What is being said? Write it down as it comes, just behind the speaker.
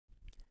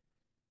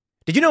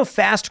Did you know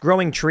Fast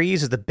Growing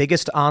Trees is the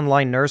biggest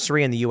online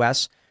nursery in the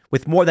U.S.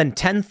 with more than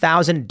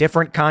 10,000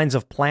 different kinds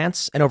of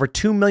plants and over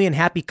 2 million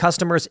happy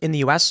customers in the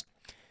U.S.?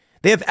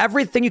 They have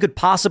everything you could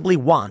possibly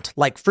want,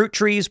 like fruit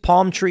trees,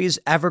 palm trees,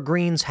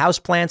 evergreens,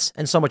 houseplants,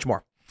 and so much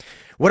more.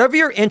 Whatever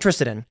you're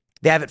interested in,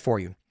 they have it for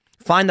you.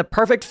 Find the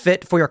perfect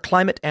fit for your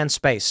climate and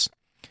space.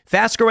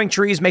 Fast Growing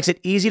Trees makes it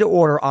easy to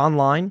order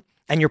online,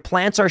 and your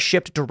plants are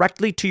shipped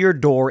directly to your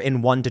door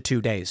in 1 to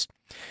 2 days.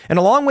 And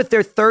along with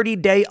their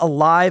 30-day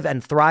Alive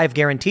and Thrive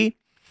guarantee,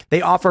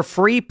 they offer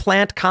free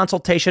plant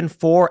consultation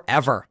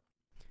forever.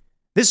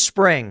 This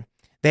spring,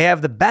 they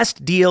have the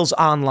best deals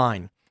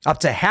online, up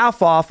to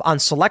half off on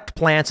select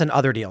plants and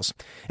other deals.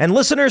 And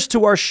listeners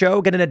to our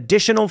show get an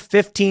additional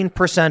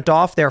 15%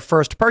 off their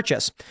first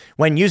purchase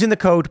when using the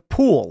code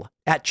POOL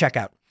at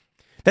checkout.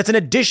 That's an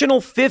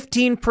additional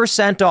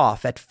 15%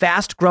 off at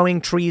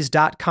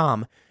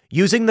fastgrowingtrees.com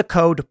using the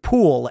code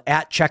POOL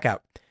at checkout.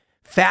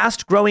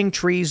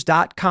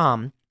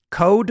 fastgrowingtrees.com,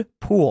 code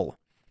POOL.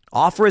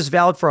 Offer is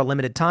valid for a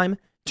limited time.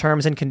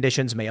 Terms and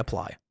conditions may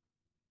apply.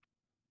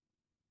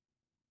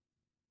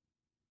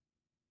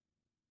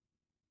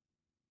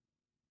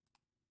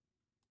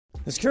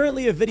 There's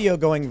currently a video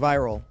going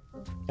viral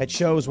that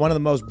shows one of the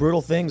most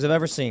brutal things I've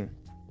ever seen.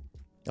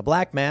 A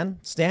black man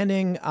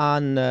standing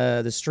on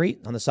the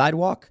street, on the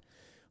sidewalk,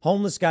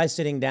 homeless guy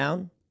sitting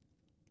down.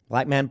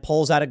 Black man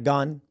pulls out a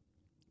gun,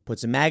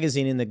 puts a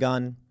magazine in the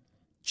gun,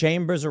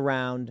 chambers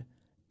around,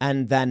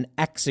 and then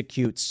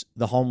executes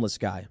the homeless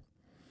guy.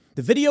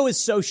 The video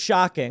is so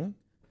shocking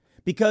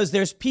because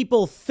there's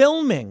people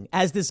filming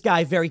as this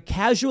guy very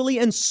casually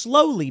and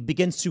slowly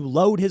begins to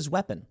load his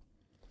weapon.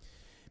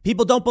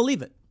 People don't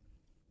believe it.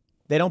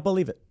 They don't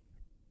believe it.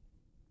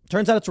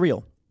 Turns out it's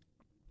real.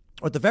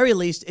 Or at the very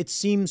least, it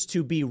seems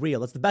to be real.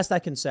 That's the best I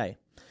can say.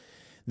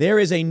 There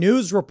is a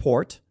news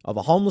report of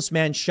a homeless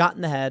man shot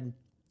in the head,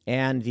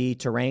 and the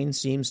terrain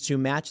seems to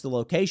match the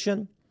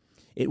location.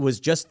 It was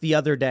just the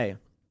other day.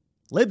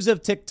 Libs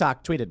of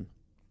TikTok tweeted,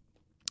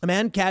 a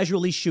man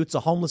casually shoots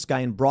a homeless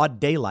guy in broad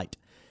daylight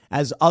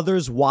as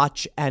others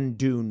watch and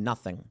do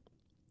nothing.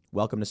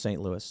 Welcome to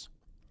St. Louis.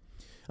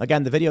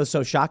 Again, the video is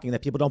so shocking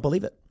that people don't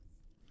believe it.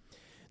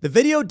 The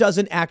video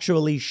doesn't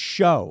actually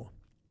show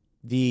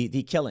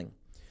the killing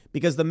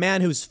because the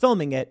man who's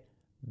filming it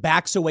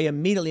backs away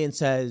immediately and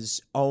says,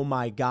 oh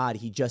my God,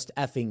 he just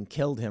effing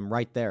killed him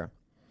right there.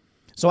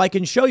 So I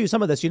can show you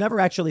some of this. You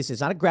never actually see.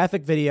 It's not a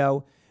graphic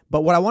video.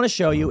 But what I want to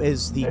show you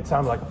is the... It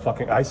sounds like a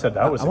fucking... I said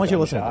that was I want you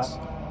to listen to this.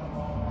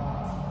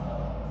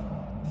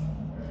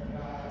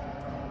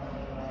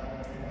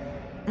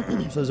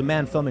 So there's a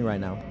man filming right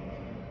now.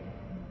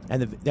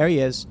 And there he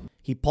is.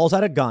 He pulls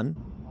out a gun.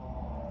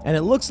 And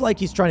it looks like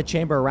he's trying to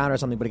chamber around or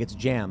something, but it gets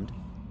jammed.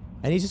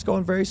 And he's just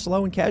going very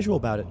slow and casual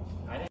about it.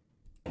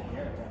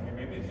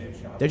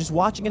 They're just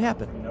watching it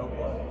happen.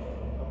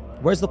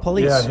 Where's the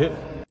police? Yeah,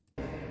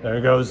 there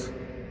he goes.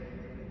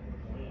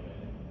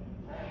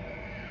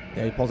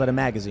 There he pulls out a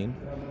magazine.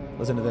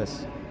 Listen to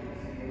this.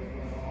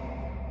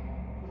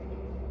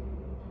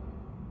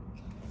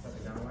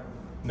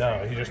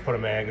 No, he just put a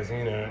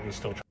magazine in it and he's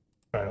still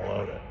trying to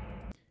load it.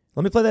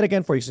 Let me play that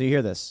again for you so you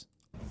hear this.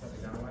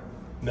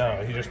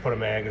 No, he just put a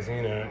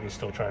magazine in it and he's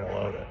still trying to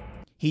load it.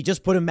 He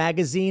just put a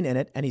magazine in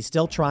it and he's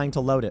still trying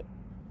to load it.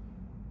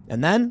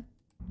 And then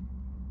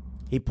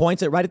he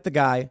points it right at the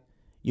guy.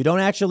 You don't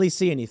actually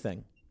see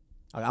anything.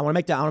 I want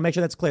to make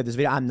sure that's clear. This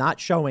video, I'm not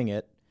showing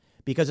it.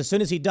 Because as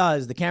soon as he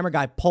does, the camera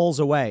guy pulls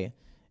away,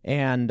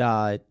 and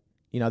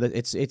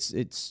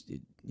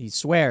he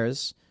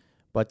swears,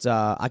 but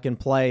I can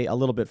play a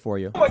little bit for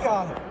you. Oh my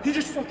God! He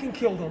just fucking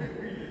killed him.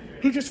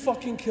 He just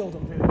fucking killed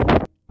him,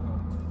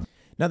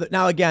 dude.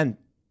 Now again,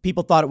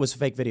 people thought it was a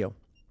fake video.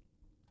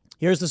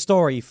 Here's the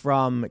story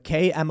from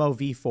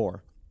KMOV4.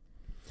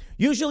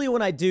 Usually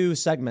when I do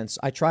segments,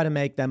 I try to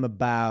make them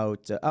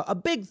about a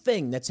big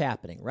thing that's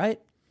happening,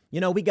 right? You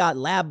know, we got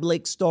lab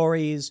leak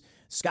stories.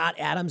 Scott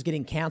Adams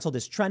getting canceled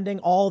is trending.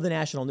 All the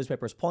national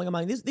newspapers pulling them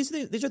on. These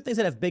are things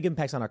that have big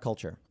impacts on our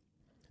culture.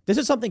 This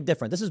is something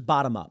different. This is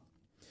bottom up.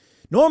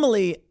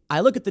 Normally,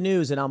 I look at the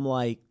news and I'm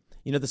like,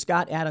 you know, the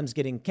Scott Adams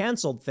getting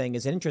canceled thing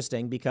is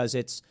interesting because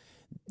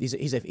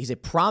he's a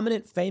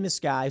prominent, famous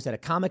guy who's had a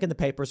comic in the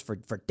papers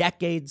for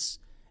decades,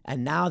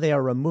 and now they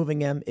are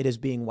removing him. It is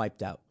being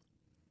wiped out.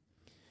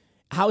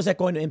 How is that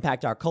going to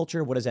impact our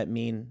culture? What does that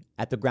mean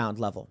at the ground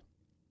level?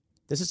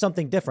 This is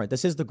something different.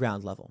 This is the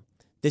ground level.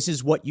 This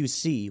is what you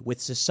see with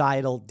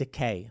societal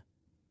decay.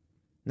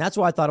 And that's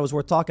why I thought it was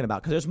worth talking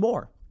about, because there's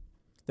more.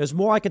 There's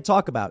more I can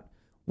talk about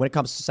when it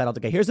comes to societal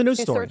decay. Here's the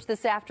news story. Search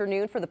this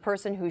afternoon for the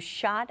person who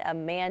shot a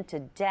man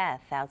to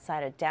death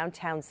outside a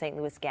downtown St.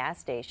 Louis gas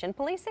station.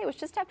 Police say it was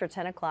just after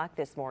 10 o'clock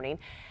this morning.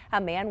 A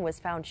man was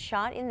found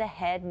shot in the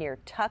head near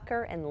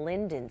Tucker and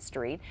Linden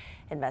Street.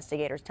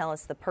 Investigators tell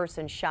us the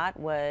person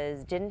shot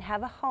didn't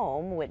have a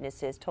home.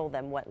 Witnesses told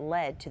them what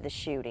led to the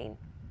shooting.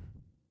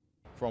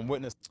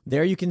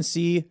 There you can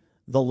see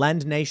the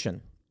Lend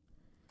Nation,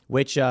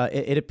 which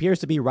it appears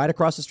to be right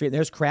across the street.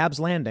 There's Crab's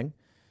Landing.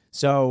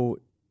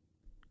 So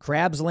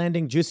Crabs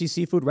landing juicy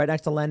seafood right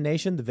next to Land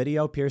Nation. The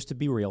video appears to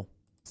be real.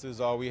 This is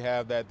all we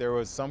have, that there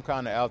was some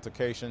kind of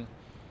altercation.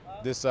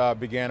 This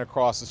began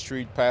across the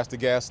street past the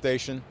gas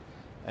station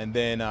and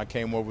then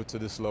came over to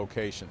this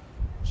location.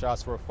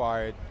 Shots were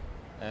fired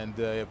and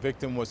the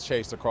victim was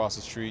chased across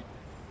the street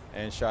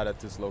and shot at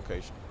this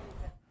location.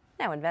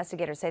 Now,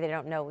 investigators say they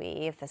don't know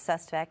if the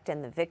suspect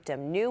and the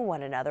victim knew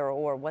one another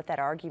or what that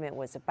argument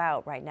was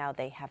about. Right now,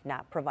 they have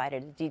not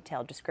provided a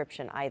detailed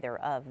description either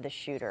of the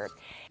shooter.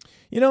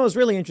 You know, it was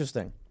really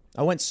interesting.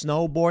 I went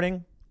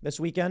snowboarding this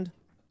weekend.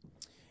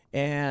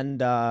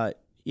 And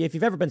if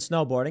you've ever been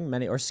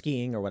snowboarding or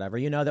skiing or whatever,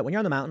 you know that when you're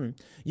on the mountain,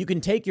 you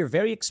can take your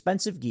very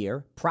expensive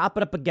gear, prop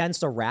it up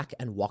against a rack,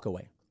 and walk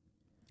away.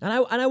 And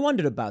I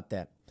wondered about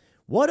that.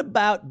 What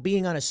about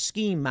being on a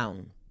ski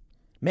mountain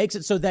makes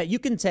it so that you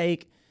can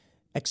take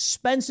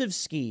expensive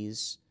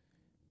skis,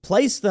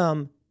 place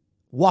them,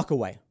 walk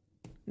away?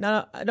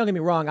 Now, don't get me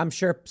wrong. I'm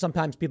sure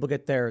sometimes people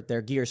get their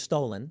gear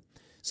stolen.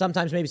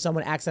 Sometimes maybe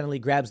someone accidentally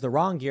grabs the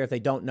wrong gear if they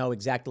don't know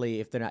exactly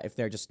if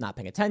they're just not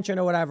paying attention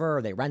or whatever,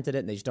 or they rented it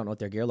and they just don't know what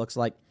their gear looks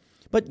like.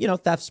 But, you know,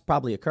 thefts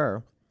probably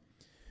occur.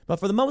 But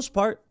for the most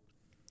part,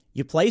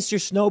 you place your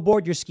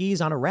snowboard, your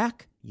skis on a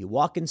rack, you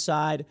walk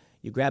inside,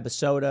 you grab a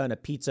soda and a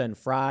pizza and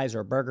fries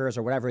or burgers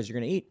or whatever it is you're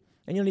going to eat,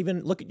 and you don't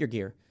even look at your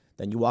gear.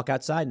 Then you walk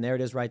outside and there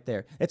it is right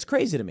there. It's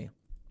crazy to me.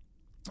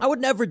 I would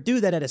never do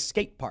that at a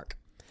skate park.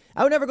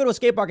 I would never go to a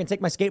skate park and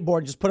take my skateboard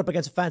and just put it up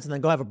against a fence and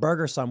then go have a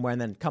burger somewhere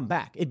and then come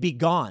back. It'd be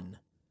gone.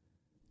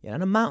 You're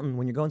on a mountain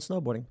when you're going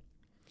snowboarding.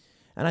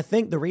 And I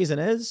think the reason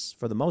is,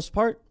 for the most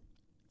part,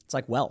 it's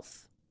like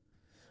wealth,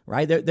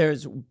 right?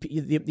 There's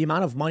the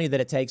amount of money that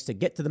it takes to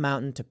get to the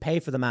mountain, to pay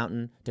for the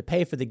mountain, to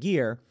pay for the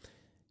gear.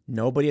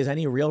 Nobody has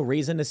any real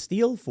reason to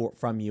steal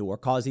from you or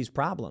cause these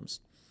problems.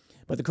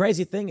 But the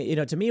crazy thing, you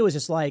know, to me, it was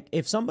just like,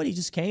 if somebody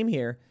just came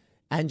here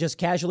and just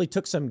casually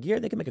took some gear,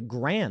 they could make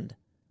 $1,000.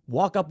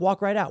 Walk up,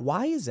 walk right out.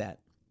 Why is that?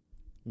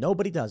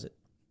 Nobody does it.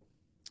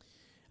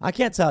 I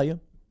can't tell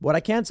you. What I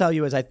can tell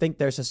you is I think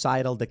there's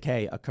societal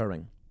decay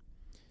occurring.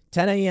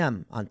 10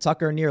 a.m. on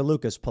Tucker near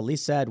Lucas,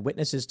 police said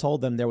witnesses told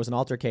them there was an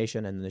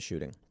altercation and the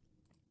shooting.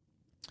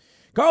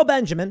 Carl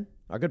Benjamin,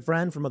 our good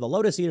friend from the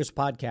Lotus Eaters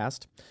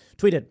podcast,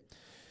 tweeted,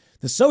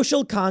 "The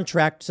social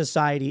contract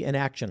society in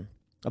action.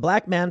 A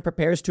black man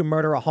prepares to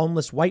murder a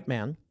homeless white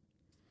man,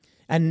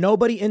 and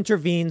nobody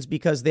intervenes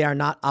because they are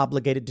not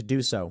obligated to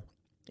do so.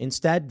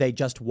 Instead, they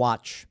just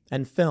watch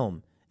and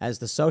film as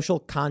the social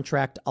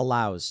contract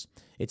allows.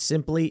 It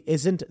simply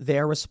isn't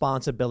their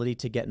responsibility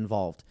to get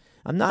involved."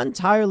 I'm not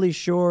entirely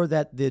sure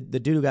that the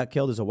dude who got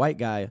killed is a white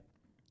guy.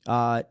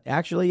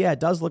 Actually, yeah, it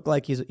does look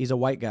like he's a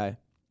white guy.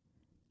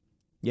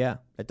 Yeah,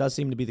 it does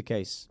seem to be the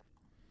case.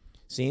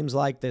 Seems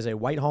like there's a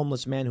white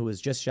homeless man who was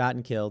just shot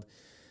and killed.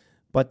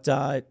 But,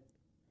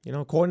 you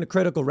know, according to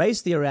critical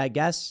race theory, I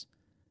guess,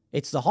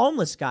 it's the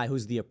homeless guy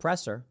who's the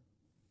oppressor.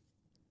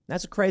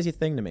 That's a crazy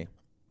thing to me.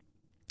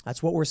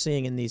 That's what we're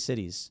seeing in these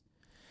cities.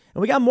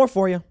 And we got more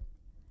for you.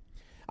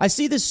 I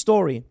see this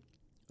story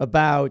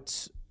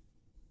about,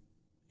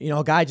 you know,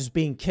 a guy just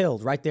being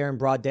killed right there in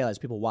broad daylight as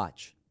people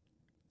watch.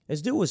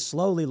 This dude was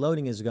slowly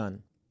loading his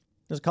gun.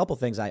 There's a couple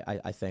things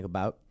I think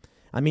about.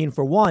 I mean,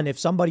 for one, if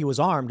somebody was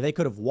armed, they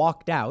could have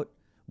walked out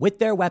with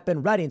their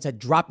weapon ready and said,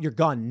 "Drop your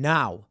gun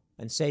now,"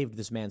 and saved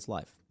this man's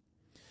life.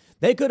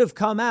 They could have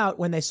come out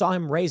when they saw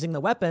him raising the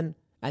weapon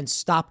and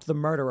stopped the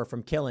murderer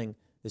from killing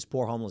this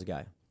poor homeless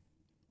guy.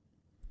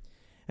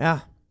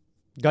 Yeah,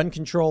 gun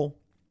control,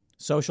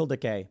 social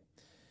decay.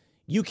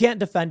 You can't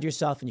defend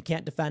yourself and you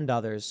can't defend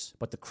others,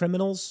 but the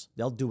criminals,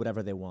 they'll do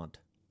whatever they want.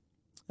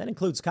 That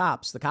includes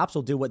cops. The cops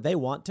will do what they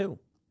want too.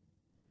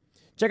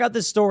 Check out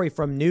this story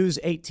from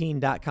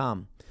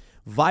news18.com.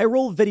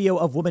 Viral video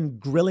of woman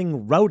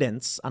grilling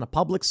rodents on a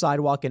public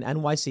sidewalk in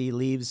NYC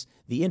leaves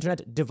the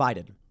internet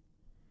divided.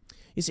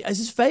 You see, is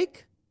this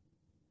fake?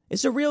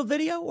 Is it a real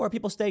video or are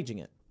people staging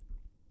it?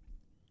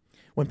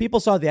 When people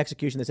saw the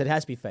execution, they said it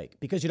has to be fake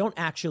because you don't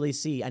actually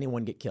see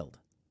anyone get killed.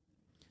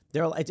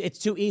 It's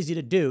too easy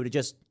to do to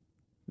just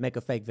make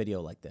a fake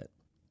video like that.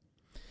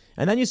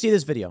 And then you see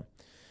this video.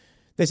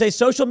 They say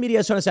social media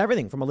has shown us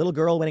everything from a little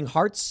girl winning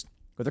hearts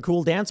with her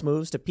cool dance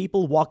moves to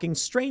people walking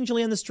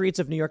strangely in the streets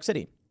of New York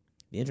City.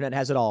 The internet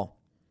has it all.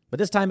 But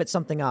this time it's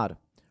something odd.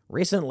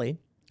 Recently,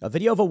 a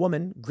video of a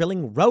woman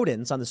grilling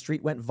rodents on the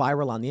street went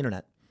viral on the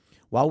internet.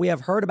 While we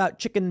have heard about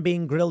chicken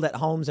being grilled at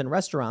homes and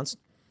restaurants,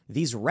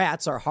 these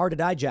rats are hard to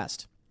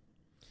digest.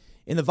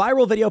 In the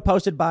viral video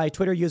posted by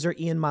Twitter user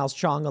Ian Miles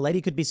Chong, a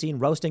lady could be seen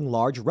roasting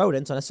large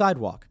rodents on a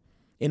sidewalk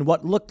in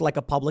what looked like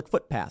a public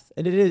footpath.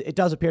 And it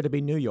does appear to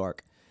be New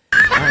York.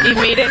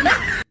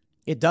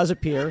 It does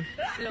appear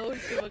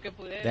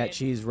that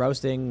she's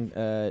roasting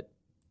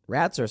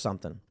rats or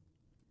something.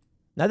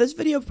 Now, this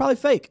video is probably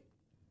fake.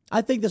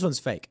 I think this one's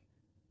fake,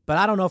 but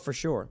I don't know for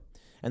sure.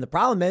 And the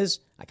problem is,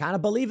 I kind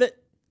of believe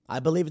it. I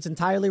believe it's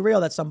entirely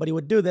real that somebody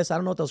would do this. I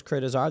don't know what those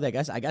critters are. I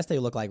guess they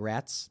look like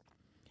rats.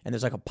 And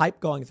there's like a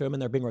pipe going through them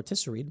and they're being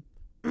rotisseried.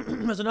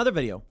 There's another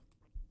video.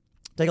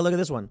 Take a look at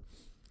this one.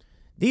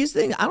 These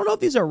things, I don't know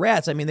if these are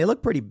rats. I mean, they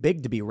look pretty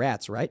big to be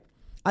rats, right?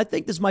 I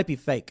think this might be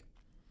fake.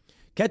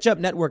 Catch Up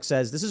Network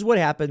says this is what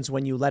happens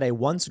when you let a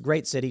once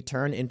great city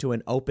turn into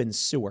an open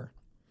sewer.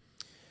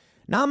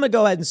 Now I'm going to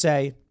go ahead and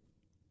say,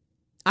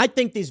 I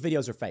think these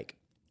videos are fake.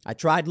 I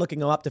tried looking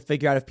them up to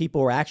figure out if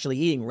people were actually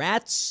eating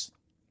rats.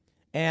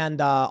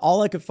 And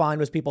all I could find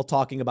was people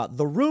talking about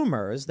the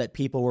rumors that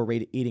people were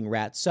eating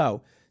rats.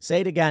 So,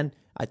 say it again,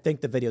 I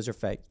think the videos are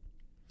fake.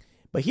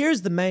 But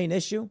here's the main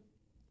issue.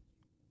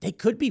 They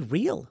could be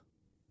real.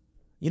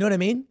 You know what I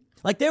mean?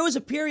 Like, there was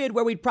a period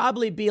where we'd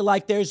probably be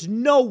like, there's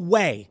no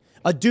way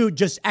a dude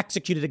just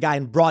executed a guy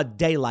in broad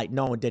daylight.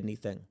 No one did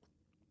anything.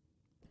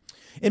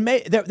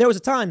 There was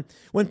a time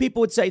when people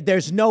would say,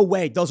 there's no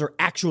way those are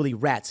actually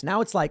rats.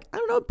 Now it's like, I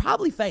don't know,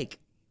 probably fake.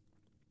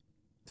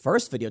 The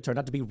first video turned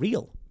out to be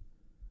real.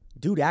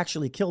 Dude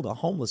actually killed a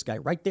homeless guy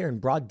right there in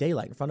broad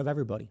daylight in front of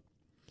everybody.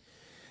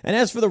 And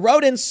as for the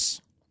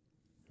rodents,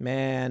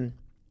 man,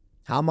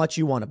 how much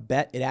you want to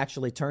bet it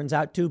actually turns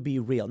out to be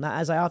real. Now,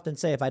 as I often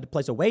say, if I had to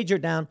place a wager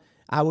down,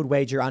 I would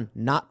wager on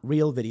not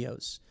real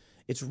videos.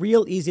 It's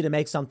real easy to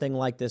make something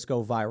like this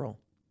go viral.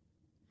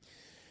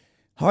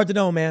 Hard to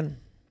know, man.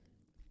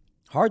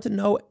 Hard to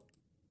know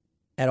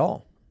at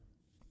all.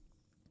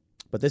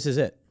 But this is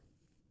it.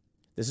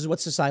 This is what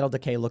societal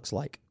decay looks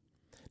like.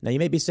 Now, you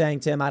may be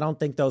saying, Tim, I don't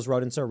think those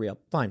rodents are real.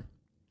 Fine.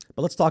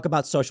 But let's talk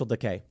about social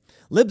decay.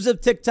 Libs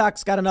of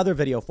TikTok's got another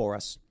video for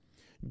us.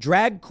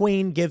 Drag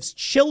queen gives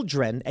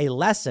children a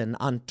lesson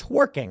on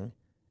twerking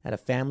at a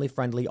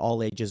family-friendly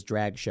all-ages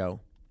drag show.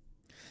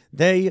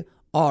 They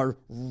are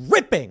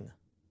ripping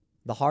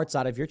the hearts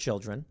out of your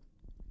children.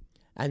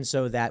 And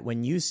so that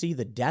when you see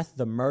the death,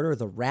 the murder,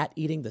 the rat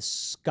eating, the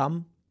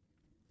scum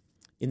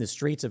in the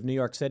streets of New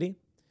York City,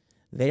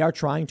 they are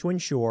trying to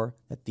ensure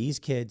that these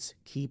kids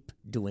keep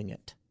doing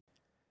it.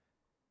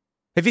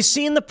 Have you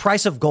seen the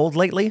price of gold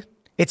lately?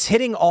 It's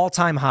hitting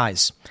all-time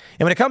highs.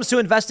 And when it comes to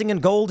investing in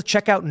gold,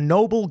 check out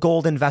Noble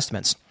Gold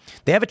Investments.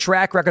 They have a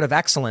track record of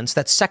excellence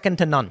that's second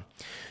to none.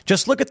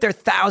 Just look at their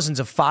thousands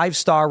of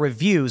five-star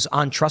reviews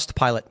on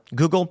Trustpilot,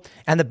 Google,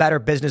 and the Better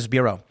Business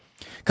Bureau.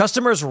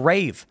 Customers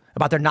rave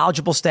about their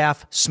knowledgeable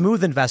staff,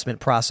 smooth investment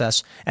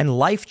process, and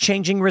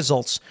life-changing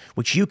results,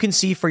 which you can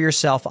see for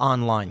yourself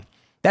online.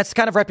 That's the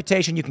kind of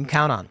reputation you can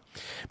count on.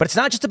 But it's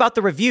not just about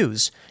the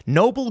reviews.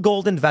 Noble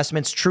Gold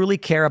Investments truly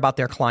care about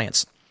their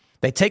clients.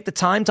 They take the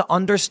time to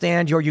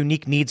understand your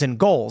unique needs and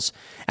goals,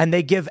 and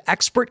they give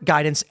expert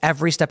guidance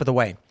every step of the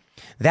way.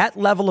 That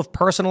level of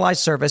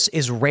personalized service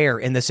is rare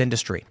in this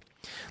industry.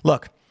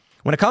 Look,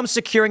 when it comes to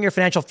securing your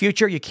financial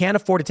future, you can't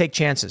afford to take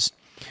chances.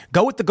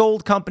 Go with the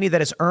gold company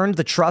that has earned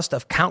the trust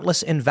of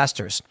countless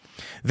investors.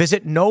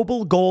 Visit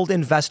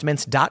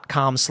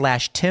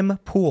noblegoldinvestments.com/Tim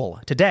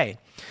Pool today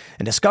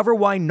and discover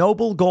why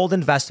Noble Gold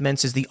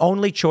Investments is the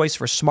only choice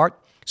for smart,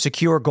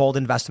 secure gold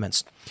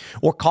investments.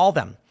 Or call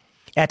them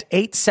at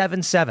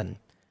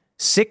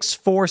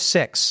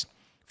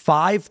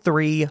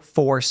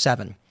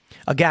 877-646-5347.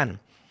 Again,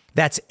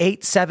 that's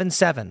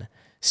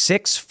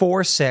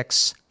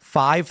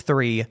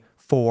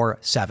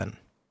 877-646-5347.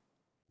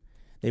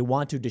 They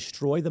want to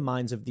destroy the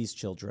minds of these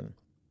children.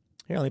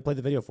 Here, let me play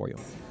the video for you.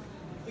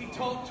 He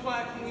taught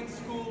twerking in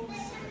schools.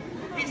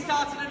 He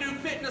started a new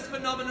fitness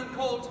phenomenon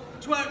called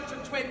Twerk to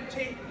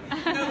 20.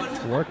 No one's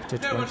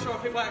sure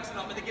if it works or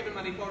not, but they're giving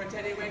money for it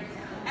anyway.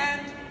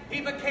 And he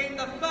became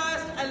the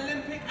first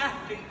Olympic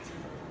athlete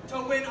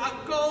to win a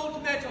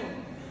gold medal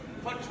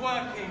for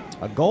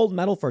twerking. A gold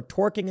medal for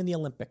twerking in the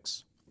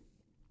Olympics.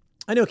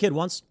 I knew a kid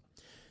once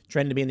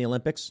training to be in the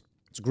Olympics.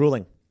 It's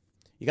grueling.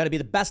 You got to be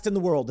the best in the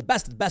world, the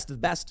best of the best of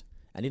the best.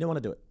 And he didn't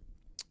want to do it.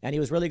 And he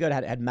was really good,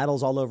 had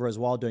medals all over his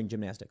wall doing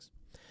gymnastics.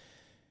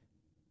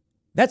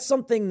 That's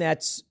something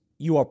that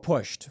you are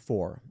pushed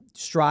for,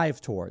 strive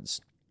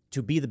towards,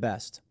 to be the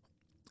best.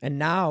 And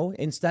now,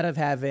 instead of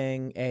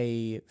having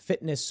a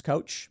fitness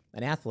coach,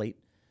 an athlete,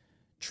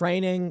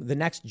 training the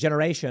next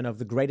generation of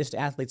the greatest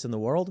athletes in the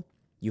world,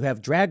 you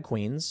have drag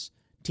queens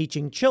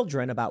teaching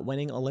children about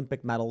winning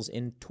Olympic medals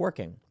in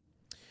twerking.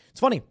 It's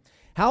funny.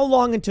 How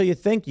long until you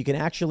think you can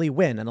actually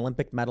win an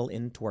Olympic medal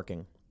in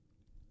twerking?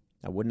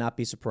 I would not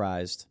be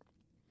surprised.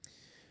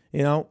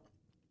 You know,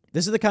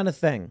 this is the kind of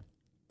thing.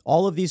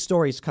 All of these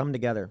stories come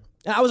together.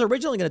 And I was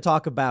originally going to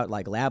talk about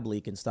like lab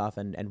leak and stuff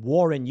and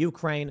war in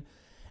Ukraine.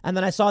 And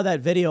then I saw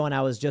that video and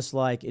I was just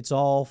like, it's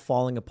all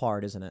falling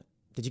apart, isn't it?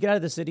 Did you get out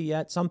of the city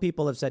yet? Some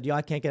people have said,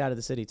 I can't get out of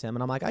the city, Tim.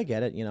 And I'm like, I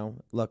get it.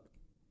 Look,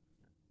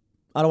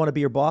 I don't want to be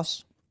your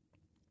boss.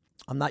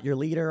 I'm not your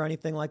leader or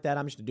anything like that.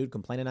 I'm just a dude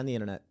complaining on the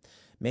internet.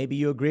 Maybe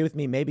you agree with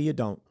me. Maybe you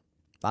don't.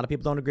 A lot of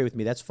people don't agree with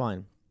me. That's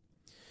fine.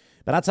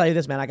 But I'll tell you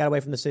this, man. I got away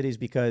from the cities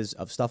because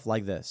of stuff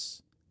like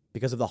this.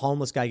 Because of the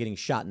homeless guy getting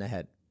shot in the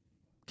head.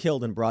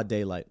 Killed in broad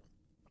daylight.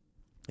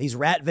 These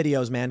rat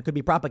videos, man, could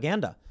be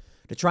propaganda.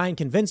 To try and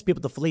convince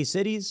people to flee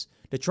cities.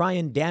 To try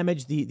and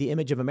damage the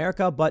image of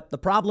America. But the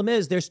problem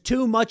is there's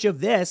too much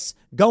of this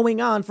going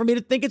on for me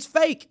to think it's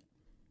fake.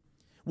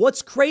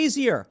 What's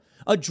crazier?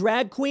 A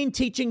drag queen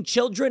teaching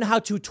children how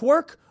to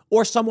twerk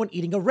or someone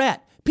eating a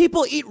rat?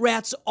 People eat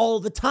rats all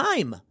the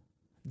time.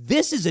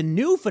 This is a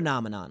new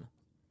phenomenon.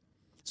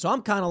 So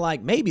I'm kind of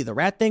like, maybe the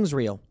rat thing's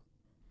real.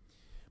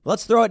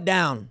 Let's throw it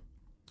down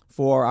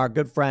for our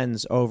good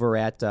friends over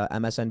at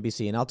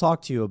MSNBC, and I'll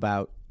talk to you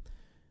about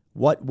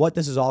what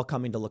this is all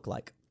coming to look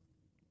like.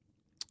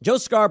 Joe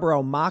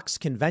Scarborough mocks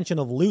convention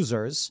of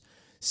losers,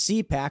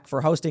 CPAC,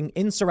 for hosting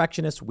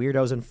insurrectionists,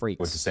 weirdos, and freaks.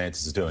 What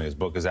DeSantis is doing. His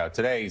book is out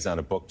today. He's on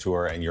a book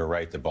tour, and you're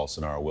right that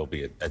Bolsonaro will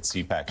be at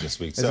CPAC this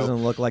week. This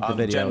doesn't look like the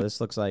video.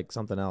 This looks like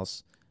something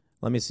else.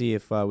 Let me see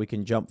if we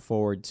can jump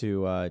forward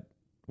to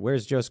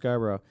where's Joe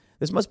Scarborough?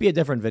 This must be a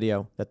different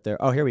video that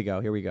they're. Oh, here we go.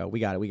 We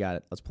got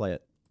it. Let's play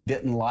it.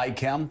 Didn't like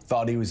him,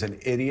 thought he was an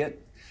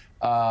idiot.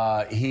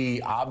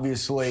 He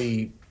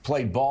obviously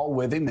played ball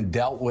with him and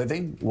dealt with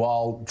him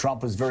while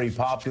Trump was very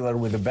popular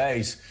with the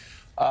base.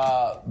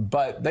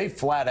 But they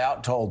flat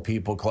out told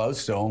people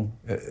close to him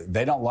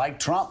they don't like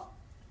Trump.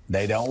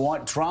 They don't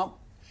want Trump.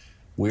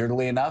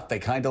 Weirdly enough, they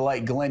kind of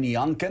like Glenn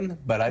Youngkin,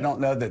 but I don't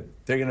know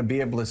that they're going to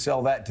be able to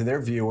sell that to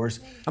their viewers.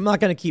 I'm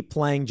not going to keep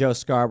playing Joe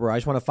Scarborough. I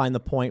just want to find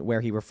the point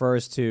where he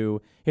refers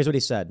to, here's what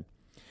he said.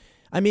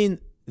 I mean,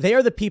 they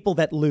are the people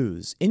that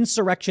lose.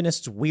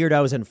 Insurrectionists,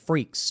 weirdos, and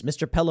freaks.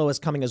 Mr. Pillow is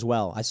coming as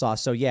well, I saw.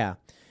 So, yeah,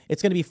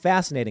 it's going to be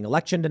fascinating.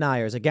 Election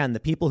deniers, again, the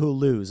people who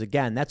lose.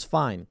 Again, that's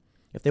fine.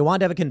 If they want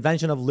to have a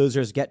convention of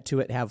losers, get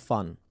to it, have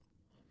fun.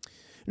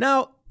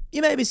 Now,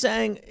 you may be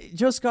saying,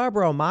 Joe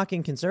Scarborough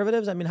mocking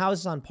conservatives? I mean, how is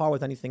this on par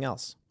with anything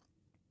else?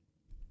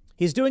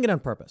 He's doing it on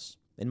purpose,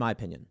 in my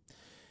opinion.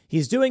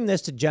 He's doing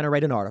this to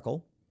generate an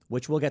article,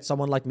 which will get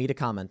someone like me to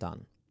comment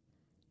on.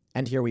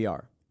 And here we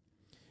are.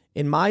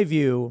 In my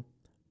view,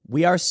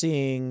 we are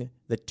seeing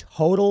the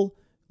total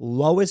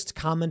lowest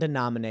common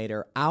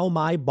denominator, ow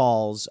my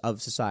balls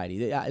of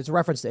society. It's a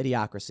reference to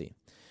Idiocracy.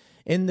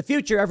 In the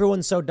future,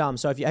 everyone's so dumb.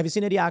 So have you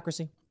seen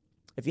Idiocracy?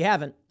 If you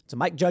haven't, it's a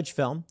Mike Judge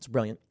film. It's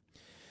brilliant.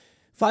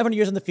 500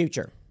 years in the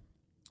future,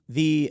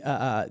 they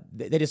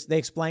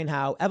explain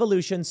how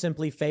evolution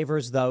simply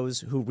favors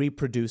those who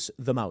reproduce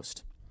the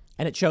most.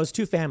 And it shows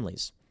two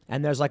families.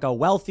 And there's like a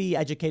wealthy,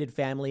 educated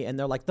family, and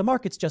they're like, the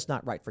market's just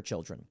not right for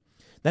children.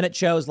 Then it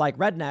shows like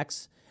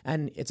rednecks,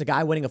 and it's a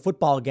guy winning a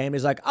football game.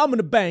 He's like, I'm going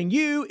to bang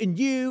you and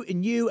you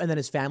and you. And then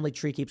his family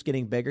tree keeps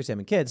getting bigger, so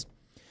having kids.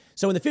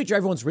 So in the future,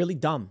 everyone's really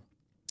dumb.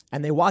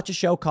 And they watch a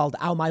show called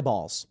Ow My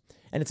Balls.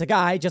 And it's a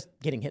guy just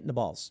getting hit in the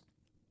balls.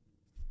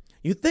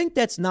 You think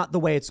that's not the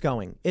way it's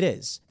going. It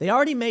is. They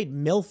already made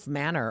MILF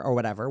Manor or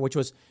whatever, which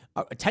was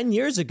 10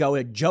 years ago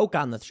a joke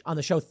on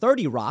the show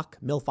 30 Rock,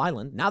 MILF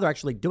Island. Now they're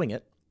actually doing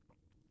it.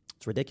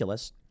 It's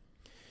ridiculous.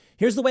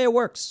 Here's the way it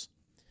works.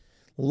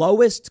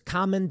 Lowest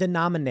common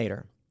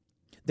denominator.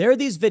 There are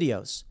these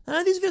videos.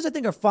 These videos I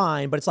think are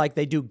fine, but it's like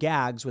they do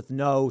gags with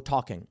no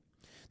talking.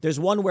 There's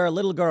one where a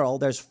little girl,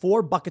 there's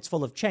 4 buckets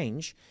full of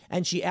change,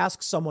 and she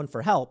asks someone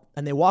for help,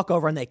 and they walk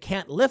over and they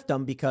can't lift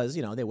them because,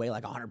 you know, they weigh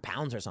like 100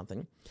 pounds or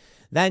something.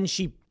 Then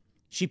she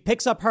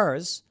picks up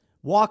hers,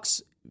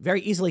 walks very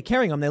easily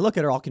carrying them. They look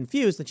at her all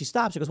confused, and she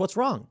stops. She goes, what's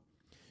wrong?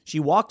 She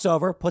walks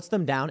over, puts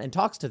them down, and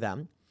talks to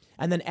them.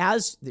 And then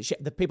as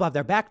the people have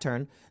their back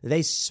turned,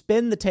 they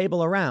spin the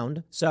table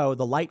around. So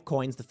the light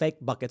coins, the fake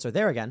buckets are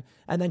there again.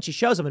 And then she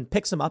shows them and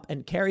picks them up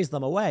and carries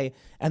them away.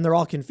 And they're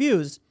all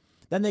confused.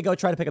 Then they go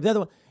try to pick up the other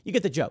one. You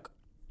get the joke.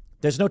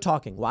 There's no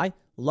talking. Why?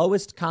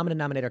 Lowest common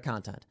denominator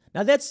content.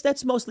 Now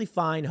that's mostly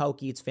fine,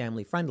 hokey. It's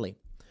family friendly.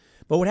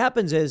 But what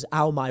happens is,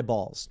 ow my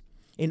balls.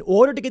 In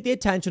order to get the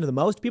attention of the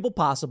most people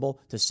possible,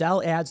 to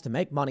sell ads, to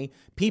make money,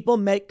 people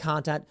make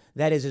content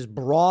that is as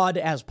broad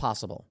as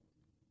possible.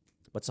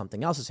 But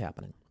something else is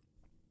happening.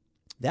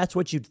 That's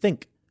what you'd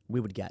think we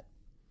would get.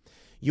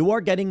 You are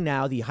getting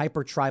now the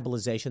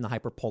hyper-tribalization, the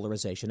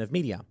hyper-polarization of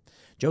media.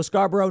 Joe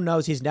Scarborough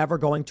knows he's never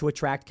going to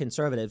attract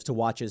conservatives to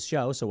watch his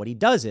show, so what he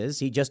does is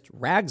he just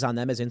rags on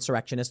them as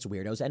insurrectionists,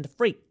 weirdos, and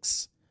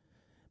freaks.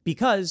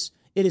 Because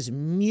it is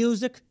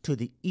music to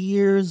the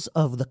ears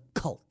of the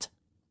cult.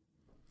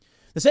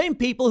 The same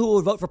people who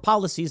will vote for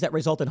policies that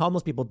result in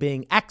homeless people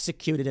being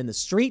executed in the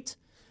street,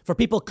 for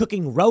people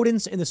cooking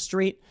rodents in the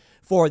street,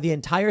 for the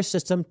entire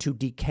system to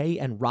decay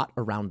and rot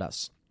around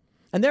us.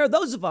 And there are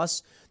those of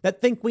us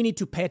that think we need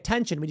to pay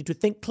attention. We need to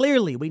think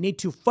clearly. We need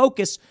to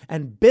focus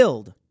and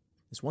build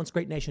this once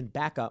great nation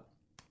back up.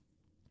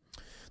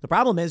 The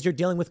problem is you're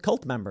dealing with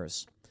cult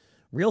members,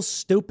 real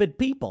stupid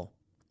people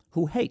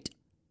who hate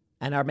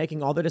and are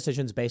making all their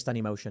decisions based on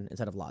emotion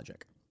instead of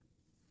logic.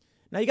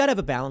 Now, you got to have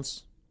a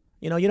balance.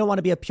 You know, you don't want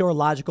to be a pure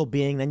logical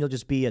being, then you'll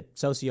just be a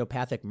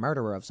sociopathic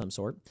murderer of some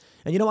sort.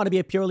 And you don't want to be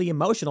a purely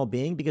emotional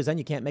being because then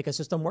you can't make a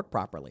system work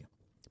properly.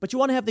 But you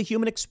want to have the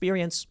human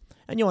experience,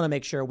 and you want to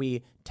make sure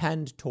we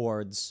tend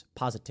towards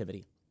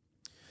positivity.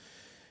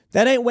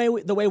 That ain't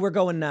the way we're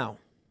going now.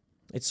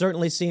 It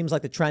certainly seems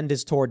like the trend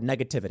is toward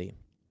negativity.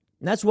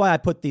 And that's why I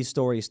put these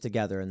stories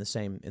together in the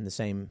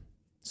same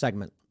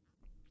segment.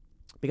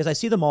 Because I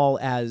see them all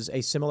as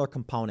a similar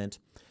component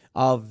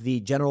of the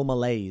general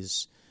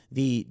malaise,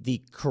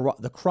 the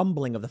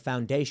crumbling of the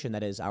foundation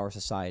that is our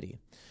society.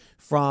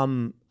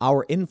 From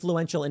our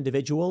influential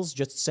individuals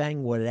just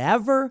saying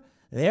whatever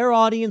their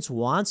audience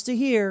wants to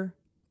hear,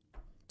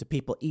 to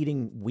people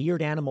eating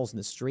weird animals in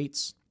the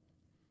streets,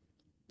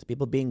 to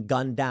people being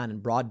gunned down in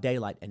broad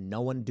daylight and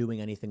no one doing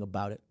anything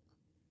about it.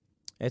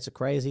 It's a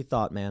crazy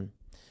thought, man.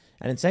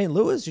 And in St.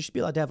 Louis, you should be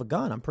allowed to have a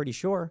gun, I'm pretty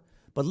sure.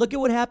 But look at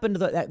what happened to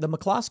the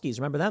McCloskeys.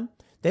 Remember them?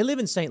 They live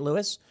in St.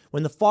 Louis.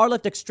 When the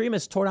far-left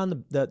extremists tore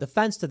down the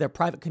fence to their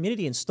private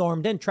community and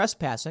stormed in,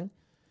 trespassing,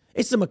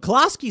 it's the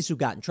McCloskeys who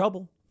got in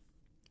trouble.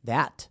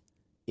 That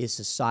is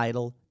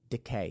societal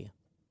decay.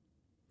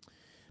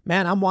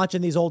 Man, I'm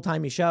watching these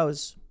old-timey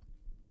shows,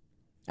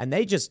 and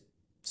they just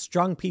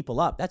strung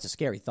people up. That's a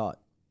scary thought.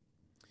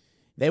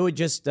 They would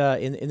just,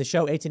 in the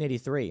show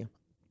 1883,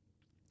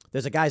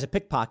 there's a guy's a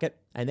pickpocket,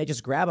 and they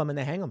just grab him and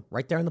they hang him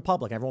right there in the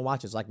public. Everyone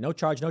watches. Like, no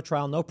charge, no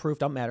trial, no proof,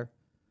 don't matter.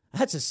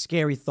 That's a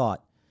scary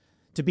thought.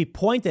 To be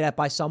pointed at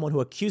by someone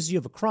who accuses you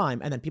of a crime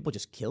and then people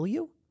just kill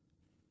you?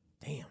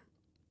 Damn.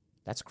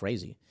 That's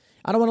crazy.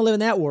 I don't want to live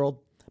in that world,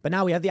 but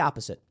now we have the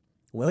opposite.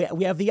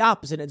 We have the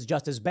opposite, and it's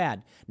just as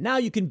bad. Now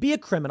you can be a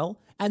criminal,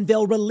 and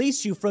they'll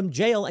release you from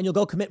jail, and you'll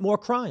go commit more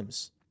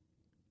crimes.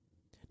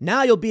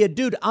 Now you'll be a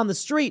dude on the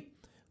street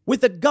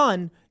with a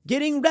gun,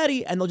 getting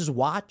ready, and they'll just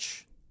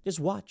watch. Just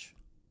watch.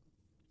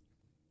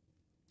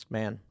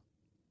 Man,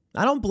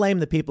 I don't blame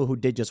the people who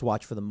did just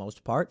watch for the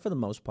most part,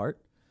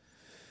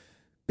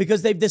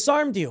 because they've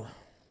disarmed you,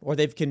 or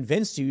they've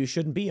convinced you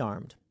shouldn't be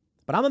armed.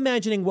 But I'm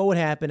imagining what would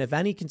happen if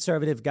any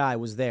conservative guy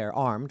was there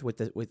armed with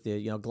the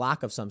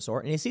Glock of some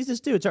sort, and he sees this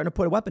dude starting to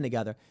put a weapon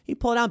together. He'd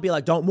pull it out and be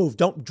like, don't move,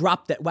 don't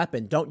drop that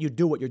weapon, don't you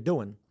do what you're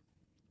doing.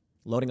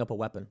 Loading up a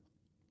weapon.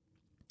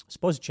 I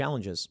suppose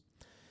challenges.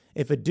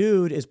 If a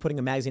dude is putting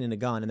a magazine in a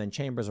gun and then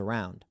chambers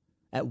around,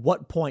 at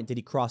what point did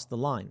he cross the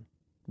line?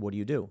 What do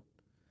you do?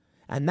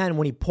 And then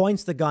when he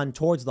points the gun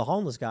towards the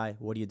homeless guy,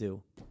 what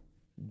do?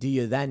 Do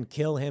you then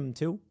kill him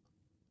too?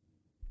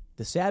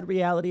 The sad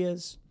reality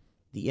is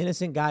the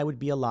innocent guy would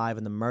be alive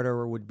and the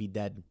murderer would be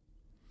dead.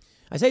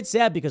 I say it's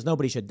sad because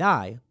nobody should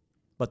die,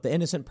 but the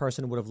innocent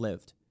person would have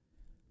lived.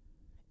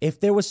 If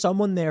there was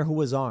someone there who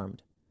was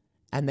armed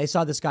and they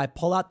saw this guy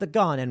pull out the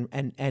gun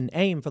and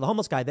aim for the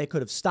homeless guy, they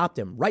could have stopped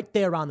him right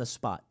there on the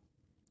spot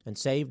and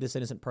saved this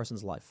innocent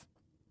person's life.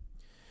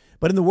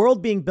 But in the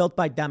world being built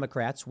by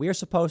Democrats, we are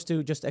supposed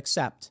to just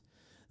accept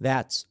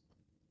that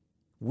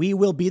we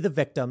will be the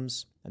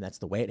victims, and that's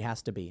the way it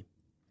has to be.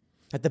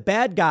 That the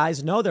bad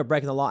guys know they're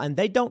breaking the law, and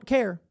they don't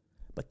care,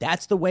 but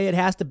that's the way it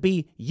has to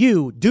be.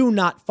 You do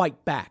not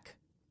fight back.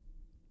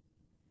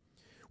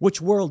 Which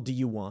world do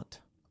you want?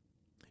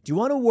 Do you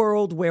want a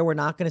world where we're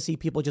not going to see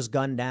people just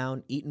gunned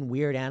down, eating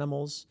weird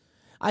animals?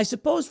 I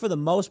suppose for the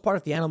most part,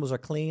 if the animals are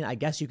clean, I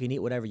guess you can eat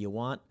whatever you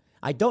want.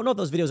 I don't know if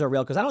those videos are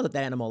real because I don't know what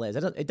that animal is.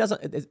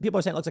 People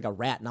are saying it looks like a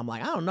rat, and I'm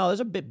like, I don't know. Those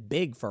are a bit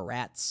big for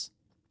rats.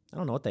 I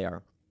don't know what they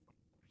are.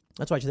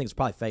 That's why I think it's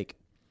probably fake.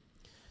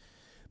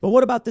 But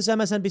what about this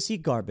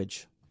MSNBC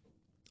garbage?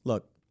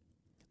 Look,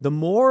 the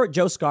more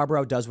Joe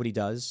Scarborough does what he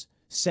does,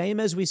 same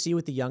as we see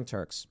with the Young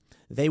Turks,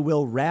 they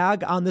will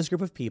rag on this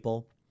group of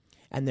people,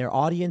 and their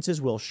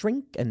audiences will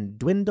shrink and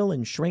dwindle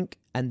and shrink,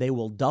 and they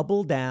will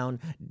double down,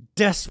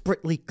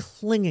 desperately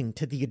clinging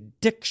to the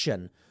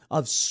addiction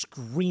of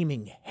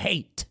screaming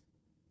hate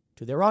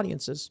to their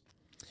audiences.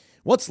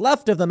 What's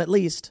left of them, at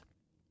least.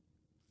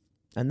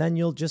 And then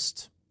you'll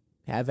just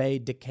have a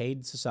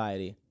decayed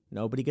society.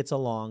 Nobody gets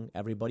along.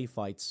 Everybody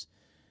fights.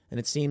 And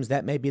it seems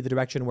that may be the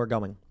direction we're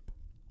going.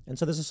 And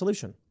so there's a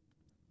solution.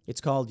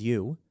 It's called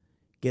you.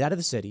 Get out of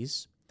the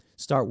cities.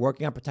 Start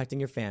working on protecting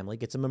your family.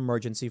 Get some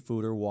emergency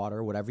food or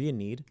water, whatever you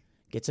need.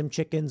 Get some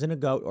chickens and a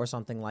goat or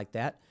something like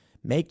that.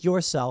 Make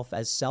yourself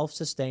as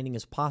self-sustaining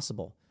as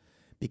possible.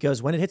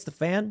 Because when it hits the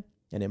fan,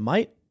 and it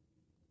might,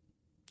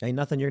 ain't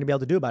nothing you're going to be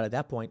able to do about it at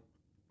that point.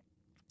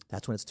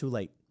 That's when it's too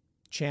late.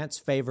 Chance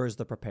favors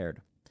the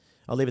prepared.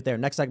 I'll leave it there.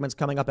 Next segment's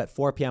coming up at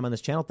 4 p.m. on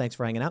this channel. Thanks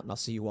for hanging out, and I'll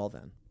see you all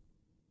then.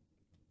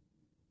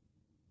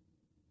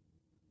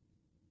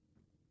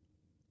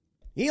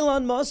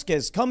 Elon Musk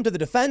has come to the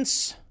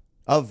defense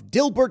of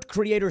Dilbert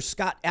creator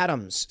Scott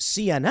Adams.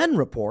 CNN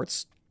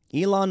reports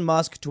Elon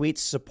Musk tweets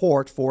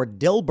support for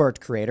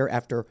Dilbert creator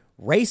after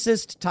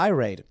racist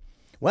tirade.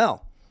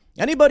 Well,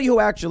 anybody who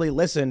actually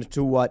listened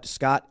to what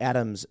Scott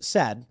Adams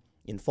said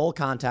in full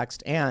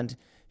context and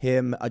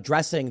him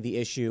addressing the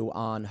issue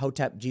on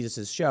Hotep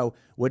Jesus' show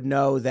would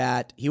know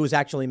that he was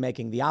actually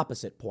making the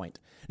opposite point.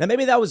 Now,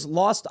 maybe that was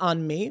lost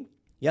on me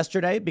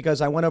yesterday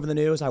because I went over the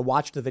news, I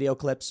watched the video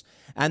clips,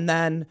 and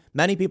then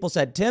many people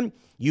said, Tim,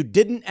 you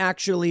didn't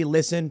actually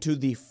listen to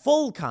the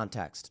full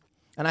context.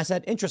 And I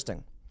said,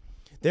 interesting.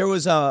 There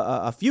was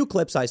a few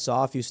clips I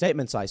saw, a few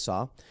statements I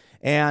saw,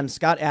 and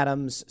Scott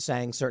Adams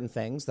saying certain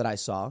things that I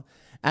saw.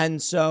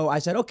 And so I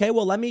said, okay,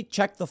 well, let me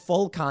check the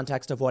full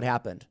context of what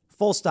happened.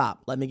 Full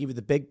stop. Let me give you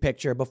the big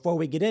picture before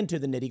we get into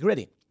the nitty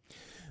gritty.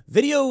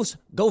 Videos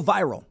go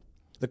viral.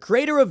 The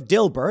creator of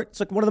Dilbert, it's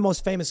like one of the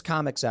most famous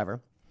comics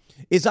ever,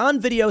 is on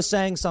video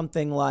saying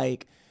something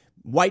like,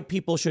 white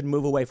people should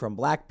move away from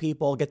black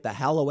people, get the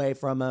hell away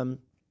from them.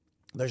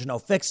 There's no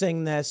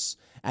fixing this,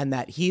 and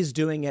that he's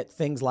doing it,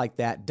 things like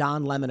that.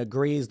 Don Lemon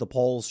agrees. The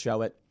polls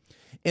show it.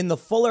 In the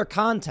fuller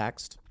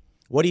context,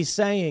 what he's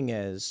saying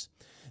is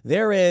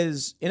There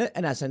is, in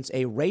essence,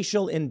 a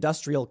racial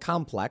industrial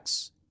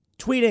complex.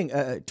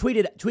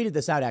 Tweeted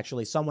this out,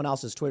 actually, someone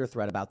else's Twitter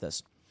thread about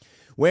this,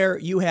 where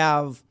you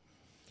have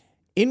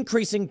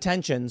increasing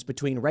tensions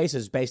between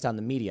races based on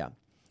the media.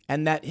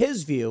 And that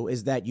his view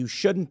is that you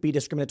shouldn't be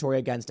discriminatory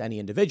against any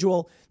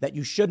individual, that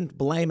you shouldn't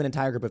blame an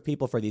entire group of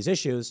people for these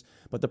issues.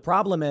 But the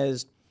problem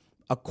is,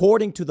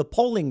 according to the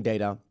polling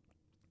data,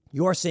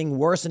 you are seeing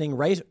worsening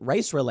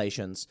race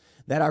relations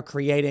that are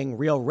creating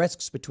real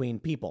risks between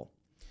people.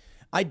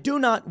 I do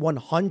not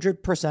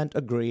 100%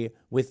 agree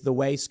with the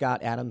way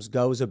Scott Adams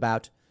goes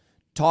about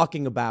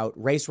talking about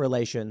race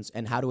relations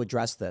and how to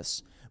address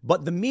this.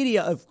 But the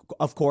media,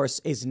 of course,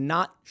 is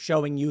not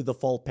showing you the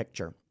full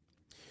picture.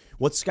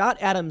 What Scott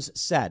Adams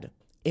said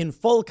in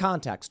full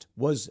context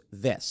was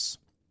this.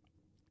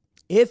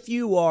 If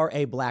you are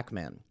a black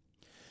man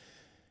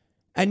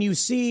and you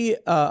see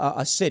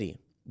a city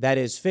that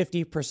is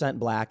 50%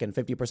 black and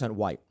 50%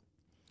 white,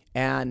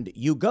 and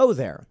you go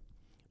there,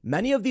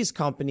 many of these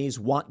companies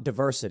want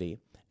diversity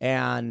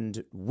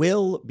and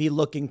will be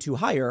looking to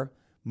hire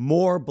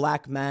more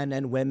black men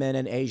and women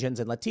and Asians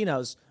and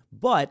Latinos,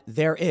 but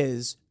there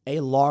is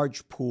a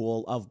large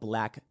pool of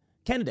black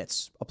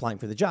candidates applying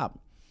for the job.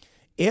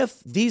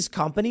 If these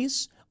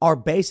companies are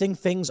basing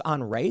things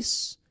on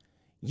race,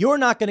 you're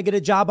not going to get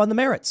a job on the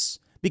merits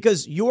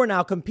because you're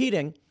now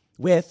competing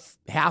with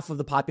half of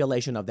the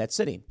population of that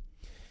city.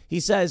 He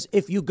says,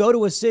 if you go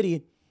to a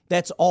city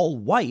that's all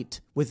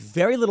white with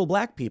very little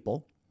black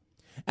people,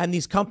 and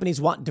these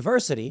companies want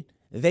diversity,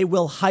 they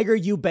will hire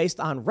you based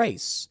on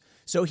race.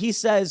 So he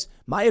says,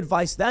 my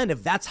advice then,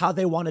 if that's how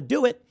they want to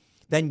do it,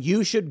 then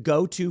you should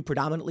go to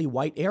predominantly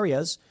white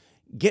areas,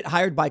 get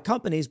hired by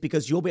companies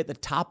because you'll be at the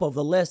top of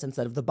the list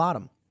instead of the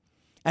bottom.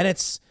 And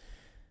it's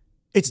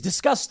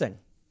disgusting.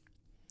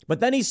 But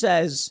then he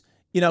says,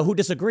 who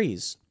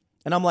disagrees?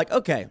 And I'm like,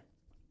 okay,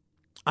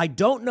 I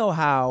don't know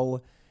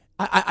how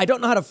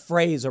to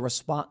phrase a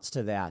response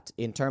to that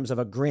in terms of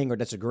agreeing or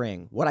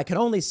disagreeing. What I can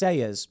only say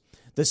is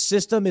the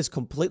system is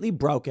completely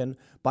broken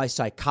by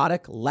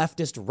psychotic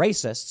leftist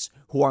racists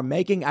who are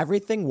making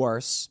everything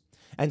worse.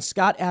 And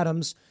Scott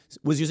Adams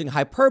was using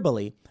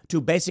hyperbole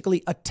to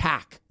basically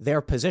attack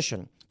their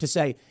position, to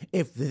say,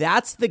 if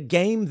that's the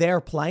game they're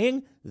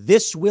playing,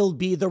 this will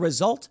be the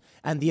result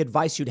and the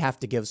advice you'd have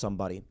to give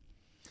somebody.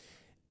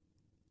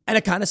 And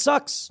it kind of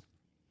sucks.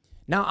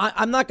 Now,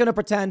 I'm not going to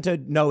pretend to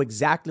know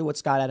exactly what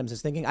Scott Adams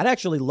is thinking. I'd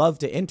actually love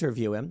to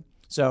interview him,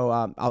 so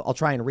I'll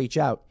try and reach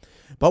out.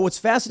 But what's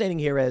fascinating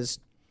here is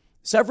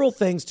several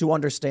things to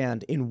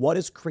understand in what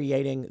is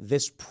creating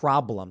this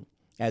problem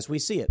as we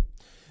see it.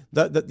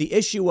 The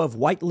issue of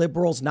white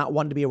liberals not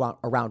wanting to be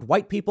around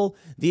white people,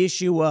 the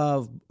issue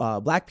of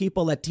black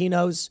people,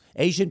 Latinos,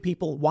 Asian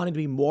people wanting to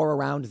be more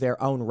around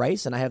their own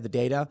race. And I have the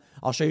data.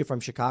 I'll show you from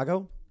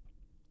Chicago.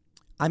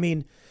 I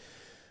mean,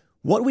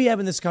 what we have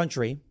in this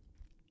country,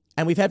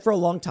 and we've had for a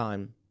long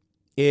time,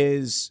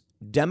 is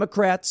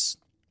Democrats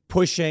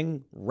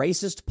pushing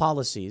racist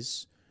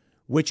policies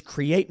which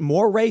create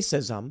more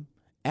racism.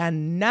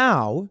 And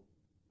now,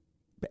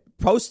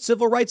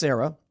 post-civil rights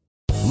era,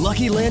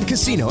 Lucky Land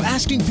Casino,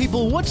 asking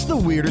people, what's the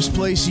weirdest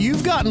place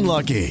you've gotten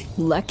lucky?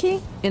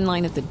 Lucky? In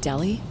line at the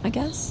deli, I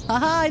guess?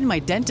 Aha, in my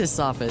dentist's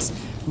office.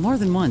 More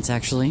than once,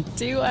 actually.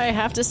 Do I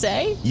have to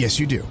say? Yes,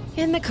 you do.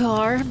 In the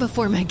car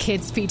before my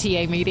kids'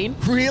 PTA meeting.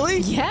 Really?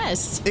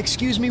 Yes.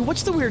 Excuse me,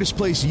 what's the weirdest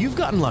place you've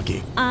gotten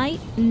lucky? I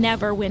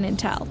never win and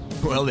tell.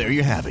 Well, there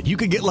you have it. You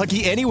can get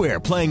lucky anywhere,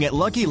 playing at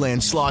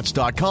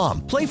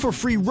LuckyLandSlots.com. Play for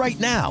free right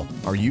now.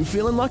 Are you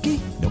feeling lucky?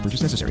 No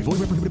purchase necessary. Void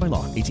where prohibited by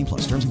law.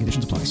 18+. Terms and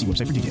conditions apply. See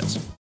website for details.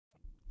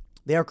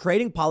 They are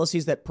creating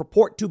policies that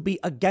purport to be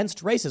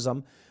against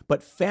racism,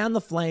 but fan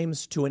the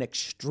flames to an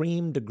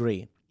extreme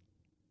degree.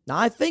 Now,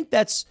 I think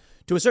that's,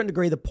 to a certain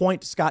degree, the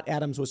point Scott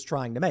Adams was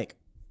trying to make.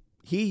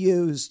 He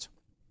used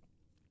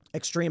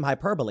extreme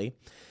hyperbole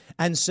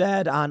and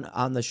said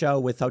on the show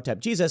with Hotep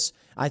Jesus,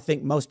 I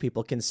think most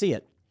people can see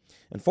it.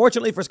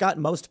 Unfortunately for Scott,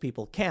 most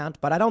people can't,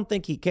 but I don't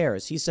think he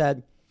cares. He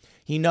said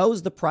he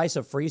knows the price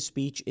of free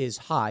speech is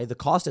high, the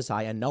cost is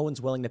high, and no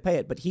one's willing to pay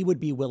it, but he would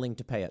be willing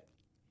to pay it.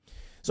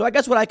 So I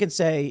guess what I can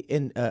say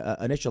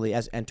initially,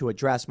 and to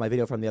address my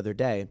video from the other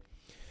day,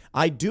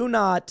 I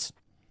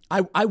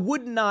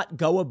would not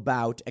go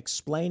about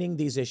explaining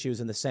these issues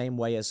in the same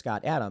way as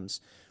Scott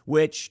Adams,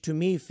 which to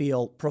me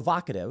feel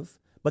provocative.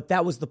 But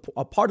that was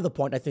a part of the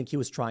point I think he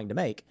was trying to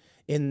make,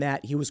 in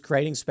that he was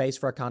creating space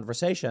for a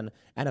conversation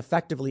and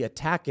effectively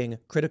attacking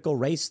critical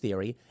race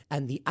theory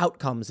and the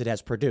outcomes it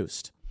has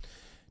produced.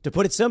 To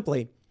put it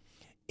simply,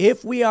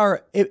 if we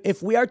are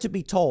to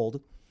be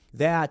told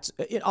that,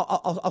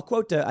 I'll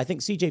quote, I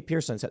think C.J.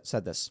 Pearson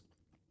said this.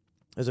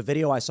 There's a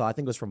video I saw, I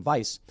think it was from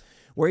Vice,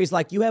 where he's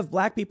like, you have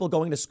black people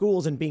going to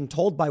schools and being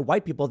told by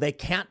white people they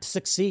can't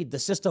succeed. The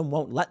system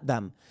won't let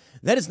them.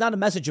 That is not a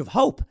message of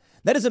hope.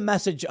 That is a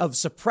message of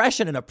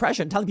suppression and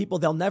oppression, telling people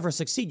they'll never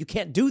succeed. You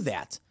can't do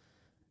that.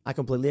 I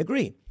completely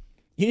agree.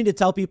 You need to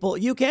tell people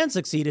you can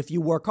succeed if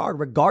you work hard,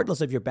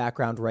 regardless of your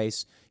background,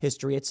 race,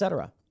 history,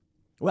 etc.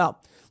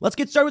 Well, let's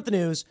get started with the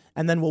news,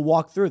 and then we'll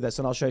walk through this,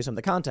 and I'll show you some of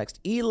the context.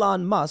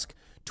 Elon Musk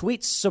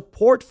tweets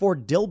support for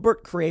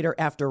Dilbert creator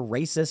after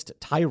racist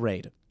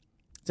tirade.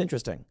 It's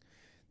interesting.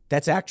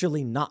 That's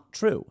actually not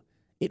true.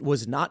 It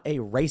was not a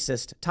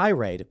racist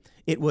tirade.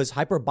 It was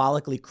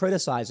hyperbolically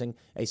criticizing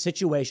a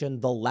situation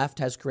the left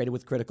has created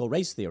with critical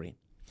race theory.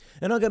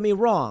 And don't get me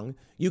wrong,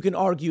 you can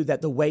argue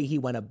that the way he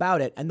went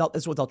about it, and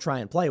this is what they'll try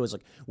and play, was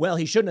like, well,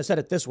 he shouldn't have said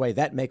it this way.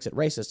 That makes it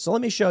racist. So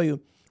let me show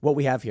you what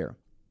we have here.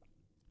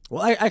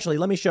 Well, actually,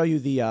 let me show you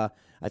the,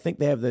 I think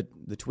they have the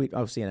tweet.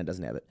 Oh, CNN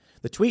doesn't have it.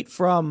 The tweet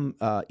from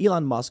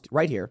Elon Musk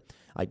right here.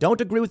 I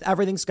don't agree with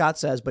everything Scott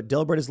says, but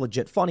Dilbert is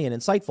legit funny and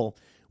insightful.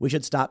 We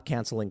should stop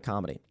canceling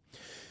comedy.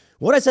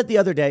 What I said the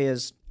other day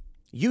is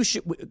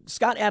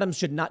Scott Adams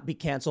should not be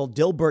canceled.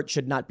 Dilbert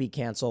should not be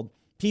canceled.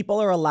 People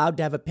are allowed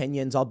to have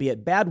opinions,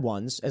 albeit bad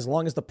ones, as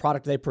long as the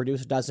product they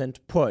produce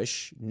doesn't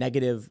push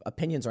negative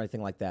opinions or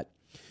anything like that.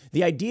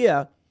 The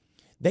idea,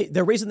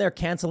 the reason they're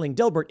canceling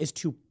Dilbert is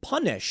to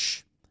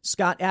punish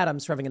Scott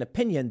Adams for having an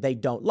opinion they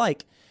don't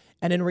like.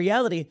 And in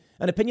reality,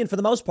 an opinion for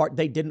the most part,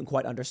 they didn't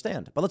quite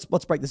understand. But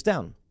let's break this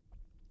down.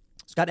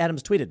 Scott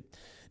Adams tweeted,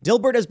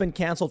 Dilbert has been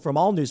canceled from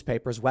all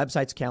newspapers,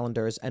 websites,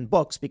 calendars, and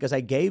books because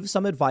I gave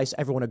some advice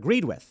everyone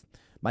agreed with.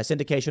 My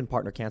syndication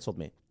partner canceled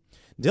me.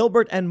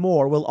 Dilbert and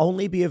more will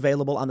only be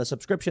available on the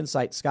subscription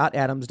site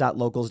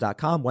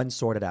scottadams.locals.com when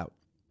sorted out.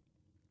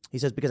 He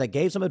says, because I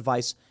gave some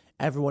advice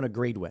everyone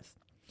agreed with.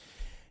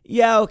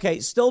 Yeah, okay,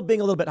 still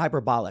being a little bit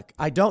hyperbolic.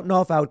 I don't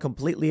know if I would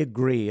completely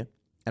agree,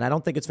 and I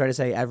don't think it's fair to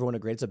say everyone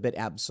agreed. It's a bit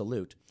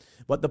absolute.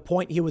 But the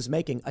point he was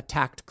making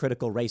attacked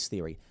critical race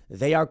theory.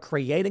 They are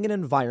creating an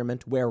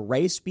environment where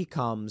race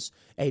becomes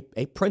a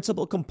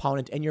principal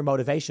component in your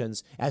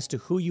motivations as to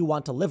who you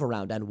want to live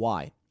around and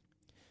why.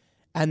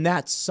 And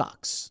that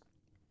sucks.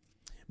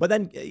 But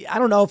then I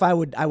don't know if I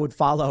would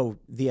follow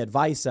the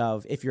advice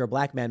of if you're a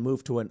black man,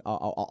 move to an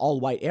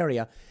all-white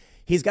area.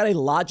 He's got a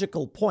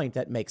logical point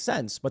that makes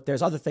sense, but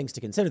there's other things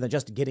to consider than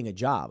just getting a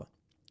job.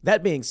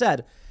 That being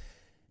said,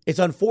 it's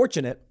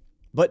unfortunate,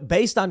 but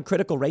based on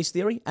critical race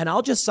theory, and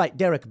I'll just cite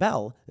Derek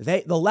Bell,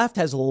 the left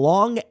has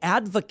long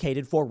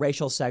advocated for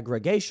racial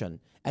segregation.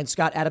 And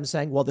Scott Adams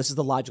saying, well, this is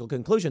the logical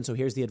conclusion, so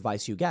here's the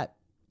advice you get.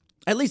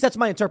 At least that's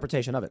my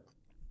interpretation of it.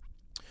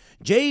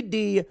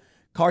 J.D.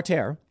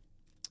 Carter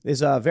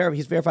is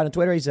he's verified on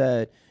Twitter. He's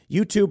a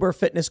YouTuber,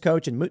 fitness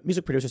coach, and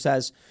music producer.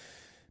 Says,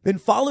 been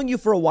following you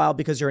for a while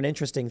because you're an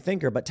interesting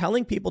thinker, but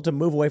telling people to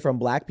move away from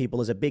black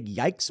people is a big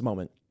yikes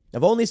moment.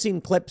 I've only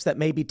seen clips that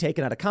may be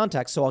taken out of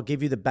context, so I'll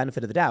give you the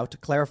benefit of the doubt.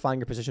 Clarifying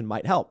your position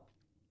might help.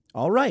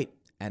 All right.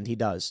 And he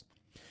does.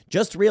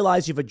 Just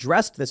realize you've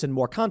addressed this in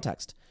more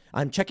context.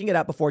 I'm checking it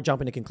out before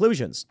jumping to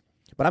conclusions.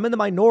 But I'm in the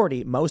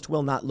minority. Most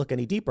will not look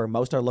any deeper.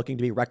 Most are looking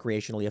to be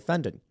recreationally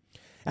offended.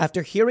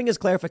 After hearing his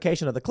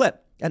clarification of the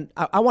clip, and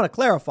I want to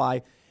clarify,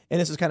 and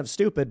this is kind of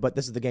stupid, but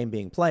this is the game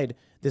being played.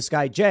 This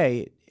guy,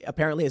 Jay,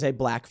 apparently is a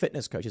black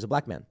fitness coach. He's a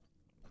black man.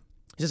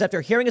 He says,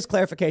 after hearing his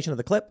clarification of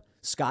the clip,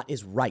 Scott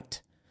is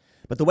right.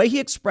 But the way he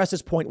expressed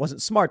his point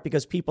wasn't smart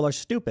because people are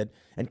stupid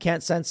and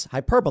can't sense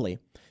hyperbole.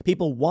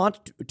 People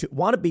want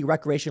to be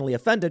recreationally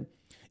offended.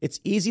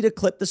 It's easy to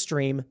clip the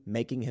stream,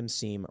 making him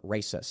seem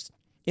racist.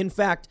 In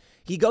fact,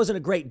 he goes into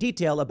great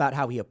detail about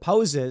how he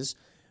opposes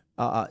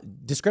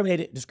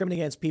discriminating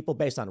against people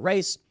based on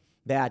race,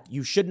 that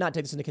you should not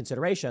take this into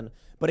consideration.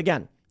 But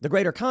again, the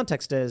greater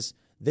context is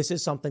this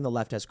is something the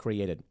left has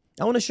created.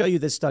 I want to show you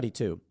this study,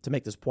 too, to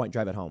make this point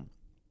drive it home.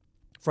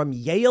 From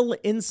Yale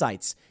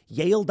Insights,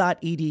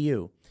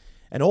 yale.edu,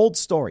 an old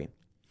story.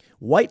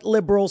 White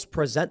liberals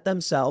present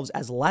themselves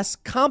as less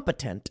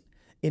competent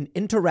in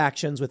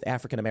interactions with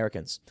African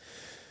Americans.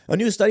 A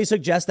new study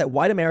suggests that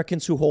white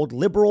Americans who hold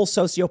liberal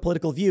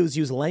sociopolitical views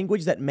use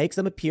language that makes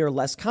them appear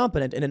less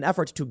competent in an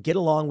effort to get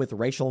along with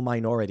racial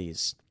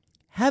minorities.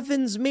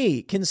 Heavens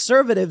me,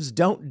 conservatives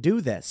don't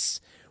do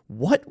this.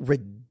 What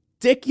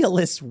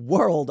ridiculous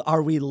world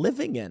are we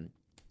living in?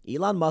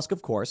 Elon Musk,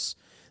 of course,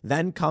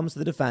 then comes to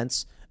the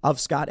defense of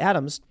Scott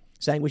Adams,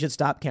 saying we should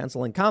stop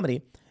canceling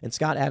comedy. And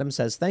Scott Adams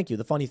says, thank you.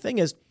 The funny thing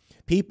is,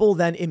 people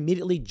then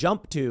immediately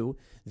jump to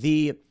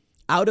the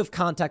out of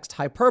context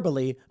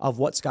hyperbole of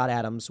what Scott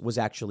Adams was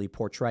actually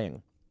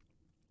portraying.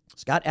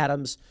 Scott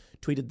Adams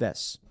tweeted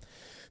this,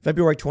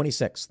 February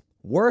 26th,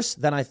 worse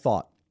than I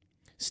thought.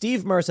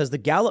 Steve Murr says the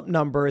Gallup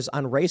numbers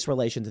on race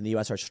relations in the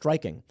U.S. are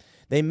striking.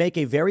 They make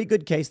a very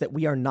good case that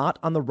we are not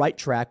on the right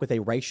track with a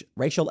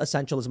racial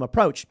essentialism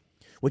approach,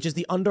 which is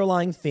the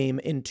underlying theme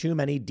in too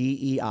many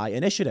DEI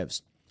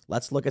initiatives.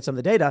 Let's look at some of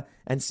the data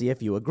and see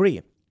if you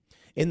agree.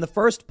 In the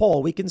first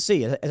poll, we can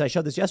see, as I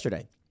showed this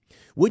yesterday,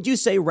 would you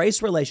say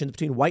race relations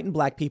between white and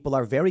black people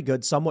are very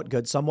good, somewhat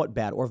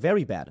bad, or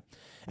very bad?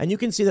 And you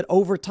can see that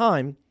over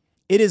time,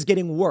 it is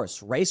getting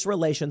worse. Race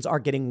relations are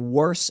getting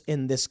worse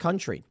in this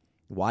country.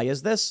 Why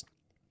is this?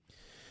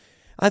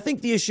 I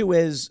think the issue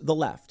is the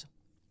left.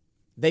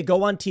 They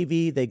go on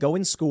TV, they go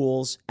in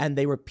schools, and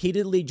they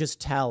repeatedly just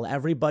tell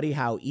everybody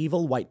how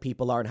evil white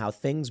people are and how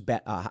things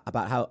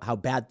about how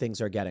bad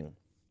things are getting.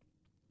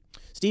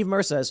 Steve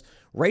Murr says,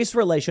 race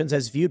relations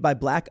as viewed by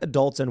black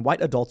adults and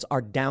white adults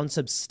are down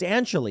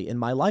substantially in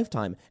my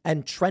lifetime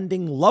and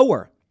trending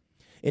lower.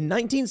 In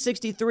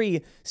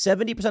 1963,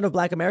 70% of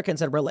black Americans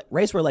said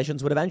race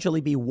relations would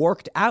eventually be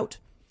worked out.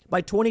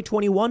 By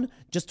 2021,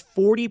 just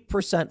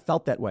 40%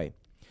 felt that way.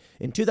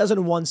 In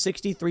 2001,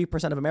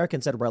 63% of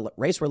Americans said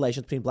race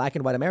relations between black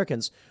and white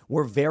Americans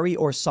were very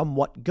or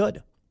somewhat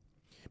good.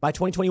 By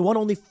 2021,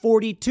 only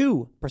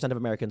 42% of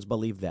Americans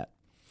believed that.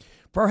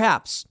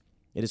 Perhaps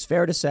it is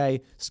fair to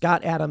say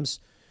Scott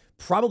Adams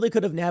probably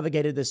could have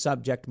navigated this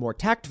subject more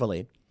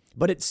tactfully,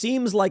 but it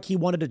seems like he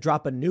wanted to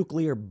drop a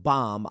nuclear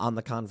bomb on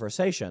the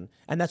conversation.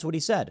 And that's what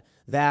he said,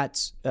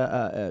 that,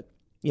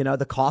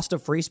 the cost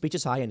of free speech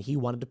is high and he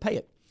wanted to pay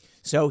it.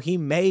 So he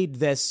made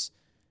this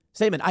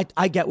statement.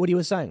 I get what he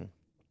was saying.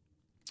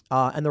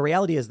 And the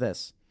reality is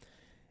this.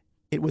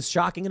 It was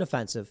shocking and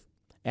offensive.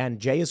 And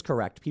Jay is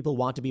correct. People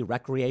want to be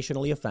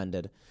recreationally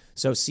offended.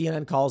 So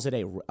CNN calls it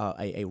a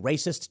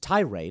racist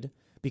tirade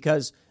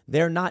because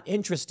they're not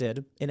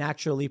interested in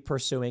actually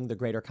pursuing the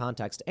greater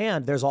context.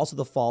 And there's also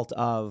the fault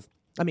of,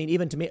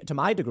 even to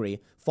my degree,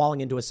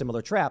 falling into a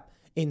similar trap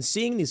in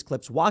seeing these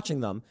clips,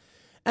 watching them.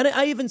 And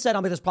I even said,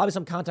 there's probably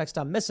some context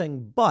I'm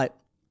missing, but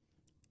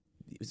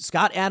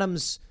Scott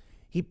Adams,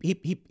 he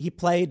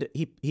played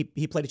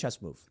a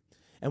chess move.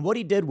 And what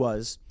he did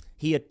was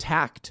he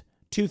attacked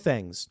two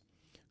things: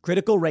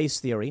 critical race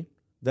theory,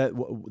 the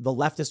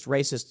leftist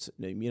racist,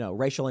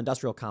 racial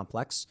industrial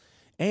complex,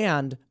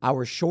 and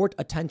our short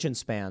attention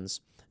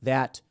spans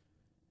that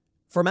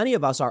for many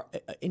of us are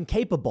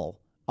incapable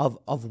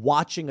of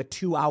watching a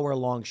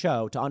 2-hour-long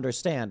show to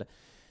understand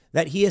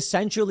that he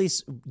essentially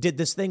did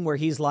this thing where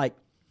he's like,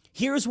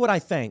 here's what I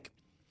think.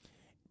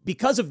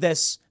 Because of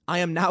this, I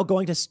am now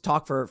going to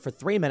talk for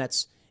 3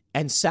 minutes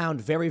and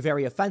sound very,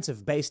 very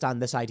offensive based on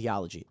this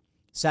ideology.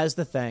 Says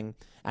the thing,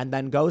 and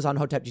then goes on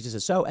Hotep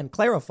Jesus' show and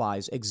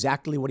clarifies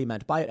exactly what he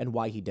meant by it and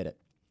why he did it.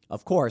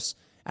 Of course,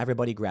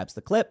 everybody grabs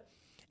the clip.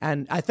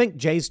 And I think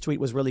Jay's tweet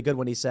was really good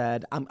when he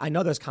said, I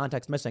know there's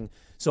context missing,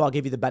 so I'll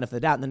give you the benefit of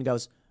the doubt. And then he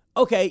goes,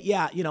 okay,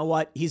 yeah, you know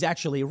what? He's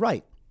actually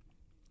right.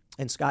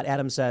 And Scott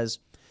Adams says,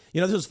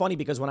 this was funny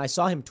because when I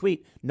saw him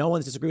tweet, no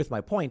one's disagreed with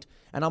my point.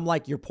 And I'm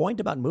like, your point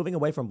about moving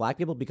away from black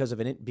people because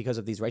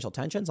of these racial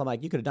tensions? I'm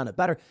like, you could have done it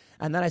better.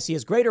 And then I see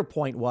his greater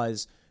point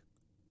was,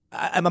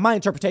 my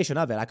interpretation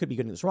of it, I could be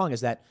getting this wrong,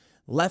 is that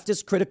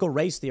leftist critical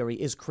race theory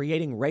is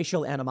creating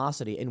racial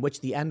animosity in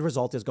which the end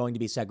result is going to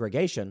be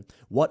segregation.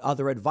 What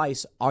other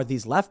advice are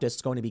these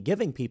leftists going to be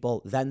giving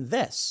people than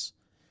this?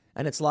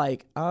 And it's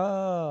like,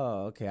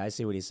 oh, okay, I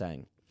see what he's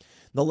saying.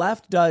 The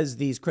left does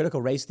these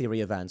critical race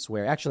theory events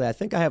where actually I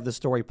think I have the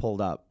story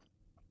pulled up.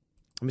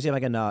 Let me see if I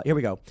can. Here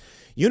we go.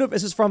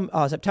 This is from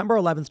September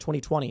 11th,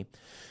 2020.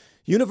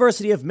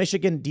 University of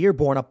Michigan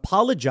Dearborn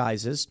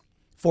apologizes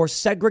for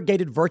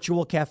segregated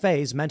virtual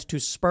cafes meant to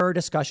spur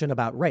discussion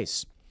about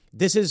race.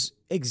 This is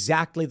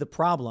exactly the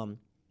problem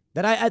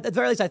that at the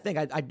very least, I think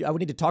I would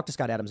need to talk to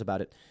Scott Adams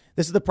about it.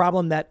 This is the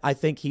problem that I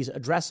think he's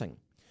addressing.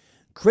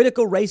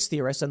 Critical race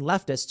theorists and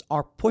leftists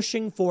are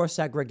pushing for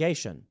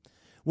segregation.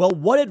 Well,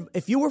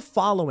 if you were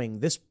following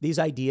these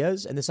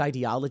ideas and this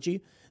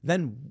ideology,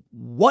 then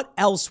what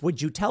else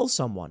would you tell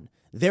someone?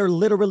 They're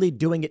literally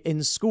doing it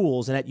in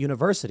schools and at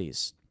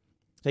universities.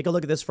 Take a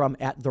look at this from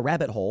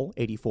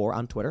 @TheRabbitHole84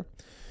 on Twitter.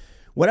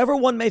 Whatever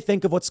one may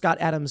think of what Scott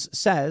Adams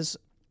says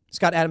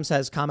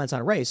comments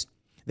on race,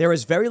 there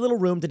is very little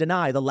room to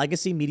deny the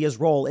legacy media's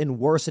role in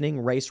worsening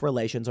race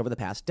relations over the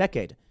past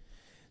decade.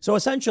 So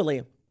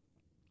essentially,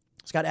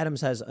 Scott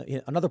Adams has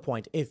another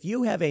point. If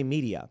you have a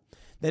media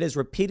that is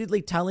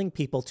repeatedly telling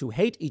people to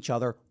hate each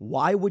other,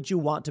 why would you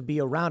want to be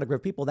around a group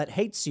of people that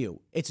hates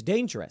you? It's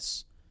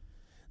dangerous.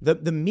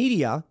 The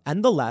media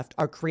and the left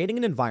are creating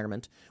an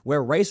environment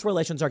where race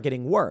relations are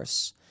getting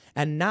worse.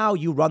 And now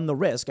you run the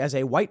risk as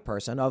a white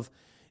person of,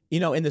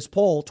 in this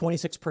poll,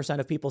 26%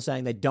 of people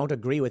saying they don't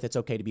agree with it's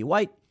okay to be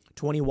white,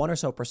 21 or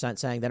so %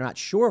 saying they're not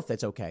sure if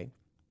it's okay.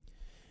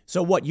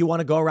 So what, you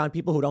want to go around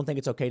people who don't think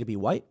it's okay to be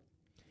white?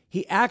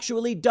 He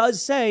actually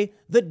does say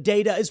the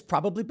data is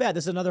probably bad.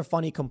 This is another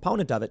funny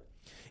component of it.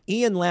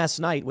 Ian last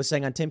night was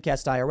saying on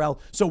Timcast IRL,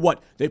 so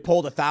what, they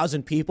polled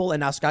 1,000 people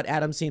and now Scott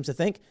Adams seems to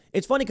think?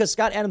 It's funny because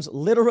Scott Adams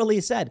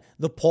literally said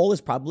the poll is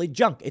probably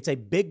junk. It's a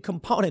big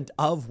component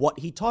of what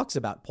he talks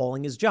about.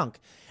 Polling is junk.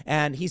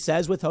 And he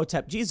says with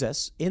Hotep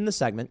Jesus in the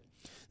segment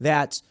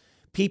that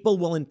people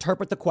will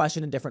interpret the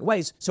question in different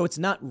ways. So it's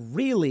not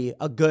really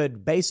a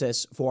good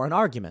basis for an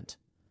argument.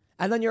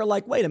 And then you're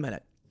like, wait a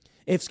minute.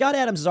 If Scott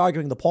Adams is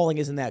arguing the polling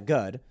isn't that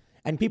good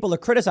and people are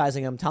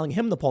criticizing him, telling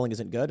him the polling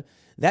isn't good,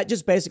 that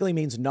just basically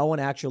means no one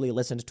actually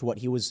listened to what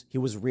he was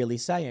really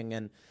saying.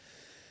 And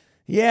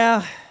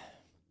yeah,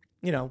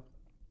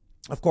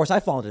 of course I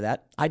fall into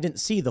that. I didn't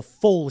see the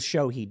full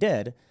show he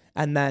did.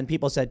 And then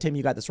people said, Tim,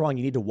 you got this wrong.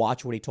 You need to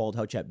watch what he told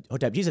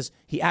Hotep Jesus.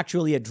 He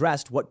actually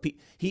addressed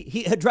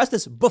he addressed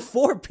this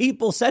before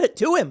people said it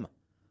to him.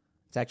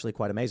 It's actually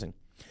quite amazing.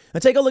 Now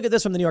take a look at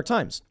this from the New York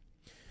Times.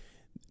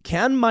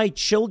 Can my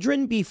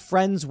children be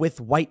friends with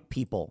white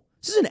people?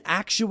 This is an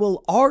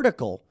actual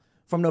article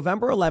from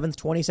November 11th,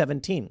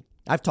 2017.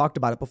 I've talked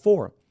about it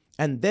before.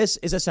 And this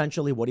is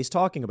essentially what he's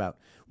talking about.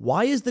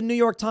 Why is the New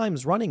York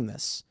Times running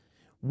this?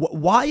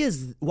 Why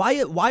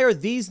are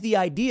these the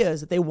ideas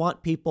that they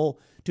want people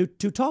to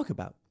talk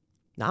about?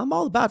 Now, I'm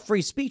all about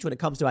free speech when it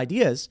comes to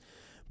ideas,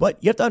 but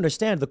you have to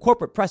understand the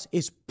corporate press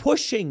is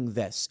pushing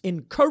this,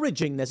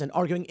 encouraging this, and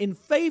arguing in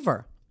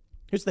favor.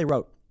 Here's what they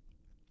wrote.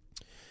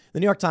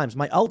 The New York Times,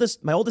 my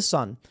oldest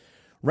son,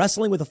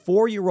 wrestling with a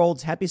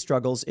 4-year-old's happy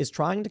struggles, is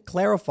trying to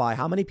clarify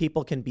how many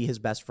people can be his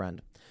best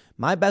friend.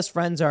 My best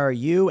friends are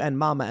you and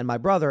Mama and my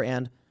brother,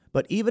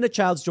 but even a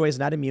child's joy is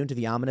not immune to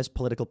the ominous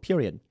political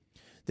period.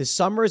 This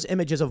summer's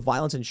images of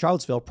violence in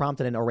Charlottesville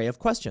prompted an array of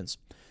questions.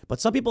 But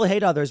some people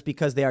hate others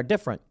because they are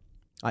different.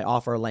 I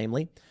offer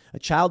lamely. A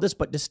childish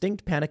but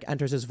distinct panic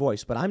enters his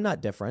voice, but I'm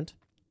not different.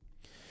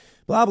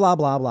 Blah, blah,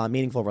 blah, blah.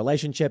 Meaningful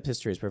relationships,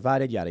 history is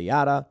provided, yada,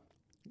 yada.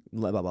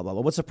 Blah, blah, blah, blah.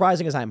 What's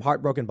surprising is I am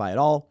heartbroken by it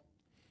all.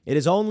 It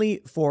is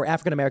only for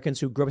African Americans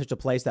who grew up in such a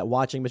place that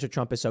watching Mr.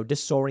 Trump is so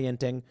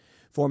disorienting.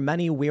 For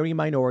many weary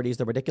minorities,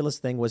 the ridiculous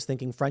thing was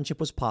thinking friendship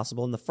was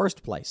possible in the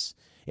first place.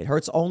 It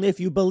hurts only if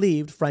you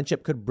believed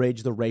friendship could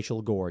bridge the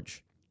racial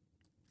gorge.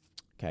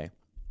 Okay.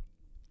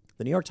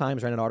 The New York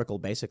Times ran an article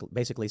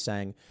basically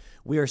saying,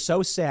 we are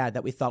so sad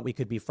that we thought we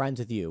could be friends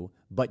with you,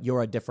 but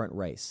you're a different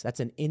race. That's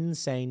an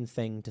insane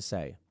thing to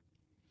say.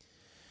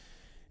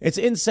 It's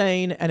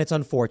insane and it's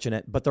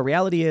unfortunate, but the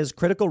reality is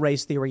critical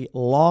race theory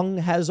long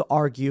has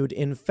argued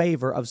in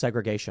favor of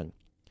segregation.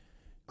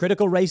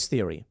 Critical race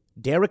theory,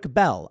 Derek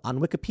Bell on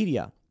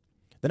Wikipedia.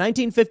 The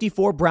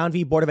 1954 Brown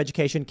v. Board of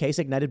Education case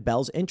ignited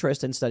Bell's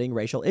interest in studying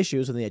racial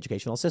issues in the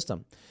educational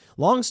system.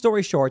 Long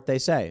story short, they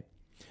say,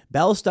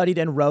 Bell studied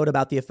and wrote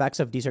about the effects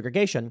of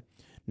desegregation,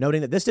 noting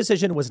that this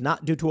decision was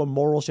not due to a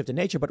moral shift in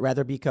nature, but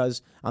rather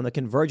because on the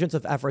convergence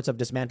of efforts of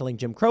dismantling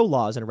Jim Crow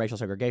laws and racial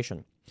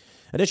segregation.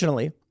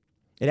 Additionally,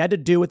 it had to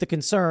do with the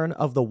concern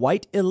of the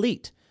white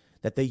elite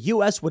that the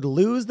U.S. would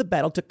lose the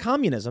battle to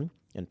communism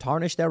and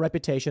tarnish their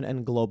reputation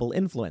and global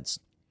influence.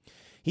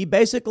 He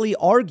basically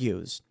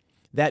argues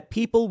that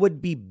people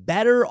would be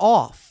better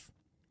off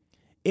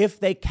if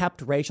they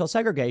kept racial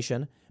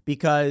segregation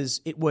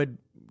because it would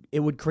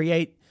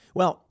create,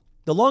 well,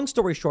 the long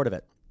story short of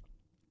it,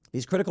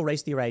 these critical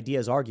race theory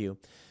ideas argue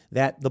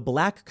that the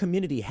black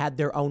community had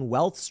their own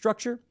wealth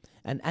structure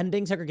and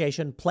ending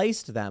segregation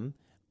placed them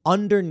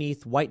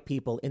underneath white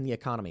people in the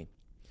economy.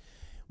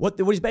 What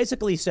he's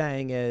basically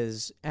saying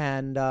is,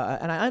 and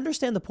I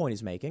understand the point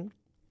he's making,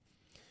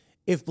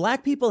 if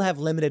black people have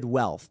limited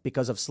wealth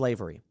because of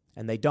slavery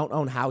and they don't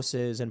own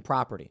houses and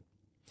property,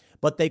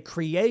 but they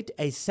create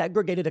a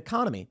segregated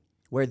economy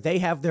where they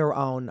have their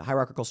own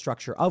hierarchical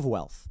structure of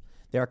wealth,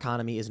 their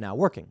economy is now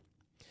working.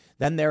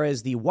 Then there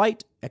is the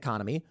white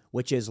economy,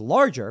 which is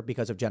larger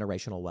because of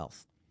generational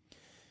wealth.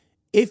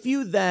 If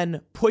you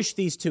then push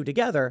these two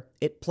together,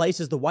 it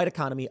places the white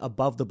economy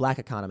above the black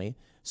economy,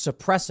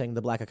 suppressing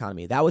the black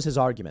economy. That was his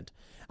argument.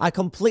 I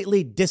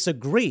completely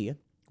disagree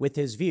with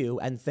his view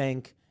and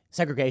think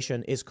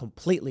segregation is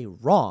completely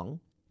wrong.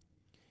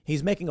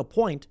 He's making a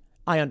point.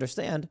 I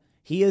understand.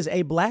 He is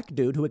a black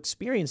dude who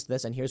experienced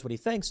this, and here's what he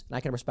thinks, and I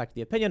can respect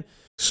the opinion.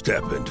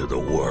 Step into the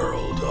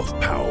world of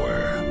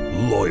power,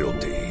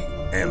 loyalty,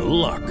 and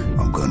luck.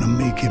 I'm going to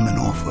make him an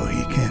offer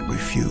he can't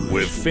refuse.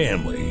 With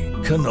family,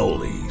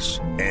 cannolis,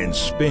 and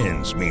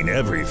spins mean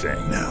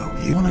everything. Now,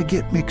 you want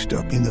to get mixed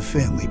up in the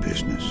family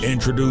business.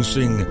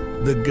 Introducing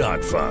The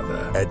Godfather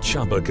at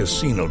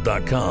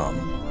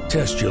ChumbaCasino.com.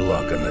 Test your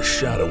luck in the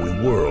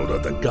shadowy world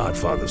of The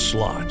Godfather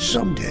slot.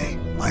 Someday,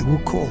 I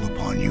will call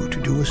upon you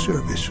to do a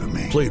service for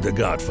me. Play The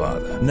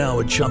Godfather, now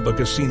at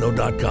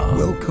ChumbaCasino.com.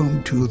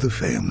 Welcome to the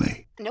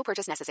family. No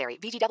purchase necessary.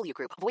 VGW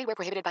Group. Void where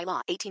prohibited by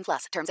law.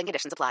 18+. Terms and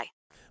conditions apply.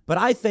 But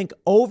I think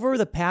over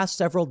the past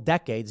several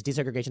decades,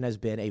 desegregation has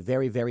been a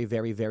very, very,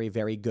 very, very,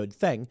 very good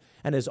thing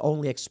and has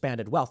only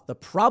expanded wealth. The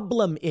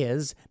problem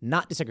is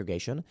not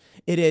desegregation.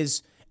 It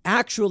is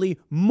actually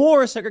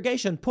more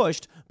segregation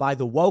pushed by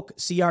the woke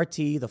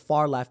CRT, the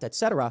far left,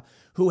 etc.,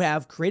 who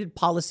have created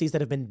policies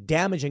that have been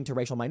damaging to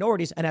racial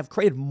minorities and have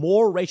created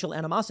more racial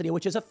animosity,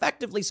 which is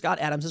effectively Scott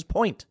Adams'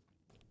 point.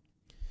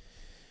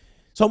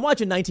 So I'm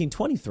watching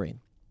 1923.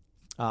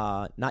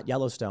 Not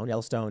Yellowstone.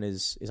 Yellowstone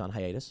is on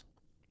hiatus.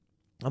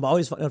 I'm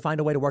always going to find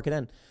a way to work it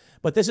in.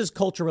 But this is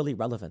culturally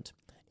relevant.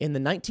 In the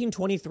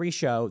 1923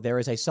 show, there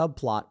is a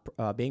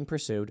subplot being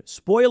pursued.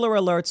 Spoiler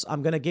alerts.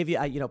 I'm going to give you,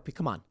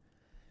 come on.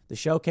 The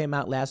show came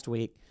out last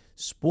week.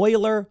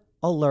 Spoiler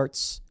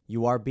alerts.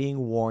 You are being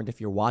warned.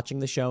 If you're watching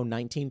the show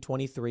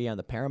 1923 on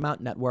the Paramount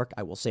Network,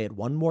 I will say it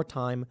one more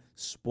time.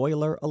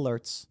 Spoiler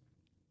alerts.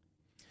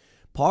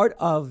 Part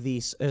of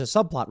there's a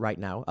subplot right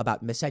now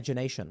about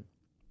miscegenation.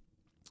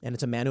 And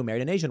it's a man who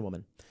married an Asian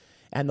woman.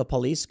 And the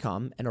police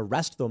come and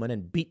arrest the woman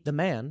and beat the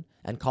man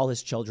and call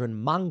his children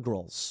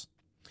mongrels.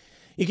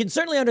 You can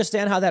certainly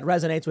understand how that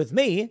resonates with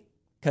me,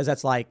 because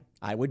that's like,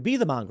 I would be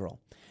the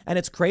mongrel. And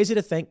it's crazy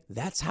to think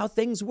that's how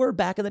things were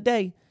back in the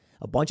day.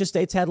 A bunch of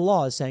states had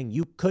laws saying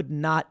you could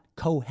not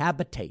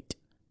cohabitate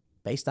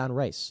based on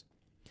race.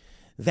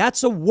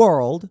 That's a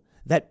world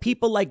that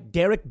people like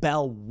Derek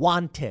Bell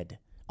wanted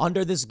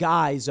under this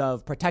guise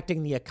of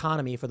protecting the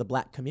economy for the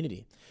black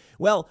community.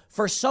 Well,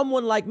 for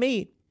someone like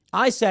me,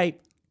 I say,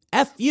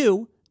 F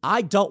you,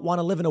 I don't want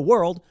to live in a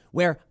world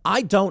where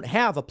I don't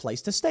have a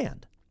place to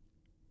stand.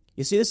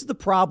 You see, this is the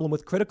problem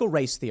with critical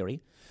race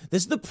theory.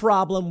 This is the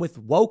problem with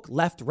woke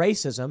left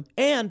racism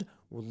and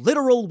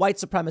literal white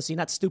supremacy,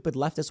 not stupid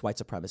leftist white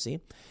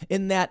supremacy,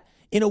 in that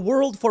in a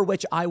world for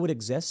which I would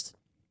exist,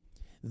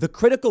 the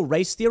critical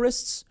race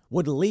theorists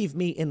would leave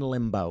me in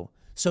limbo.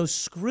 So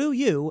screw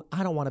you,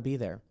 I don't want to be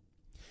there.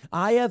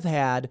 I have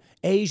had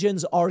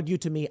Asians argue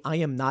to me I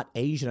am not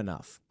Asian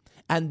enough.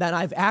 And then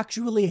I've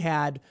actually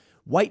had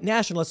white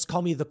nationalists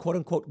call me the quote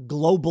unquote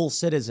global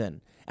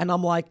citizen. And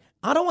I'm like,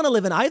 I don't want to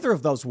live in either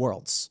of those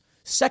worlds.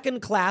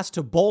 Second class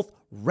to both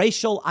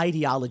racial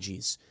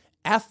ideologies.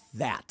 F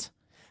that.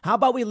 How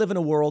about we live in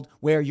a world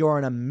where you're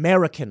an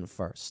American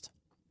first?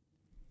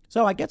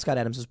 So I get Scott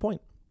Adams'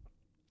 point.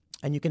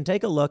 And you can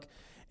take a look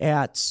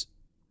at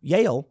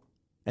Yale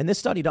and this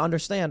study to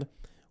understand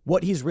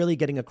what he's really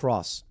getting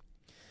across.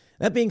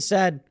 That being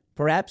said,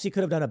 perhaps he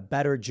could have done a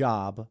better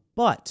job,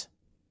 but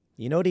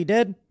you know what he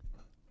did?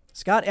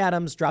 Scott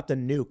Adams dropped a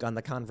nuke on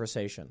the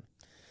conversation.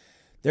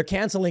 They're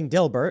canceling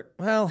Dilbert.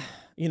 Well,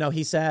 he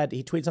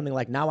tweeted something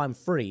like, now I'm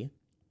free.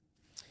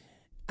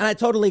 And I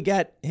totally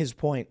get his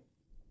point.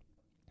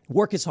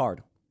 Work is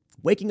hard.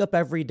 Waking up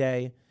every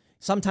day,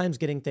 sometimes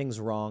getting things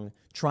wrong,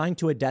 trying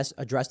to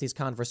address these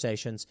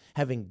conversations,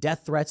 having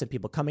death threats and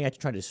people coming at you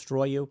trying to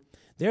destroy you.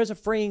 There's a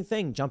freeing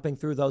thing jumping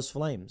through those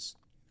flames.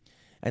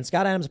 And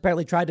Scott Adams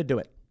apparently tried to do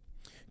it.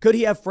 Could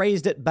he have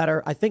phrased it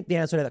better? I think the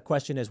answer to that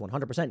question is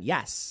 100%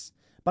 yes.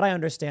 But I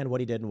understand what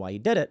he did and why he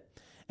did it.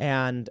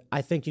 And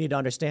I think you need to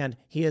understand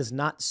he is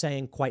not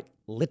saying quite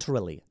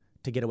literally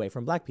to get away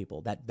from black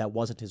people. That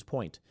wasn't his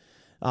point.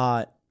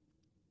 I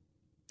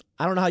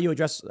don't know how you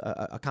address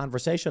a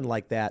conversation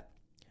like that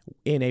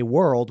in a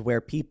world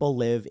where people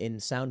live in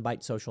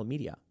soundbite social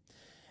media.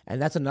 And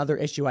that's another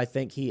issue I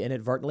think he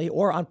inadvertently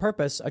or on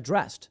purpose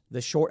addressed,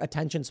 the short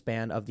attention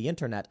span of the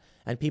internet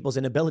and people's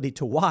inability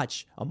to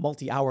watch a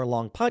multi-hour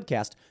long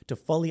podcast to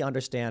fully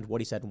understand what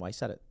he said and why he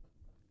said it.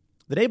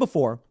 The day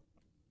before,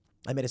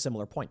 I made a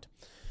similar point.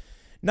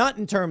 Not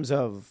in terms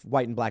of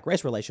white and black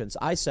race relations.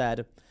 I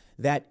said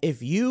that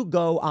if you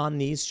go on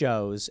these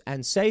shows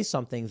and say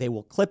something, they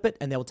will clip it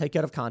and they will take it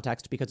out of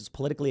context because it's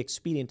politically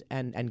expedient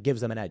and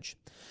gives them an edge.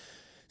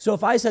 So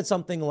if I said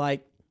something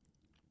like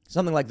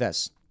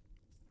this,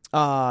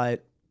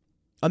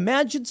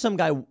 imagine some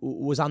guy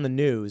was on the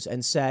news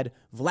and said,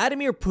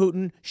 Vladimir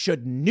Putin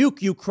should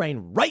nuke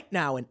Ukraine right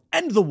now and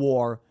end the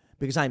war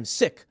because I'm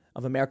sick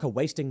of America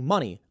wasting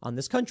money on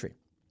this country.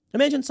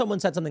 Imagine someone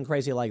said something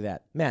crazy like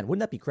that. Man, wouldn't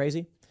that be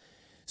crazy?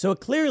 So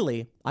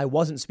clearly, I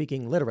wasn't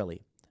speaking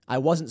literally. I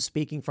wasn't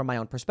speaking from my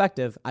own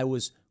perspective. I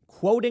was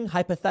quoting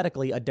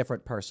hypothetically a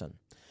different person.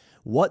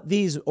 What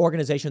these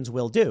organizations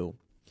will do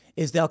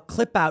is they'll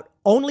clip out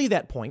only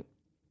that point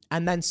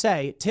and then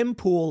say, Tim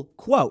Pool,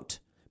 quote,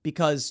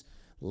 because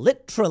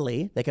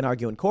literally, they can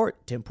argue in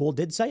court, Tim Pool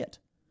did say it.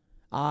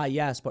 Ah,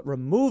 yes, but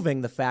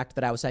removing the fact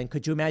that I was saying,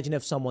 could you imagine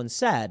if someone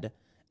said,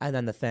 and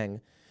then the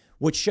thing,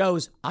 which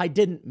shows I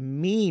didn't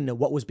mean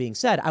what was being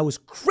said. I was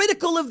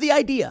critical of the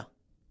idea,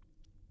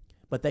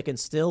 but they can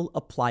still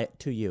apply it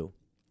to you.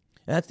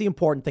 And that's the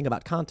important thing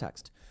about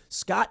context.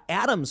 Scott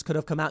Adams could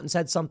have come out and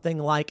said something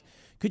like,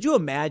 could you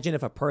imagine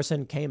if a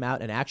person came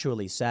out and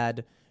actually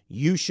said,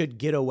 you should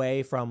get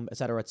away from, et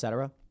cetera, et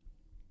cetera?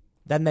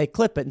 Then they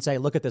clip it and say,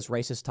 look at this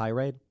racist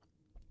tirade.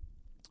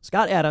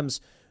 Scott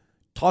Adams,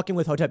 talking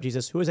with Hotep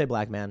Jesus, who is a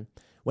black man,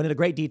 went into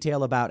great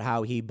detail about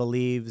how he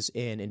believes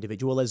in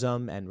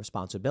individualism and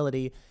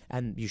responsibility,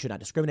 and you should not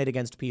discriminate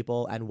against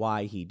people, and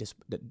why he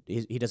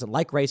doesn't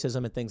like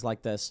racism and things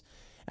like this.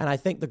 And I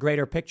think the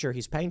greater picture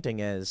he's painting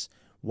is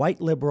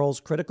white liberals,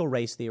 critical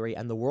race theory,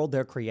 and the world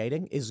they're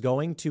creating is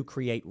going to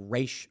create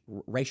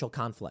racial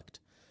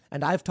conflict.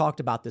 And I've talked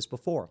about this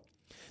before,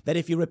 that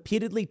if you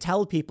repeatedly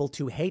tell people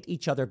to hate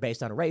each other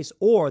based on race,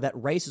 or that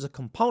race is a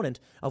component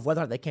of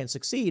whether or not they can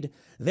succeed,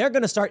 they're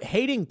going to start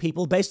hating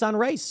people based on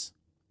race.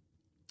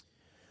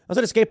 I was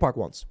at a skate park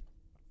once,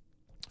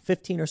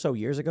 15 or so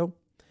years ago,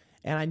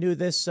 and I knew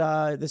this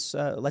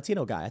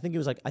Latino guy. I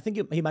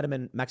think he might have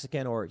been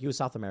Mexican or he was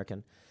South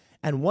American.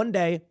 And one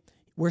day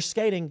we're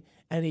skating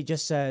and he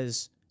just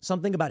says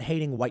something about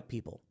hating white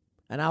people.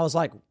 And I was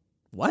like,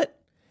 what?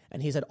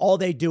 And he said, all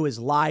they do is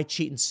lie,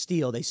 cheat, and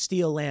steal. They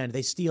steal land.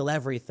 They steal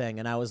everything.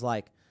 And I was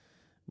like,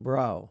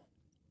 bro,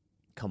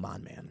 come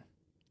on, man.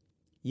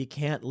 You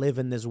can't live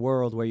in this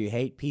world where you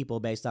hate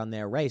people based on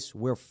their race.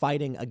 We're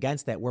fighting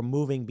against that. We're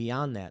moving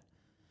beyond that.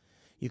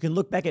 You can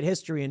look back at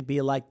history and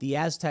be like, the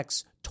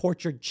Aztecs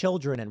tortured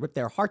children and ripped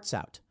their hearts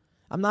out.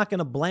 I'm not going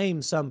to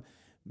blame some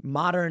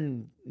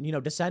modern,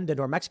 descendant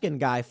or Mexican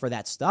guy for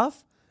that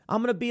stuff.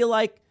 I'm going to be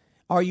like,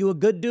 are you a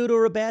good dude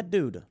or a bad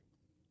dude?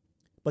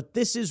 But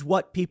this is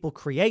what people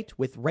create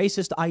with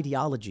racist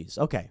ideologies.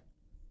 Okay,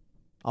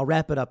 I'll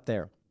wrap it up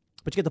there.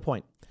 But you get the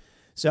point.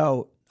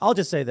 So I'll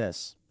just say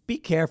this. be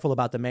careful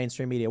about the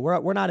mainstream media.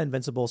 We're not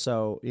invincible.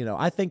 So,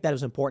 I think that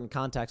is important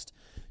context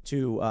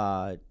to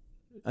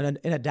an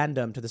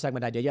addendum to the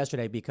segment I did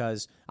yesterday,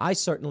 because I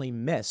certainly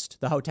missed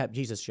the Hotep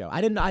Jesus show.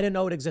 I didn't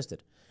know it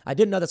existed. I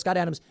didn't know that Scott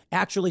Adams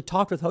actually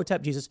talked with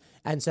Hotep Jesus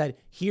and said,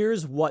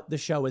 here's what the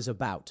show is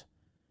about.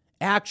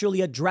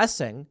 Actually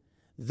addressing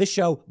the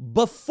show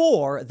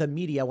before the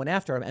media went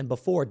after him and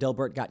before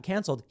Dilbert got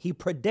canceled. He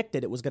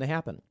predicted it was going to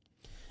happen.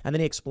 And then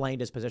he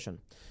explained his position.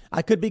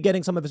 I could be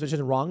getting some of his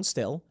position wrong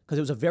still, because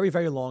it was a very,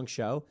 very long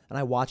show, and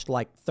I watched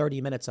like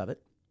 30 minutes of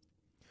it.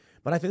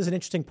 But I think there's an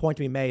interesting point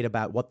to be made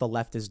about what the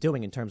left is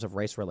doing in terms of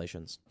race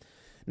relations.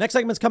 Next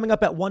segment's coming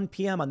up at 1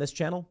 p.m. on this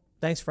channel.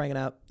 Thanks for hanging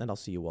out, and I'll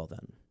see you all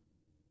then.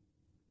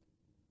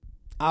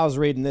 I was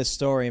reading this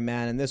story,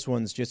 man, and this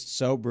one's just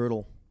so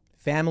brutal.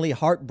 Family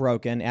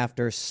heartbroken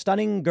after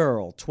stunning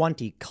girl,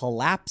 20,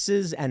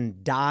 collapses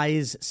and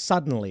dies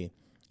suddenly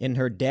in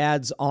her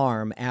dad's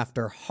arm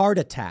after heart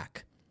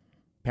attack.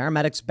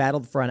 Paramedics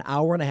battled for an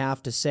hour and a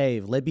half to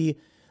save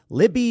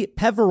Libby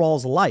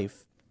Peverall's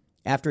life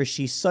after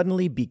she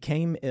suddenly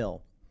became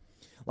ill.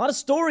 A lot of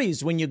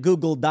stories when you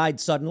Google died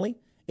suddenly.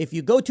 If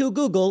you go to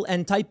Google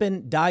and type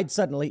in died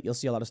suddenly, you'll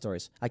see a lot of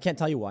stories. I can't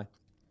tell you why.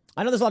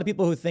 I know there's a lot of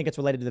people who think it's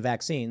related to the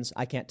vaccines.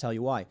 I can't tell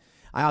you why.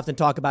 I often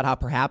talk about how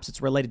perhaps it's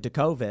related to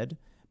COVID.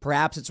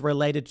 Perhaps it's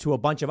related to a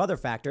bunch of other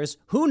factors.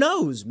 Who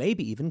knows?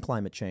 Maybe even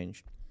climate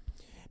change.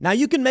 Now,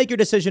 you can make your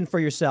decision for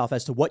yourself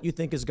as to what you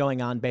think is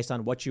going on based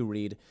on what you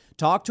read.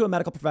 Talk to a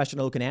medical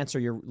professional who can answer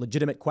your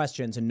legitimate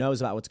questions and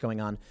knows about what's going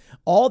on.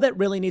 All that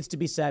really needs to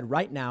be said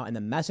right now, and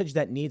the message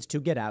that needs to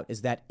get out,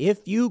 is that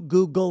if you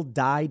Google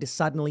died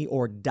suddenly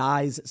or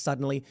dies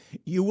suddenly,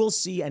 you will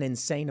see an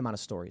insane amount of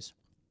stories.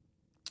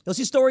 You'll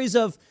see stories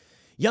of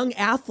young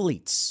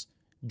athletes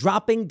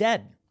dropping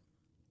dead.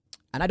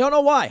 And I don't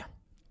know why.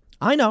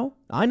 I know.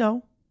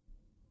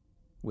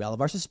 We all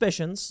have our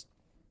suspicions.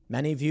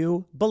 Many of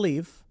you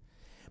believe.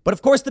 But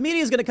of course, the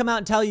media is going to come out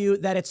and tell you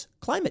that it's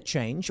climate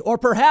change, or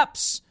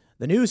perhaps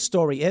the news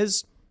story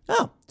is,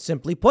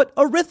 simply put,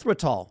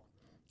 erythritol,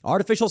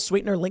 artificial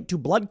sweetener linked to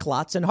blood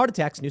clots and heart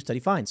attacks, new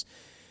study finds.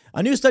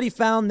 A new study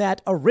found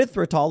that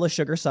erythritol, a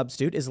sugar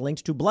substitute, is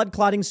linked to blood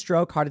clotting,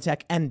 stroke, heart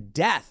attack, and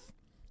death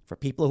for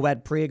people who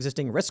had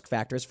pre-existing risk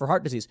factors for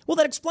heart disease. Well,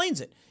 that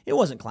explains it. It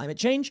wasn't climate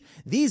change.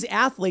 These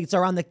athletes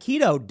are on the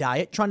keto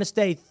diet trying to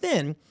stay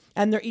thin,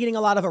 and they're eating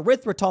a lot of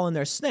erythritol in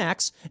their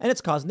snacks, and it's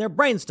causing their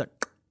brains to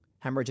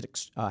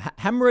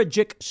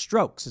hemorrhagic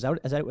strokes. Is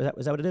that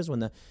what it is?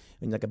 When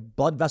like a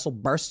blood vessel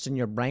bursts in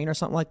your brain or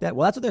something like that?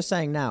 Well, that's what they're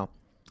saying now.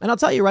 And I'll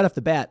tell you right off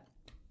the bat,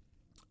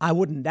 I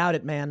wouldn't doubt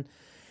it, man.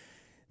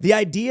 The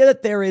idea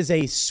that there is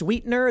a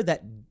sweetener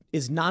that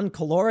is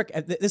non-caloric,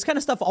 this kind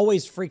of stuff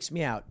always freaks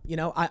me out.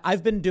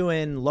 I've been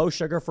doing low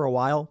sugar for a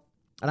while,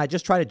 and I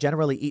just try to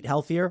generally eat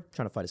healthier. I'm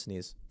trying to fight a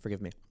sneeze.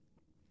 Forgive me.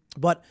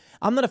 But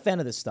I'm not a fan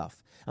of this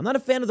stuff. I'm not a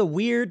fan of the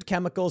weird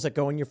chemicals that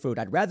go in your food.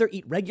 I'd rather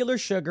eat regular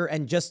sugar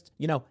and just,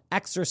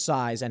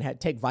 exercise and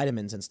take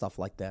vitamins and stuff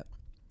like that.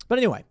 But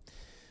anyway,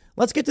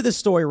 let's get to this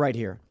story right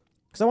here,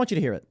 because I want you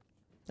to hear it.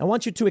 I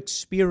want you to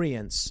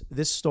experience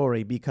this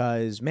story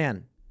because,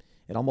 man,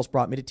 it almost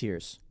brought me to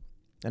tears.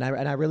 And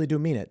I really do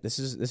mean it. This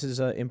is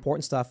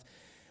important stuff.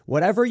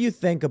 Whatever you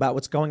think about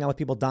what's going on with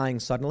people dying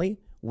suddenly,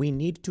 we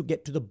need to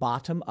get to the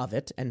bottom of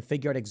it and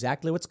figure out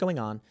exactly what's going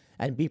on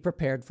and be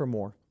prepared for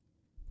more.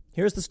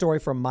 Here's the story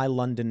from My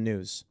London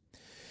News.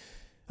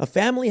 A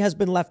family has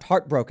been left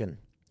heartbroken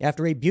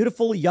after a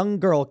beautiful young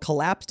girl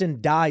collapsed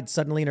and died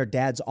suddenly in her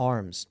dad's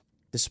arms,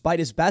 despite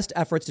his best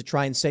efforts to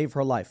try and save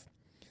her life.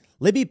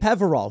 Libby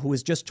Peverall, who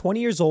was just 20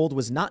 years old,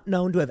 was not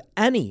known to have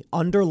any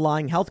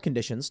underlying health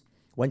conditions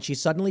when she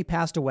suddenly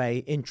passed away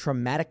in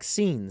traumatic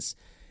scenes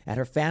at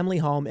her family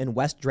home in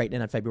West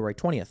Drayton on February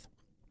 20th.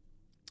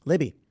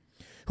 Libby,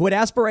 who had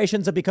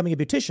aspirations of becoming a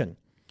beautician,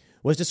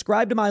 was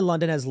described in My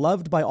London as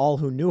loved by all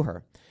who knew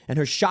her, and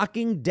her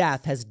shocking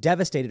death has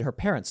devastated her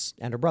parents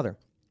and her brother.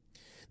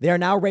 They are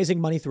now raising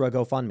money through a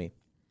GoFundMe.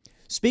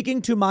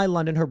 Speaking to My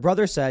London, her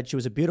brother said she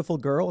was a beautiful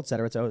girl,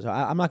 etc. So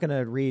I'm not going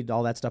to read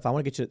all that stuff. I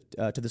want to get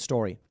you to the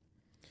story.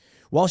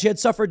 While she had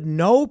suffered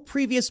no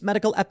previous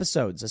medical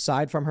episodes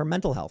aside from her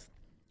mental health,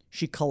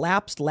 she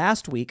collapsed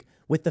last week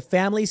with the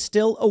family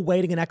still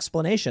awaiting an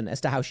explanation as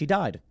to how she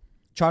died.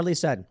 Charlie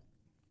said,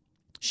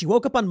 "She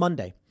woke up on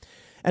Monday,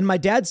 and my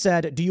dad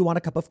said, 'Do you want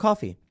a cup of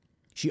coffee?'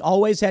 She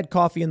always had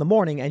coffee in the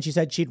morning, and she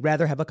said she'd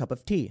rather have a cup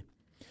of tea.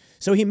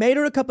 So he made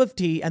her a cup of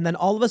tea, and then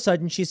all of a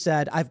sudden she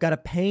said, 'I've got a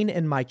pain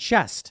in my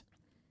chest.'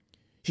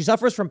 She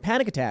suffers from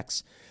panic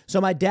attacks,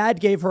 so my dad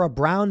gave her a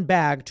brown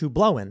bag to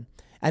blow in,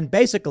 and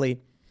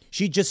basically,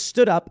 she just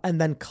stood up and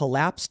then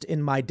collapsed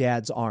in my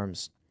dad's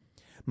arms.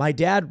 My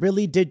dad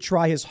really did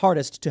try his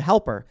hardest to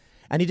help her,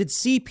 and he did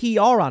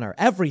CPR on her,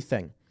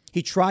 everything.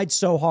 He tried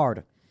so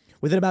hard.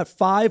 Within about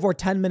 5 or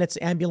 10 minutes,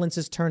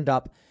 ambulances turned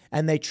up,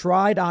 and they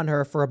tried on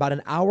her for about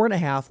an hour and a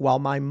half while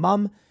my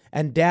mom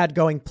and dad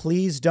going,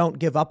 'Please don't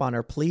give up on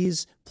her.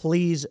 Please,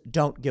 please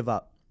don't give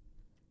up.'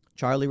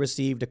 Charlie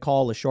received a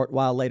call a short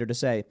while later to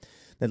say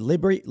that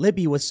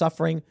Libby was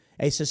suffering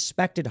a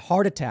suspected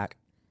heart attack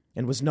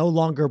and was no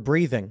longer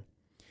breathing.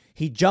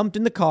 He jumped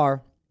in the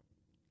car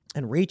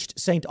and reached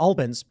St.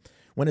 Albans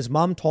when his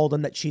mom told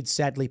him that she'd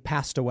sadly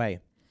passed away.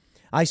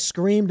 I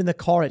screamed in the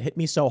car. It hit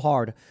me so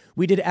hard.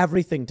 We did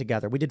everything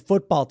together. We did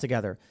football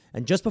together.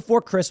 And just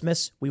before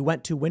Christmas, we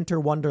went to Winter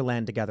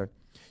Wonderland together.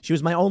 She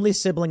was my only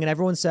sibling, and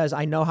everyone says,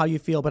 I know how you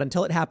feel, but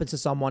until it happens to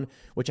someone,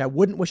 which I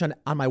wouldn't wish on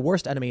my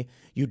worst enemy,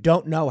 you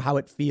don't know how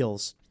it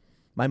feels.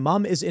 My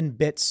mom is in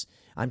bits.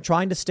 I'm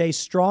trying to stay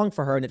strong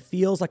for her, and it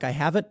feels like I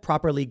haven't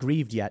properly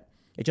grieved yet.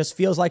 It just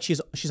feels like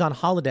she's on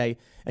holiday,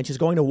 and she's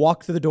going to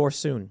walk through the door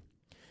soon.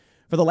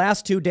 For the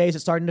last 2 days,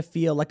 it's starting to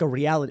feel like a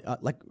reality,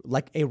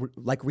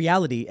 like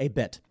reality a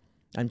bit.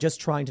 I'm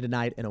just trying to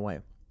deny it in a way.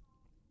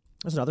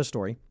 There's another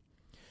story.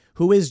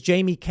 Who is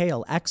Jamie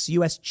Kale,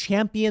 ex-U.S.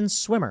 champion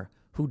swimmer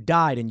who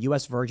died in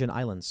U.S. Virgin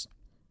Islands?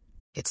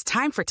 It's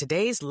time for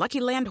today's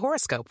Lucky Land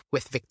horoscope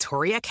with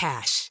Victoria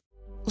Cash.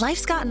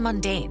 Life's gotten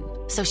mundane,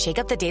 so shake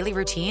up the daily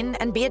routine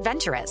and be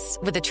adventurous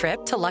with a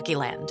trip to Lucky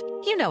Land.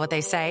 You know what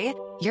they say,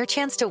 your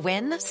chance to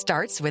win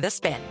starts with a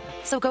spin.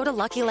 So go to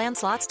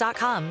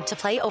LuckyLandSlots.com to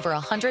play over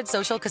 100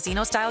 social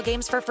casino-style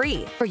games for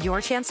free for your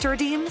chance to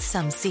redeem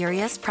some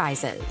serious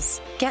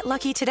prizes. Get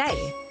lucky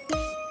today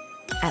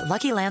at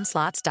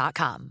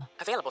LuckyLandSlots.com.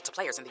 Available to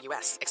players in the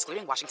U.S.,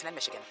 excluding Washington and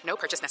Michigan. No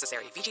purchase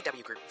necessary.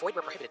 VGW Group. Void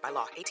where prohibited by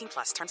law.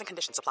 18+. Terms and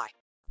conditions apply.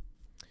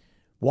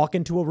 Walk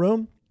into a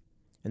room,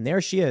 and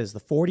there she is, the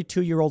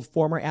 42-year-old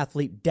former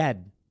athlete,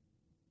 dead.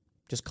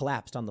 Just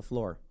collapsed on the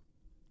floor.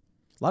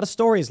 A lot of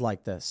stories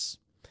like this.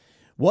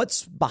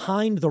 What's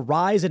behind the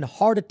rise in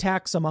heart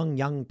attacks among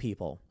young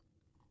people?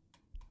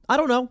 I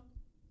don't know.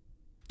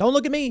 Don't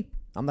look at me.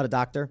 I'm not a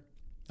doctor.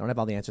 I don't have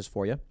all the answers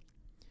for you.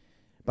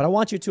 But I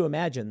want you to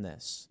imagine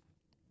this.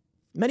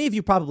 Many of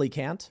you probably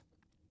can't.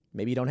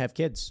 Maybe you don't have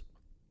kids.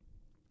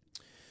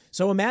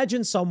 So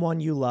imagine someone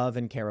you love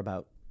and care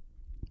about.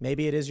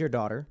 Maybe it is your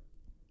daughter.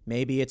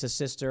 Maybe it's a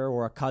sister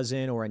or a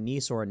cousin or a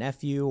niece or a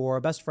nephew or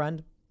a best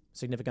friend,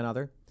 significant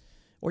other,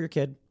 or your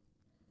kid.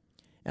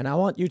 And I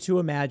want you to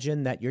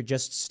imagine that you're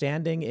just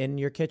standing in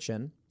your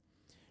kitchen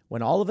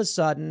when all of a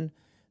sudden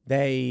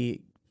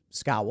they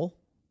scowl,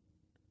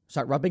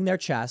 start rubbing their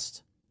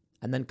chest,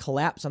 and then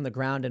collapse on the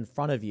ground in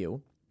front of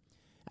you.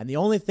 And the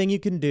only thing you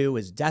can do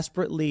is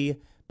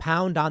desperately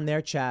pound on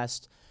their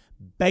chest,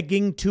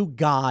 begging to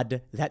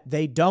God that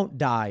they don't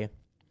die.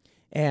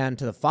 And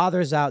to the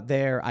fathers out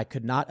there, I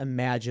could not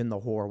imagine the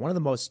horror. One of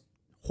the most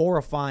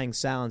horrifying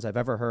sounds I've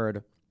ever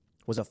heard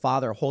was a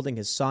father holding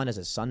his son as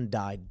his son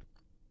died.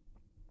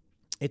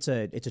 It's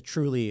a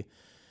truly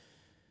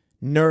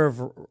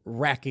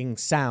nerve-wracking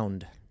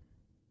sound.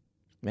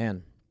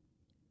 Man.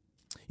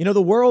 You know,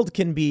 the world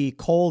can be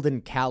cold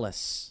and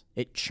callous.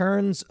 It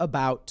churns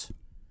about.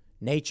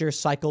 Nature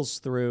cycles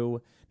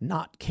through,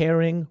 not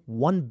caring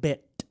one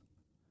bit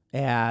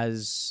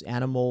as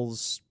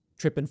animals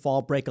trip and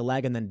fall, break a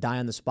leg, and then die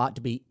on the spot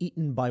to be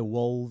eaten by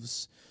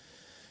wolves.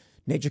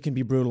 Nature can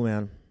be brutal,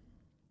 man.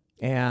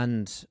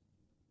 And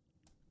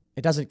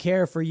it doesn't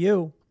care for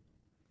you.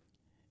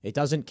 It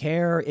doesn't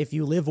care if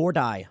you live or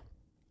die.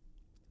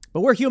 But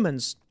we're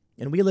humans,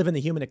 and we live in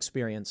the human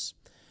experience.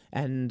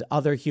 And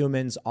other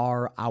humans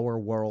are our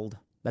world.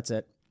 That's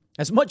it.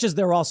 As much as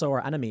they're also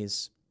our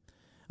enemies.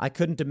 I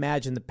couldn't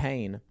imagine the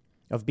pain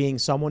of being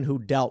someone who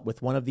dealt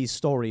with one of these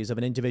stories of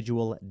an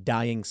individual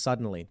dying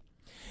suddenly.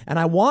 And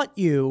I want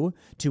you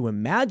to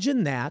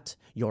imagine that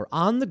you're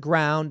on the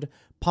ground,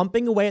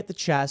 pumping away at the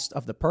chest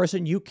of the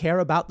person you care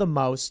about the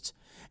most,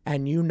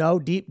 and you know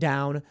deep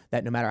down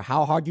that no matter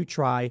how hard you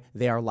try,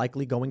 they are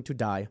likely going to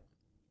die.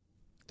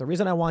 The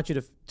reason I want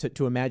you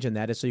to imagine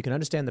that is so you can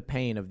understand the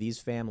pain of these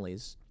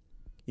families.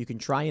 You can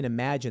try and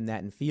imagine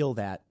that and feel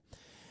that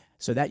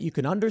so that you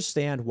can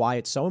understand why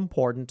it's so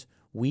important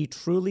we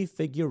truly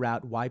figure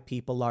out why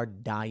people are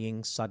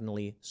dying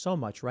suddenly so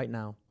much right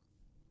now.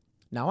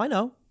 Now, I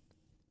know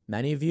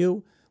many of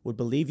you would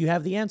believe you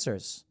have the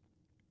answers.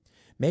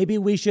 Maybe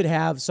we should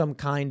have some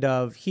kind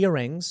of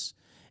hearings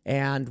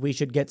and we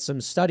should get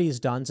some studies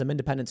done, some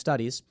independent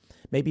studies.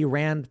 Maybe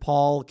Rand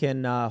Paul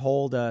can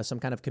hold some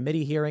kind of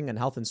committee hearing on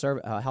Health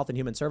and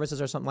Human Services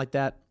or something like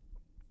that.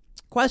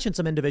 Question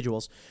some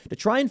individuals to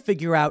try and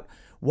figure out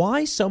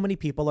why so many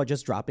people are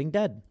just dropping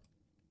dead.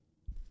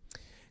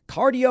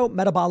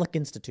 Cardiometabolic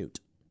Institute.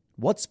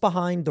 What's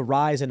behind the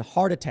rise in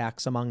heart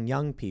attacks among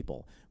young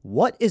people?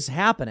 What is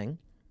happening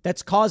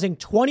that's causing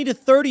 20 to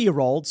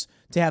 30-year-olds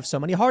to have so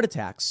many heart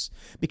attacks?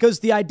 Because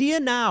the idea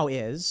now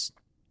is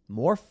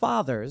more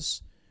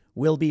fathers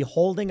will be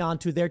holding on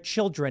to their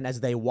children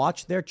as they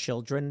watch their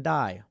children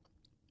die.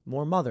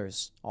 More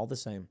mothers, all the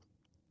same.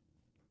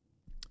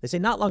 They say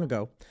not long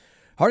ago,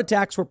 heart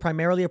attacks were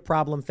primarily a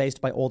problem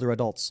faced by older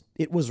adults.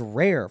 It was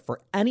rare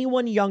for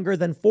anyone younger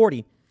than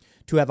 40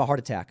 to have a heart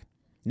attack.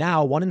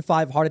 Now, 1 in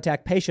 5 heart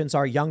attack patients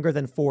are younger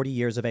than 40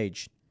 years of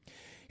age.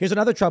 Here's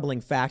another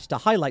troubling fact to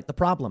highlight the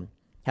problem.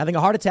 Having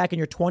a heart attack in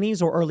your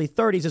 20s or early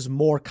 30s is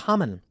more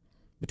common.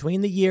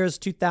 Between the years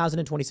 2000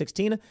 and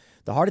 2016,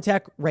 the heart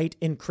attack rate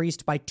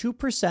increased by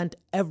 2%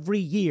 every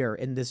year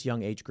in this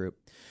young age group.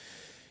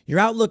 Your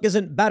outlook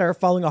isn't better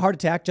following a heart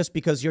attack just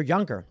because you're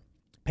younger.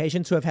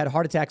 Patients who have had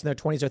heart attacks in their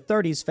 20s or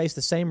 30s face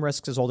the same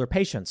risks as older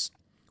patients.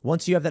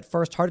 Once you have that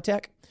first heart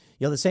attack,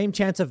 you have the same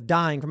chance of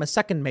dying from a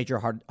second major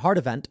heart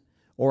event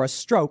or a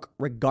stroke,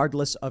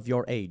 regardless of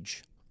your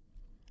age.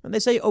 And they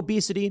say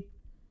obesity,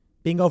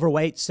 being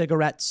overweight,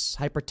 cigarettes,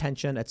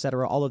 hypertension,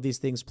 etc., all of these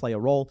things play a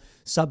role.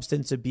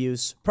 Substance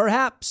abuse,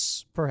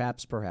 perhaps.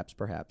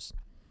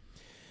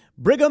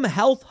 Brigham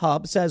Health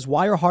Hub says,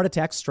 why are heart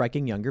attacks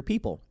striking younger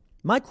people?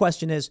 My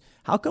question is,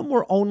 how come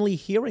we're only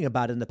hearing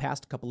about it in the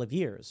past couple of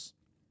years?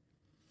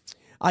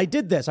 I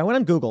did this. I went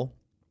on Google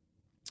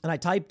and I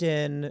typed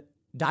in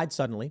died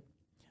suddenly,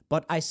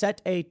 but I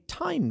set a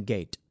time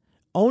gate.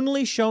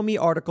 Only show me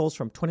articles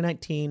from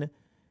 2019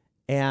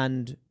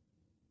 and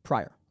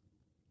prior.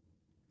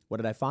 What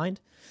did I find?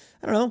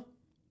 I don't know.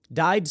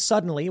 Died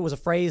suddenly was a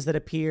phrase that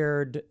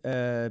appeared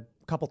a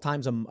couple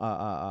times,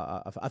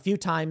 a few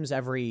times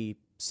every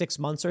 6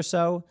 months or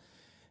so.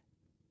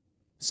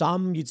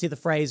 Some you'd see the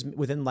phrase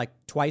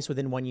twice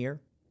within 1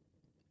 year.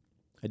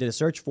 I did a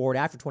search for it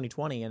after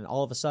 2020, and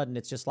all of a sudden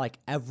it's just like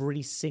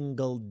every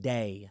single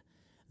day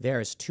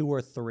there's 2 or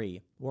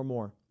 3 or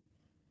more.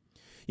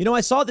 You know,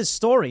 I saw this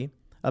story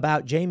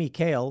about Jamie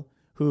Kale,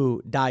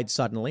 who died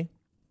suddenly.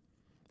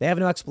 They have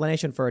no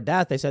explanation for her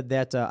death. They said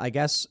that, I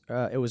guess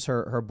it was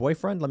her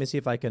boyfriend. Let me see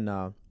if I can.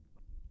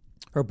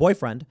 Her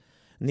boyfriend,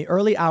 in the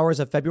early hours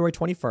of February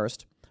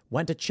 21st,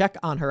 went to check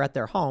on her at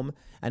their home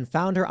and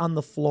found her on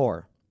the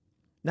floor.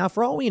 Now,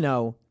 for all we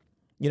know,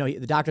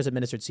 the doctors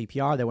administered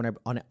CPR. They were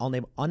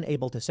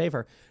unable to save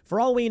her. For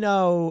all we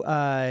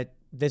know,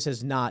 this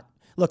is not.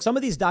 Look, some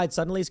of these died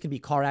suddenly can be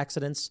car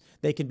accidents.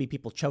 They can be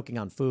people choking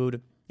on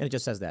food. And it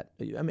just says that.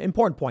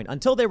 Important point.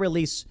 Until they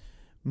release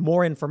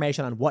more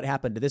information on what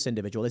happened to this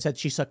individual, they said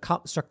she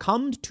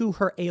succumbed to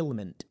her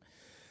ailment.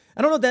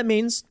 I don't know what that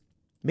means.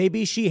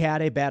 Maybe she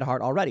had a bad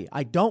heart already.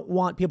 I don't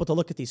want people to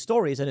look at these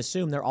stories and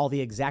assume they're all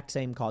the exact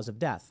same cause of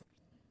death.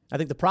 I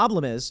think the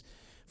problem is,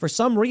 for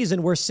some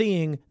reason, we're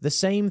seeing the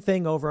same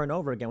thing over and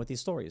over again with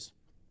these stories.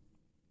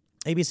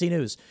 ABC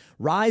News.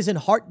 Rise in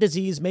heart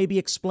disease may be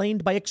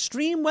explained by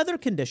extreme weather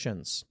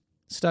conditions.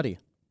 Study.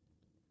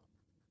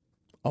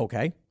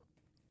 Okay.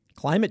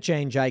 Climate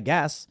change, I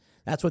guess.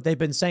 That's what they've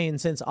been saying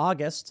since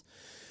August.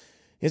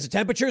 As the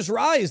temperatures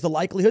rise, the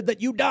likelihood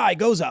that you die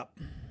goes up.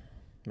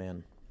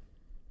 Man,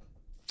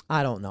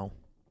 I don't know.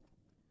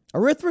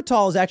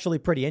 Erythritol is actually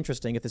pretty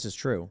interesting if this is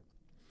true,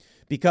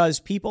 because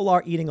people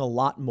are eating a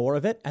lot more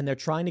of it and they're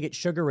trying to get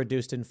sugar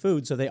reduced in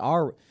food. So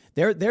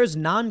there's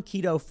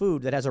non-keto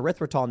food that has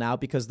erythritol now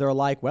because they're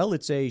like, well,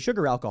 it's a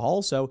sugar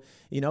alcohol. So,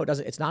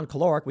 it's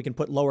non-caloric. We can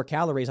put lower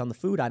calories on the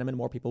food item and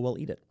more people will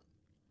eat it.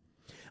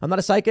 I'm not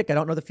a psychic. I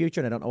don't know the future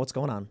and I don't know what's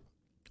going on.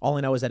 All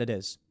I know is that it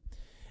is.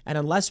 And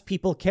unless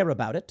people care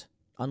about it,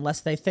 unless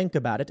they think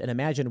about it and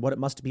imagine what it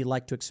must be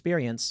like to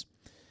experience,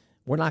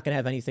 we're not going to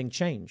have anything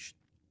change.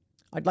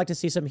 I'd like to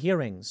see some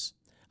hearings.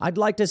 I'd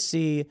like to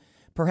see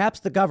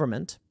perhaps the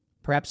government,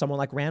 perhaps someone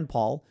like Rand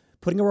Paul,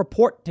 putting a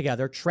report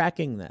together,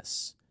 tracking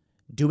this,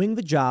 doing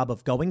the job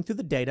of going through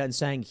the data and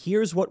saying,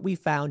 here's what we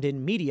found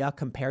in media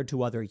compared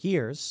to other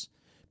years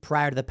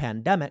prior to the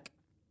pandemic.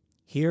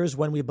 Here's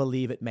when we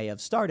believe it may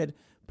have started.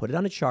 Put it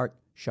on a chart.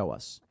 Show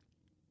us.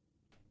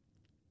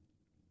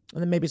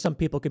 And then maybe some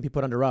people can be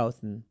put under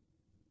oath and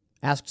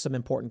ask some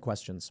important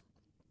questions.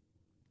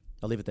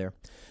 I'll leave it there.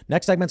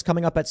 Next segment's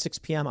coming up at 6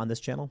 p.m. on this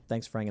channel.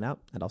 Thanks for hanging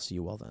out, and I'll see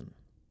you all then.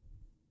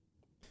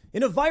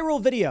 In a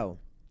viral video,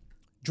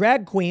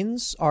 drag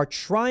queens are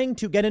trying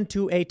to get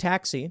into a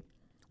taxi,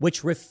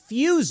 which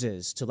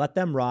refuses to let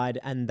them ride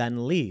and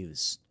then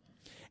leaves.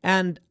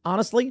 And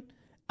honestly,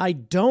 I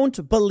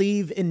don't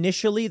believe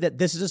initially that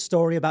this is a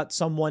story about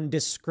someone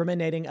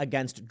discriminating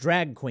against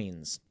drag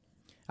queens.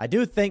 I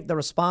do think the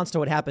response to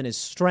what happened is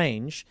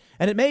strange,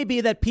 and it may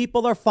be that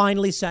people are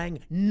finally saying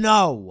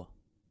no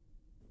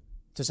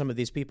to some of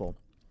these people.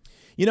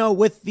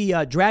 With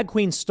the Drag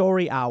Queen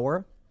Story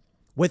Hour,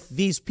 with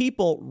these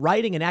people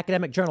writing in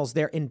academic journals,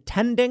 they're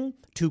intending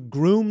to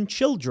groom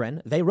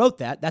children. They wrote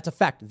that. That's a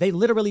fact. They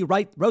literally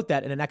wrote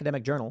that in an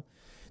academic journal.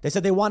 They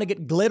said they want to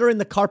get glitter in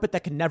the carpet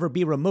that can never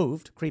be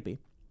removed. Creepy.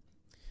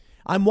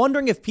 I'm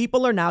wondering if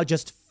people are now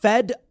just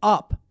fed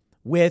up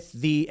with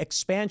the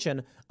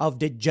expansion of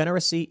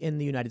degeneracy in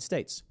the United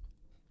States.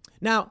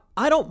 Now,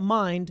 I don't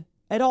mind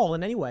at all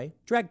in any way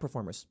drag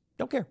performers.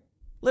 Don't care.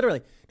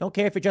 Literally. Don't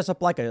care if you dress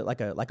up like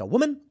a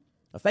woman,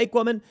 a fake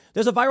woman.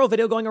 There's a viral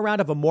video going around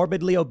of a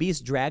morbidly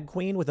obese drag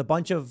queen with a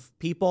bunch of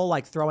people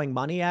throwing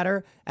money at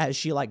her as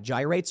she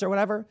gyrates or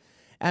whatever.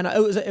 And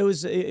it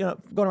was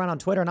going around on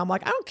Twitter, and I'm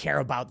like, I don't care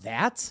about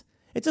that.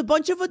 It's a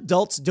bunch of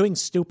adults doing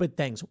stupid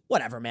things.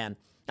 Whatever, man.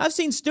 I've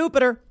seen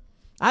stupider.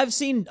 I've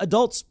seen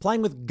adults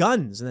playing with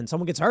guns and then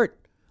someone gets hurt.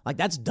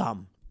 That's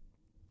dumb.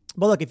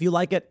 But look, if you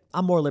like it,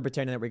 I'm more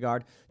libertarian in that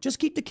regard. Just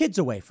keep the kids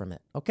away from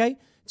it, okay?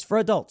 It's for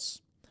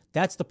adults.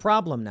 That's the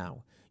problem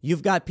now.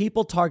 You've got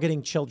people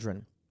targeting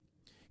children.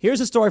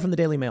 Here's a story from the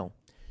Daily Mail.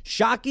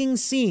 Shocking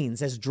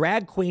scenes as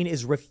drag queen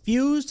is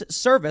refused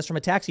service from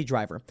a taxi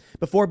driver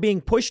before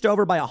being pushed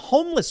over by a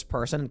homeless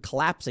person and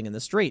collapsing in the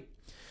street.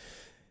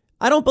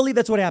 I don't believe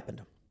that's what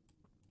happened.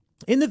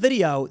 In the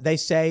video, they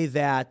say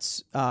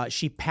that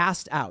she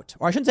passed out.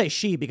 Or I shouldn't say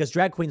she, because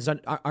drag queens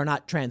are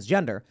not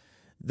transgender.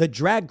 The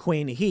drag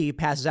queen, he,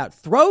 passes out.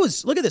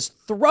 Look at this,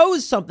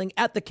 throws something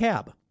at the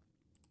cab.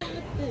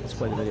 Let's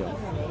play the video.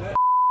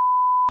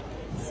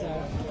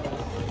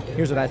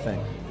 Here's what I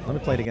think. Let me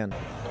play it again.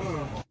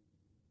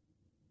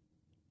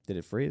 Did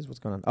it freeze? What's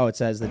going on? Oh, it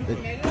says that.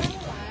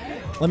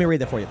 Let me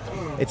read that for you.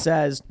 It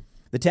says,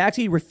 the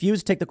taxi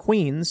refused to take the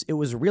queens. It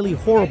was really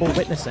horrible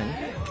witnessing.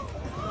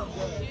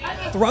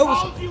 Throws.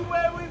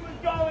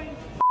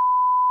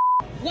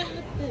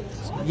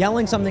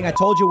 Yelling something, I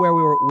told you where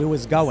we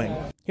was going.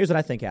 Here's what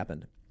I think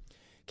happened.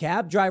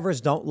 Cab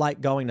drivers don't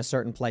like going to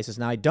certain places.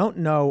 Now, I don't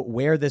know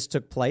where this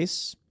took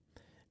place.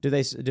 Do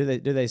they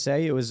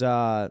say it was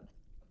the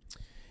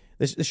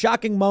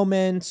shocking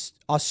moment,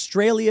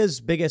 Australia's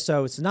biggest,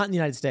 so it's not in the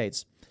United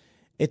States.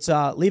 It's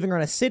leaving her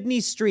on a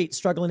Sydney street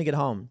struggling to get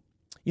home.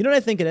 You know what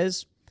I think it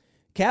is?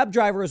 Cab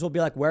drivers will be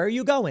like, where are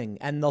you going?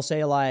 And they'll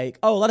say like,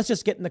 oh, let us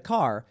just get in the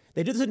car.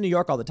 They do this in New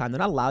York all the time. They're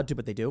not allowed to,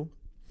 but they do.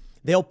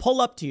 They'll pull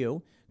up to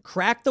you,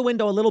 crack the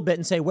window a little bit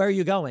and say, where are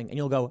you going? And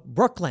you'll go,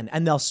 Brooklyn,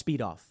 and they'll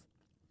speed off.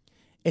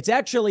 It's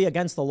actually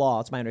against the law.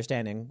 It's my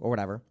understanding or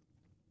whatever.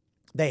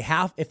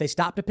 If they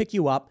stop to pick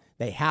you up,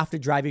 they have to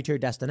drive you to your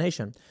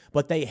destination.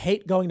 But they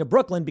hate going to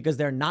Brooklyn because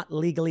they're not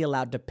legally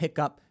allowed to pick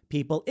up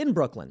people in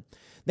Brooklyn.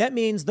 That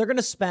means they're going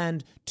to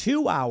spend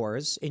 2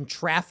 hours in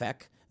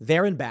traffic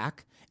there and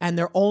back, and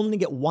they're only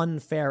get one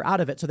fare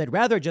out of it. So they'd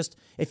rather just,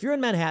 if you're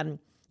in Manhattan,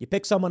 you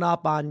pick someone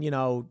up on,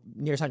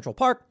 near Central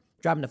Park,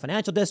 drive them to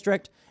Financial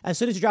District. As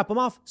soon as you drop them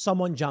off,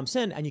 someone jumps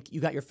in and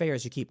you got your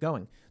fares, you keep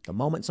going. The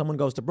moment someone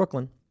goes to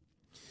Brooklyn.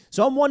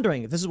 So I'm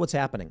wondering if this is what's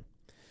happening.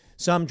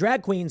 Some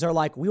drag queens are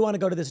like, we want to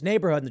go to this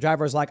neighborhood. And the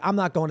driver is like, I'm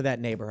not going to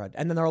that neighborhood.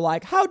 And then they're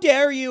like, how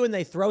dare you? And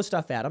they throw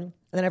stuff at them. And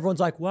then everyone's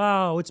like,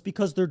 wow, it's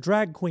because they're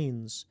drag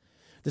queens.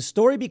 The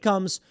story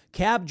becomes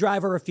cab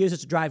driver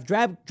refuses to drive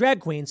drag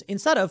queens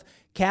instead of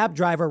cab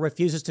driver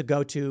refuses to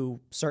go to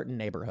certain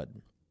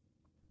neighborhood.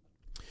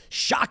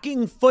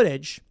 Shocking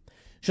footage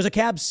shows a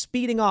cab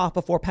speeding off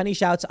before Penny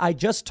shouts, I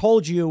just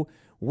told you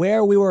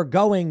where we were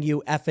going,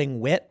 you effing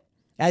wit,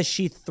 as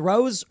she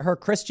throws her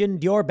Christian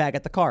Dior bag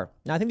at the car.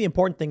 Now, I think the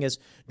important thing is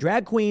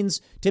drag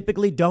queens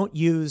typically don't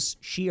use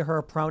she,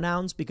 her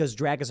pronouns because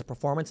drag is a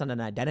performance and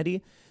an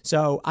identity.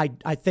 So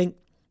I think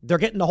they're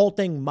getting the whole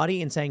thing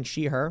muddy and saying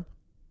she, her.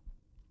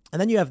 And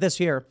then you have this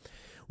here.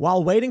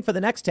 While waiting for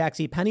the next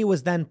taxi, Penny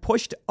was then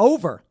pushed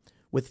over,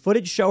 with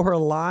footage show her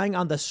lying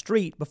on the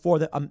street before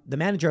the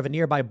manager of a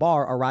nearby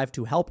bar arrived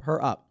to help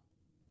her up.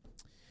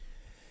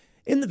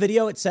 In the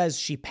video, it says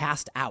she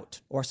passed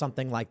out or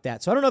something like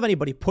that. So I don't know if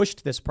anybody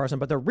pushed this person,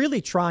 but they're really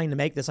trying to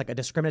make this like a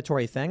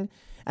discriminatory thing.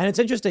 And it's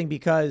interesting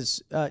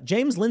because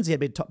James Lindsay had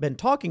been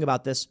talking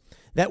about this,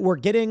 that we're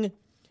getting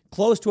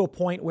close to a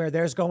point where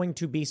there's going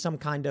to be some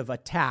kind of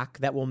attack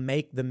that will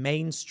make the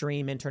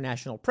mainstream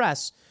international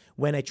press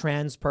when a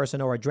trans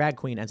person or a drag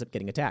queen ends up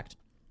getting attacked.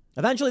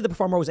 Eventually, the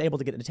performer was able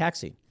to get in a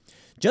taxi.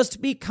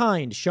 Just be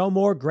kind, show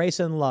more grace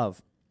and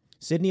love.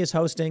 Sydney is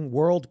hosting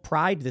World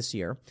Pride this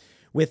year,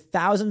 with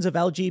thousands of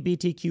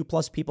LGBTQ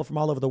plus people from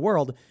all over the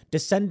world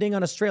descending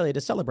on Australia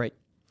to celebrate.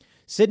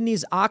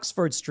 Sydney's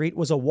Oxford Street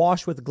was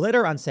awash with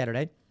glitter on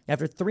Saturday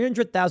after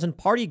 300,000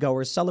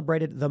 partygoers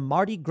celebrated the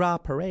Mardi Gras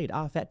parade,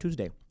 Fat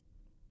Tuesday.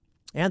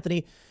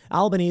 Anthony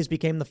Albanese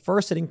became the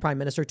first sitting prime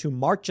minister to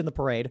march in the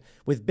parade,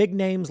 with big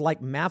names like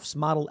MAFS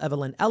model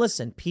Evelyn Ellis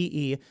and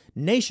PE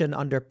Nation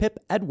under Pip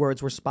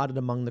Edwards were spotted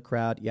among the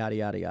crowd, yada,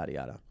 yada, yada,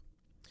 yada.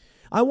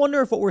 I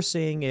wonder if what we're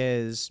seeing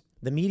is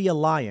the media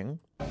lying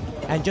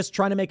and just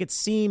trying to make it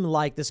seem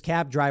like this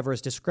cab driver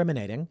is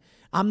discriminating.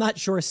 I'm not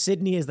sure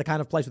Sydney is the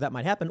kind of place where that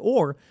might happen.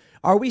 Or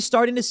are we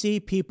starting to see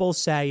people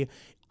say,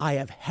 I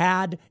have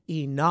had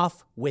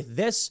enough with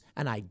this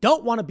and I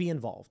don't want to be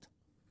involved?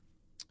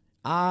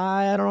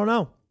 I don't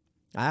know.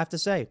 I have to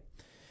say,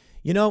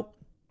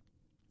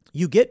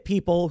 you get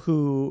people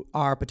who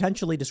are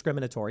potentially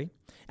discriminatory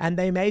and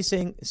they may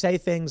say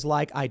things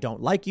like, I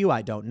don't like you.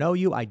 I don't know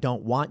you. I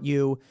don't want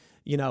you,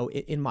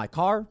 in my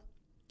car.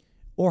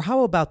 Or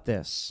how about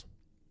this?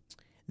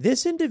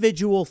 This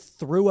individual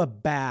threw a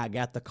bag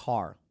at the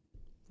car.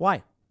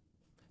 Why?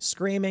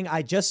 Screaming,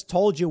 I just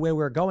told you where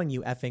we're going,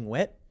 you effing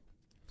wit.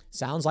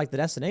 Sounds like the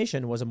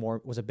destination was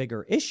a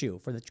bigger issue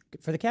for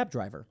the cab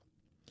driver.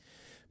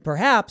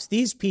 Perhaps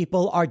these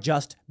people are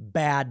just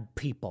bad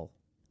people.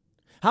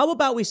 How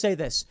about we say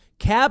this?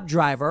 Cab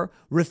driver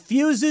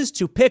refuses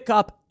to pick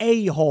up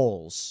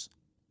a-holes.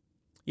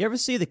 You ever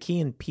see the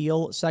Key and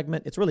Peele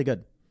segment? It's really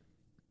good.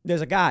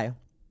 There's a guy.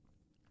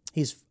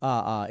 He's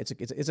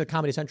it's a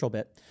Comedy Central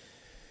bit.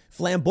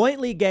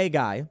 Flamboyantly gay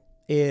guy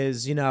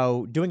is,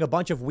 doing a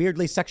bunch of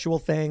weirdly sexual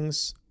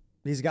things.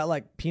 He's got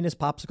like penis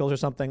popsicles or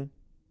something.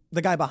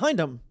 The guy behind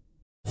him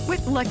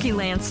With Lucky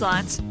Land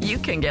Slots, you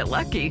can get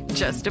lucky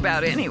just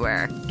about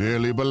anywhere.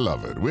 Dearly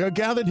beloved, we are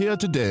gathered here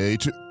today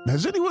to...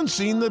 Has anyone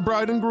seen the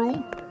bride and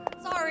groom?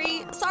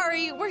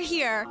 Sorry, we're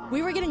here.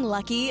 We were getting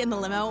lucky in the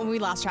limo and we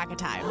lost track of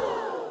time.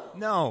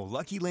 No,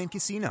 Lucky Land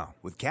Casino,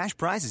 with cash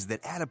prizes that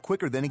add up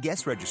quicker than a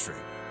guest registry.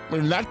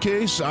 In that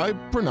case, I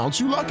pronounce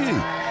you lucky.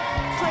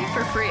 Play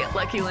for free at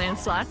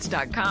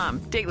LuckyLandSlots.com.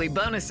 Daily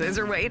bonuses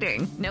are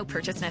waiting. No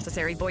purchase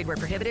necessary. Void where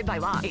prohibited by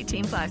law.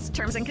 18+.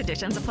 Terms and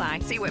conditions apply.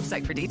 See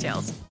website for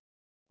details.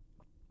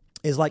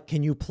 Is like,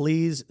 can you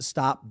please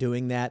stop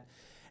doing that?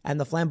 And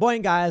the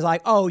flamboyant guy is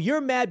like, oh, you're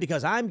mad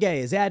because I'm gay.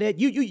 Is that it?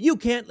 You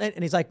can't.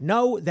 And he's like,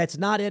 no, that's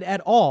not it at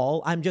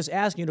all. I'm just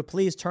asking you to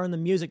please turn the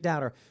music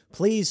down, or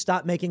please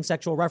stop making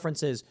sexual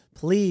references.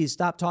 Please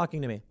stop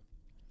talking to me.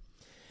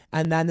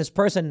 And then this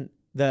person,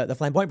 the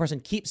flamboyant person,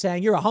 keeps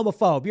saying, you're a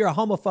homophobe. You're a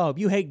homophobe.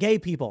 You hate gay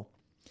people.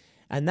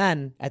 And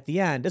then at the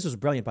end, this was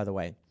brilliant, by the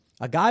way.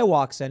 A guy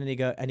walks in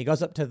and he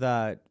goes up to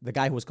the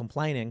guy who was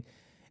complaining.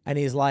 And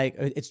he's like,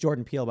 it's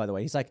Jordan Peele, by the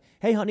way. He's like,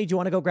 hey, honey, do you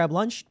want to go grab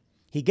lunch?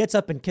 He gets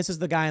up and kisses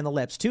the guy on the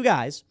lips, two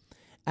guys.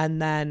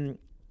 And then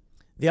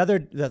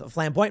the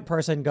flamboyant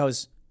person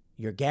goes,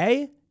 you're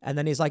gay? And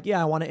then he's like,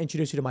 yeah, I want to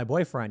introduce you to my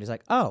boyfriend. He's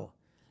like, oh.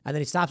 And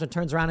then he stops and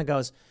turns around and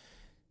goes,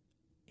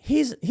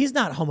 he's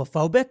not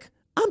homophobic.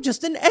 I'm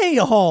just an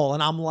a-hole.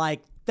 And I'm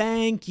like,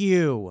 thank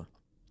you.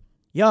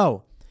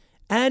 Yo,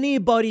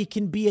 anybody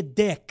can be a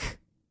dick,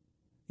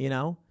 you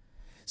know?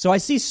 So I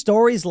see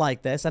stories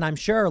like this, and I'm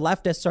sure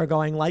leftists are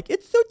going like,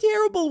 it's so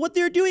terrible what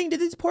they're doing to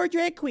these poor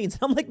drag queens.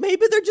 I'm like,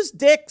 maybe they're just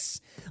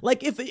dicks.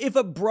 Like if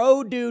a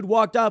bro dude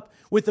walked up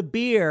with a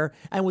beer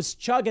and was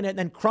chugging it, and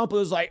then Crumpler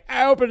was like,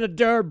 open the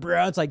door,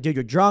 bro. It's like, dude,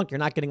 you're drunk. You're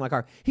not getting my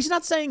car. He's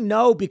not saying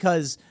no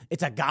because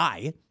it's a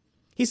guy.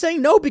 He's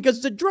saying no because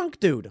it's a drunk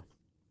dude.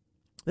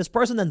 This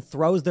person then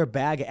throws their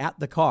bag at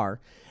the car,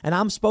 and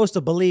I'm supposed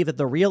to believe that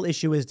the real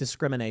issue is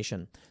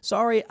discrimination.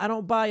 Sorry, I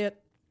don't buy it.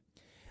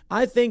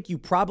 I think you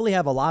probably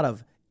have a lot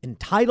of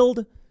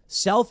entitled,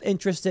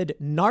 self-interested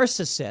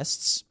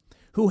narcissists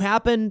who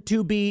happen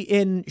to be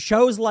in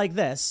shows like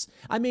this.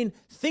 I mean,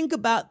 think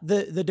about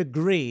the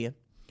degree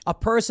a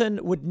person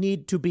would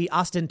need to be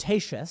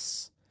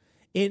ostentatious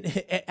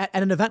at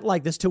an event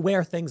like this to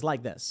wear things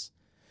like this.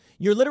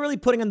 You're literally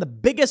putting on the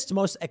biggest,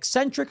 most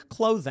eccentric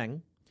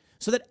clothing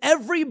so that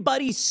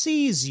everybody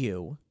sees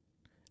you.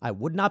 I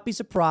would not be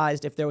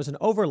surprised if there was an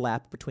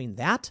overlap between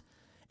that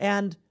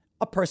and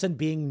a person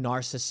being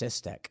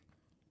narcissistic,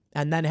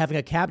 and then having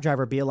a cab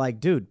driver be like,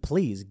 dude,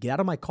 please get out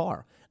of my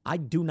car. I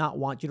do not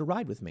want you to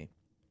ride with me.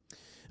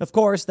 Of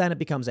course, then it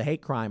becomes a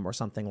hate crime or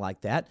something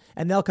like that.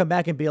 And they'll come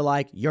back and be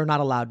like, you're not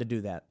allowed to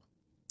do that.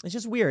 It's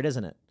just weird,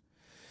 isn't it?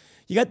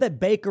 You got that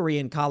bakery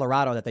in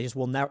Colorado that they just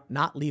will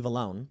not leave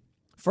alone.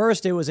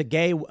 First, it was a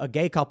gay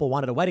couple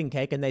wanted a wedding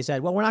cake, and they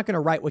said, well, we're not going to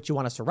write what you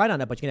want us to write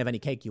on it, but you can have any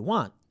cake you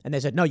want. And they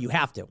said, no, you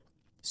have to.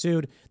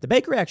 Sued. The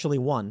bakery actually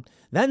won.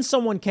 Then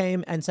someone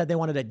came and said they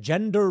wanted a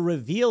gender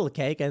reveal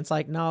cake. And it's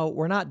like, no,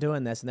 we're not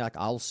doing this. And they're like,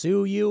 I'll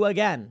sue you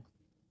again.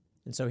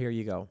 And so here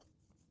you go.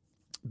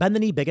 Bend the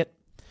knee, bigot.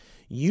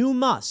 You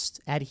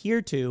must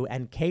adhere to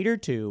and cater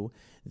to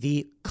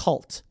the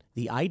cult,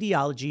 the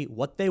ideology,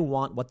 what they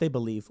want, what they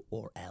believe,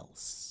 or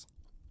else.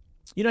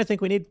 You know what I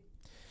think we need?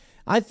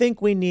 I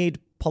think we need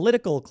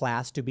political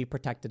class to be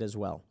protected as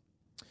well.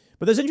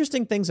 But there's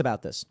interesting things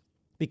about this.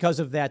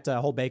 Because of that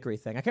whole bakery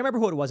thing. I can't remember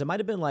who it was. It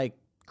might have been like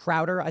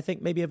Crowder, I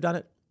think maybe have done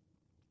it.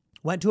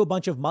 Went to a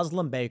bunch of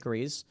Muslim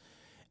bakeries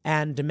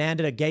and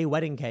demanded a gay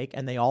wedding cake,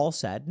 and they all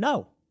said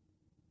no.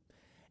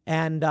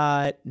 And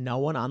no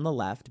one on the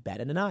left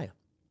batted an eye.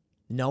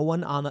 No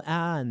one on the,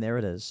 and there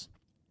it is.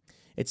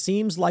 It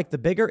seems like the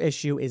bigger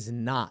issue is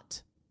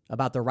not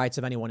about the rights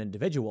of any one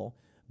individual,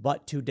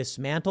 but to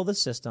dismantle the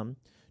system,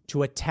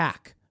 to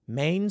attack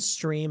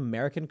mainstream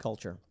American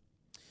culture.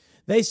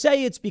 They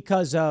say it's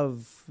because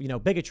of,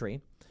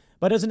 bigotry,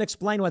 but doesn't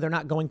explain why they're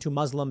not going to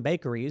Muslim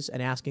bakeries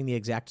and asking the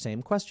exact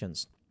same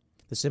questions.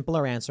 The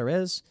simpler answer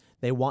is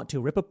they want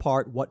to rip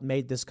apart what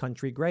made this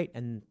country great,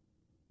 and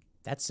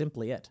that's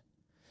simply it.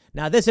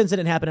 Now, this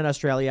incident happened in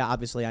Australia.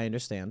 Obviously, I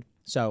understand.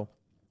 So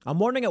I'm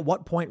wondering at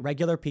what point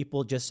regular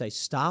people just say,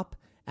 stop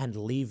and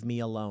leave me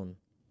alone.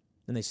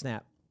 And they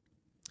snap.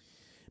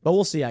 But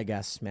we'll see, I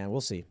guess, man. We'll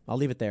see. I'll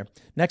leave it there.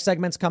 Next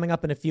segment's coming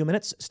up in a few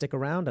minutes. Stick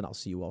around, and I'll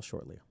see you all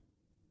shortly.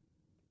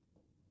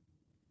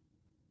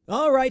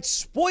 All right,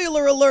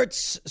 spoiler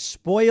alerts.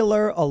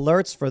 Spoiler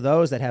alerts for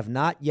those that have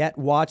not yet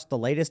watched the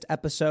latest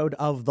episode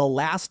of The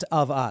Last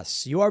of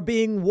Us. You are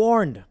being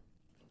warned,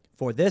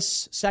 for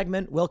this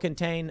segment will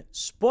contain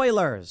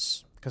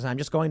spoilers, because I'm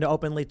just going to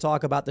openly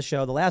talk about the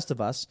show The Last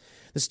of Us.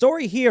 The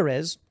story here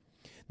is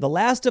The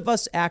Last of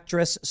Us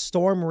actress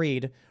Storm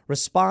Reed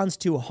responds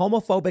to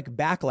homophobic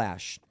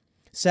backlash,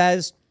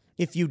 says,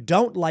 if you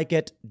don't like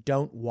it,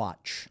 don't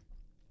watch.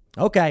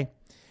 Okay.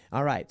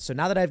 All right, so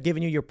now that I've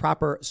given you your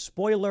proper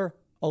spoiler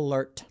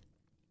alert,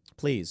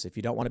 please, if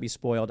you don't want to be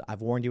spoiled,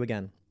 I've warned you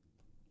again.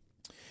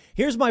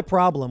 Here's my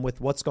problem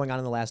with what's going on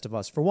in The Last of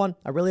Us. For one,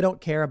 I really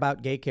don't care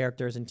about gay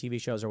characters in TV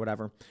shows or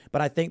whatever,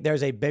 but I think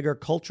there's a bigger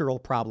cultural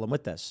problem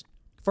with this.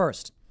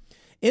 First,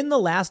 in The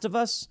Last of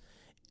Us,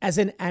 as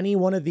in any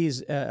one of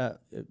these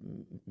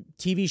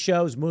TV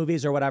shows,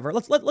 movies, or whatever,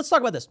 let's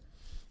talk about this.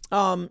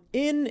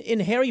 In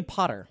Harry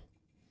Potter,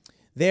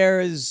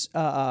 there's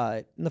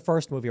in the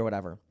first movie or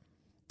whatever,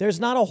 there's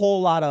not a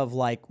whole lot of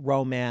like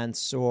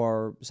romance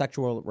or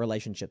sexual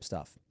relationship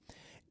stuff.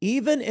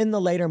 Even in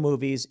the later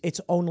movies, it's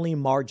only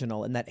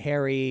marginal in that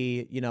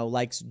Harry,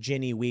 likes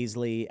Ginny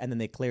Weasley, and then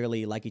they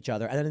clearly like each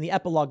other. And then in the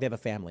epilogue, they have a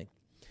family.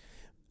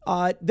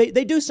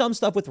 They do some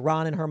stuff with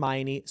Ron and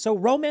Hermione. So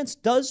romance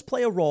does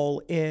play a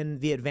role in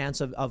the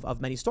advance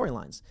of many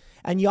storylines.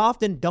 And you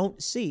often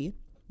don't see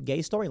gay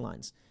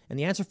storylines. And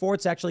the answer for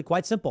it's actually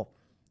quite simple.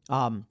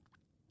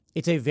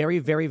 It's a very,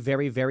 very,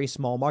 very, very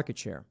small market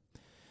share.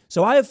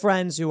 So I have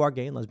friends who are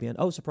gay and lesbian.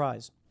 Oh,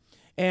 surprise.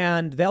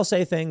 And they'll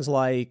say things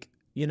like,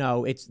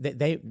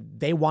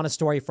 they want a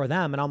story for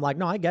them. And I'm like,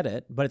 no, I get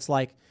it. But it's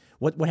like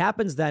what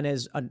happens then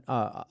is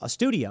a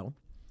studio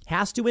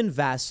has to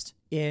invest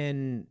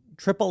in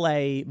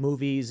AAA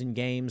movies and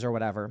games or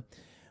whatever,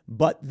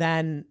 but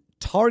then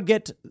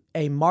target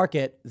a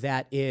market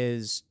that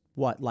is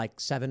like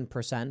 7%,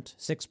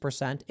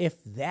 6%,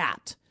 if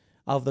that,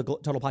 of the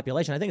total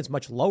population. I think it's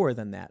much lower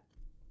than that.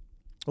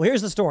 Well,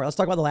 here's the story. Let's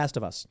talk about The Last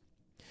of Us.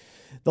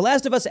 The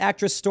Last of Us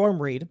actress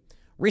Storm Reed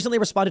recently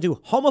responded to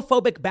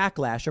homophobic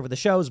backlash over the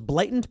show's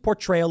blatant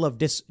portrayal of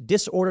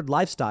disordered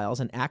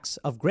lifestyles and acts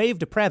of grave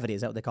depravity.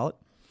 Is that what they call it?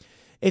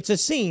 It's a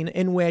scene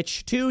in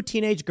which two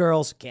teenage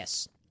girls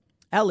kiss.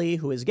 Ellie,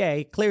 who is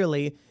gay,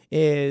 clearly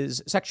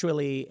is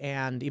sexually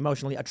and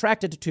emotionally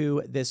attracted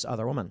to this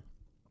other woman,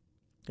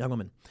 young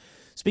woman.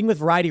 Speaking with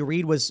Variety,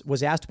 Reed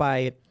was asked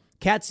by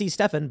Cat C.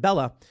 Stefan,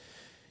 Bella,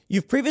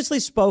 you've previously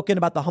spoken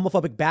about the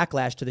homophobic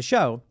backlash to the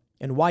show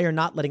and why you're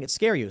not letting it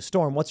scare you.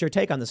 Storm, what's your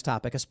take on this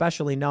topic,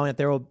 especially knowing that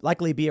there will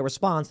likely be a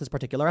response to this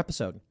particular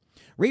episode?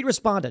 Reed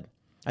responded,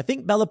 I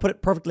think Bella put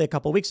it perfectly a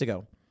couple weeks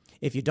ago.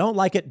 If you don't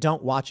like it,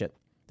 don't watch it.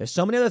 There's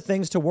so many other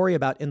things to worry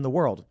about in the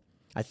world.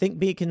 I think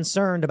being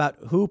concerned about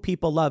who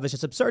people love is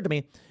just absurd to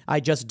me. I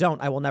just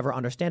don't. I will never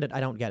understand it. I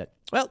don't get it.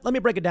 Well, let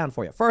me break it down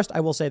for you. First, I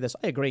will say this.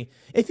 I agree.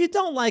 If you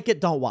don't like it,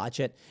 don't watch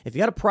it. If you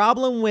got a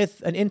problem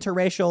with an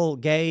interracial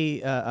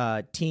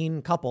gay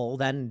teen couple,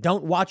 then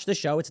don't watch the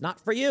show. It's not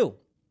for you.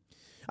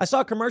 I saw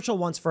a commercial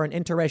once for an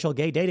interracial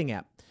gay dating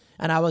app,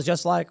 and I was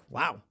just like,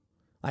 wow,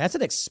 that's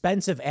an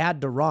expensive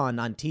ad to run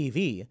on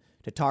TV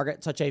to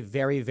target such a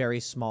very,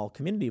 very small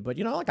community. But,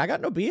 I got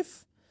no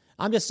beef.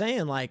 I'm just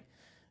saying,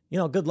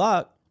 good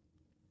luck.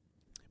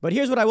 But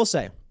here's what I will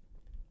say.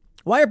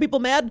 Why are people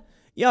mad?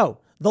 The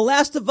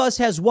Last of Us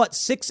has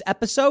 6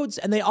 episodes,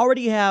 and they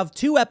already have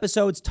 2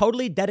 episodes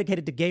totally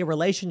dedicated to gay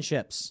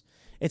relationships.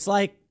 It's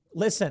like,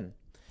 listen,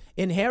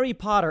 in Harry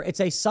Potter, it's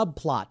a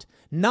subplot,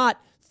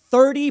 not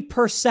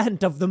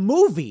 30% of the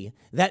movie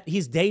that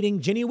he's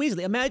dating Ginny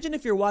Weasley. Imagine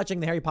if you're watching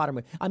the Harry Potter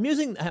movie. I'm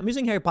using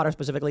Harry Potter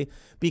specifically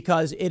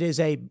because it is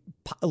a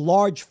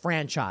large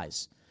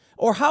franchise.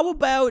 Or how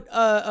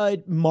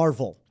about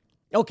Marvel?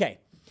 Okay,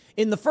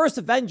 in the first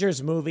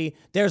Avengers movie,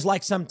 there's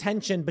some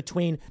tension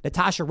between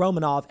Natasha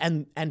Romanoff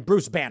and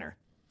Bruce Banner.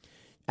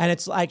 And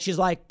it's she's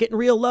getting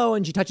real low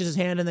and she touches his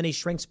hand and then he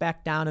shrinks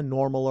back down to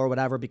normal or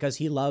whatever because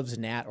he loves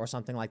Nat or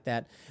something like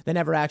that. They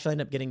never actually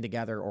end up getting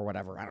together or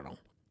whatever. I don't know.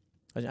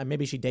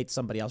 Maybe she dates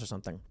somebody else or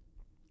something.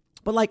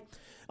 But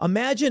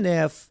imagine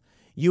if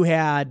you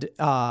had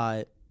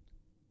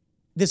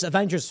this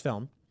Avengers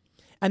film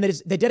and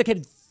they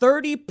dedicated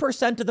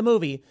 30% of the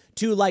movie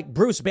to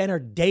Bruce Banner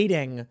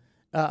dating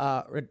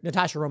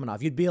Natasha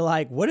Romanoff. You'd be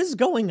like, what is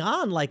going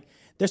on?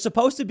 They're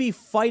supposed to be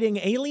fighting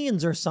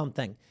aliens or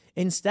something.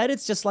 Instead,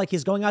 it's just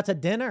he's going out to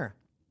dinner.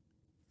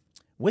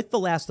 With The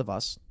Last of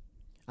Us,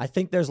 I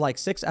think there's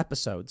 6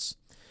 episodes.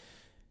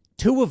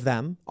 2 of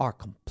them are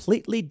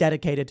completely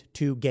dedicated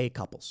to gay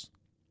couples.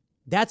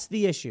 That's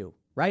the issue,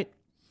 right?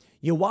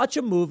 You watch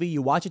a movie,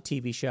 you watch a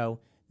TV show,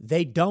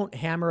 they don't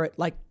hammer it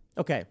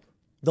okay,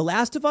 The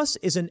Last of Us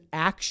is an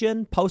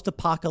action,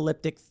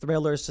 post-apocalyptic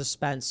thriller,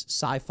 suspense,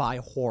 sci-fi,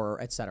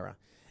 horror, etc.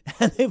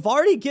 And they've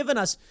already given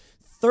us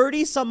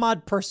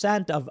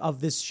 30-some-odd% of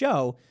this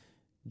show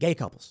gay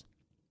couples.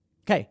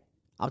 Okay,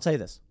 I'll tell you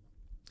this.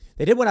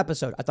 They did 1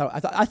 episode.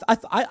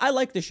 I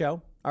like the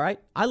show, all right?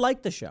 I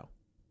like the show.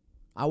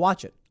 I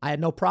watch it. I had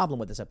no problem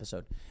with this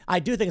episode. I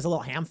do think it's a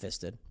little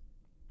ham-fisted.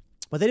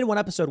 But they did 1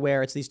 episode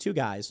where it's these 2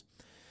 guys.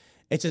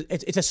 It's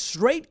a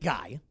straight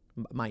guy,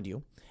 mind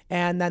you.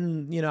 And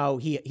then,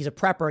 he's a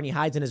prepper and he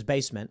hides in his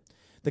basement.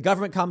 The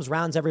government comes,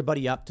 rounds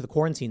everybody up to the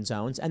quarantine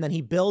zones. And then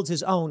he builds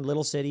his own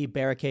little city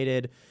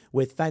barricaded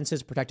with fences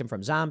to protect him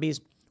from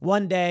zombies.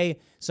 One day,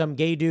 some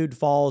gay dude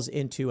falls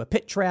into a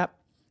pit trap.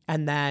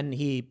 And then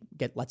he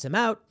lets him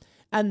out.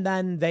 And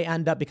then they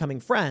end up becoming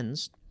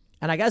friends.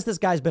 And I guess this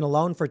guy's been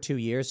alone for 2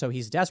 years, so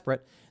he's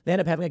desperate. They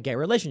end up having a gay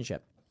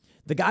relationship.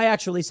 The guy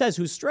actually says,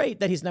 who's straight,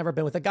 that he's never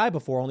been with a guy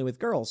before, only with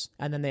girls.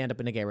 And then they end up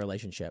in a gay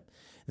relationship.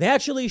 They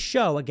actually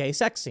show a gay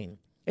sex scene.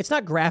 It's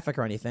not graphic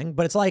or anything,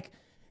 but it's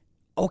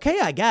okay,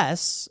 I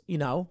guess,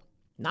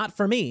 not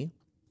for me.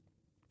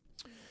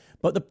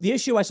 But the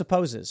issue, I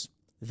suppose, is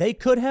they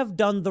could have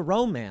done the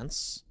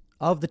romance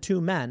of the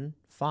two men,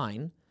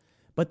 fine.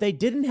 But they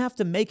didn't have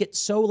to make it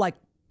so like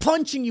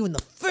punching you in the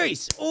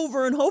face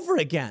over and over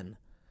again.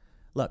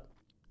 Look,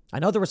 I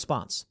know the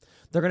response.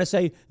 They're going to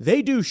say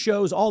they do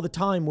shows all the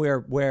time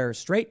where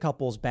straight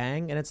couples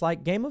bang. And it's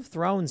like Game of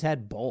Thrones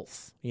had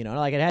both,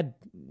 like it had,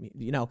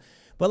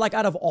 but like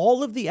out of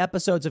all of the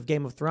episodes of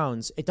Game of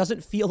Thrones, it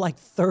doesn't feel like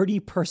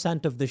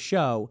 30% of the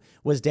show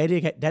was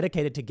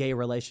dedicated to gay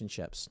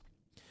relationships.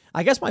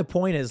 I guess my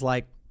point is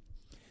like,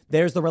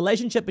 there's the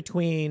relationship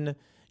between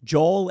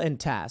Joel and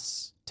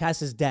Tess.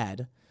 Tess is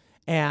dead.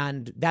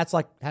 And that's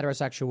like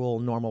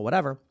heterosexual, normal,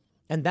 whatever.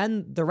 And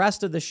then the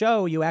rest of the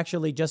show, you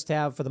actually just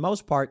have, for the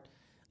most part,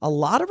 a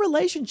lot of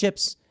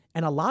relationships,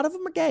 and a lot of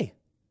them are gay.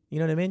 You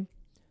know what I mean?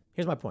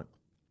 Here's my point.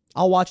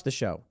 I'll watch the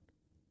show.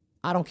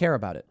 I don't care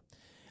about it.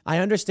 I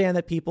understand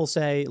that people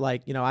say,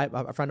 like,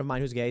 a friend of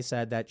mine who's gay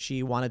said that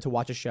she wanted to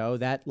watch a show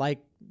that, like,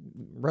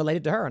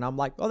 related to her. And I'm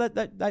like, oh,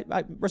 that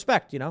I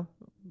respect,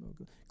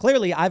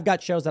 Clearly, I've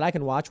got shows that I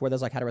can watch where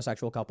there's, like,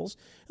 heterosexual couples.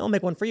 And I'll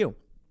make one for you.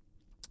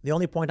 The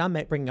only point I'm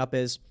bringing up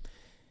is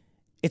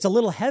it's a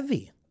little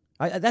heavy.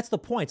 That's the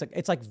point.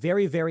 It's like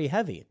very, very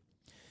heavy.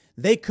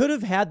 They could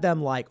have had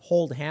them like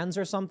hold hands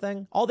or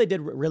something. All they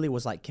did really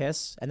was like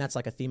kiss. And that's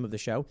like a theme of the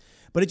show.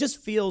 But it just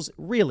feels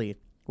really,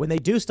 when they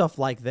do stuff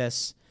like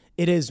this,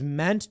 it is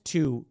meant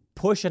to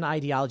push an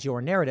ideology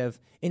or narrative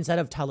instead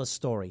of tell a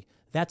story.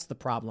 That's the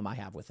problem I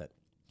have with it.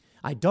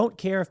 I don't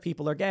care if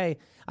people are gay.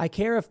 I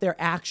care if they're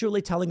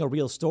actually telling a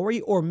real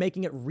story or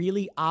making it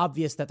really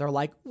obvious that they're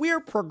like, we're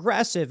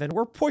progressive and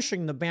we're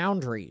pushing the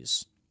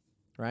boundaries,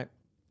 right?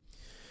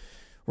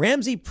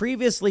 Ramsey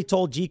previously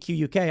told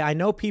GQ UK, I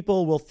know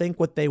people will think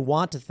what they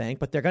want to think,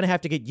 but they're going to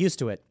have to get used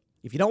to it.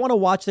 If you don't want to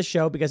watch the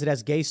show because it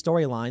has gay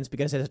storylines,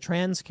 because it has a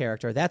trans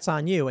character, that's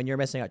on you, and you're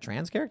missing a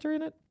trans character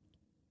in it?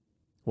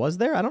 Was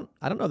there? I don't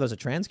know if there's a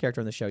trans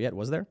character in the show yet.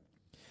 Was there?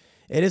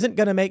 It isn't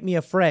going to make me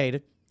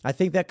afraid. I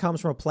think that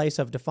comes from a place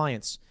of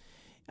defiance.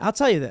 I'll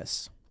tell you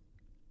this.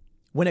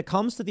 When it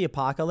comes to the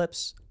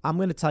apocalypse, I'm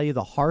going to tell you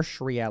the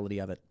harsh reality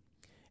of it.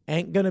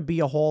 Ain't going to be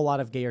a whole lot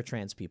of gay or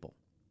trans people.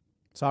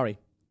 Sorry.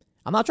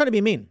 I'm not trying to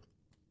be mean.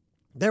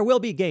 There will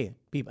be gay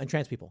people and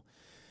trans people.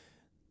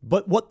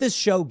 But what this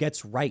show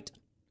gets right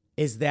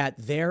is that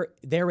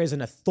there is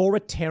an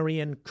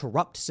authoritarian,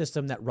 corrupt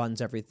system that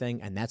runs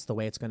everything, and that's the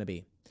way it's going to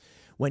be.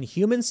 When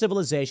human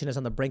civilization is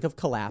on the brink of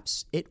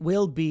collapse, it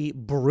will be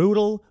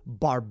brutal,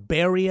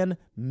 barbarian,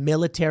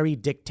 military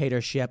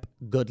dictatorship.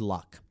 Good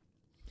luck.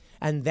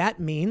 And that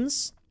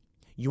means,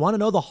 you want to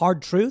know the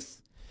hard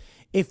truth?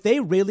 If they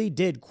really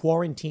did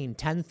quarantine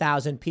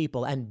 10,000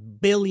 people and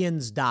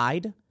billions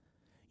died,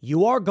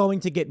 you are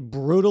going to get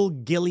brutal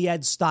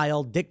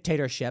Gilead-style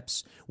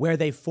dictatorships where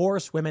they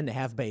force women to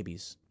have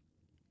babies.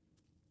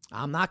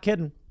 I'm not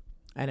kidding.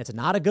 And it's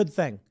not a good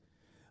thing.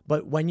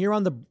 But when you're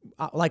on the,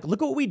 look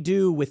at what we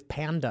do with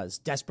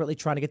pandas, desperately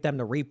trying to get them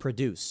to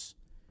reproduce.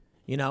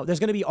 There's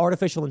going to be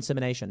artificial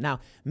insemination. Now,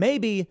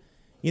 maybe,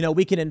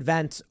 we can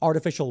invent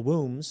artificial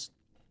wombs.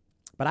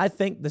 But I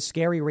think the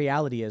scary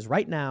reality is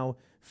right now,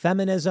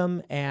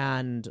 feminism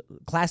and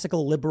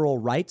classical liberal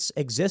rights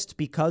exist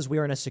because we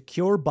are in a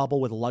secure bubble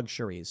with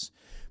luxuries.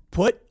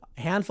 Put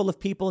a handful of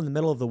people in the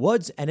middle of the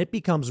woods and it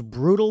becomes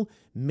brutal,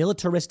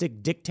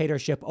 militaristic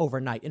dictatorship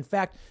overnight. In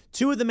fact,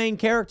 two of the main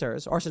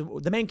characters, or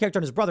the main character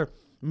and his brother,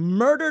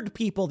 murdered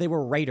people. They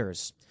were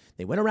raiders.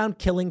 They went around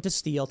killing to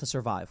steal to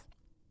survive.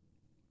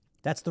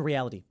 That's the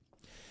reality.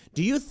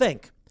 Do you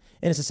think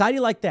in a society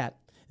like that,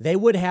 they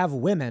would have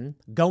women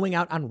going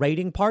out on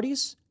raiding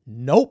parties?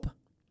 Nope.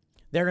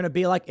 They're going to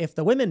be like, if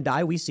the women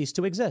die, we cease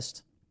to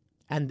exist.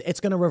 And it's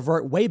going to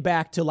revert way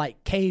back to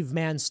like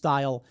caveman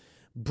style,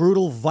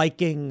 brutal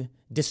Viking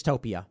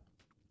dystopia.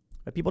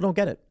 But people don't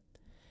get it.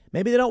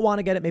 Maybe they don't want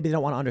to get it. Maybe they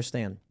don't want to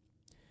understand.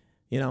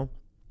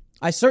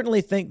 I certainly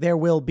think there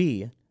will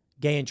be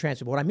gay and trans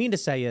people. What I mean to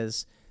say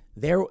is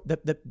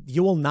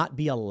you will not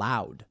be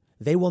allowed.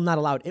 They will not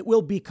allow it. It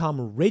will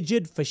become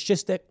rigid,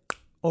 fascistic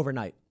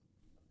overnight.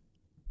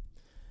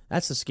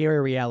 That's the scary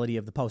reality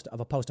of a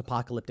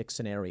post-apocalyptic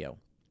scenario.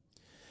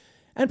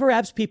 And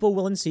perhaps people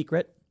will in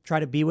secret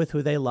try to be with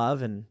who they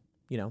love and,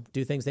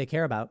 do things they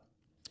care about.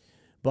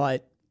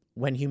 But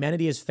when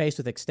humanity is faced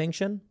with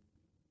extinction,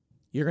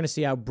 you're going to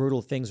see how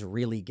brutal things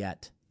really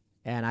get.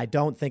 And I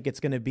don't think it's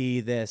going to be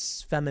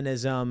this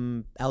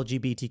feminism,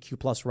 LGBTQ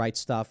plus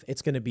rights stuff.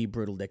 It's going to be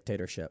brutal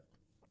dictatorship.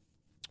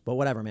 But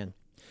whatever, man.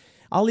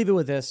 I'll leave it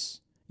with this.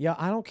 Yeah,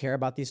 I don't care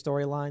about these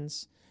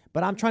storylines.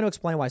 But I'm trying to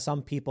explain why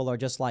some people are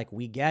just like,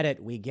 we get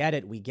it.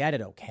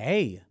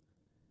 Okay.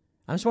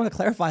 I just want to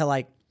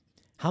clarify,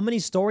 how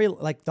many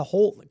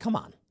come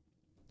on.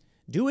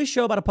 Do a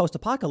show about a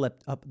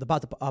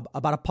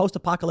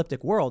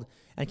post-apocalyptic world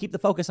and keep the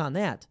focus on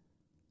that,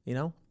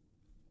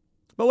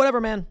 But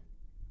whatever, man.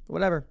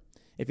 Whatever.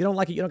 If you don't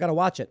like it, you don't got to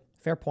watch it.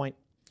 Fair point.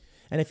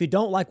 And if you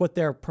don't like what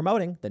they're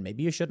promoting, then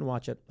maybe you shouldn't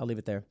watch it. I'll leave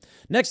it there.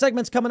 Next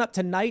segment's coming up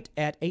tonight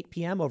at 8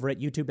 p.m. over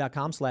at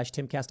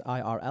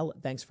youtube.com/TimCastIRL.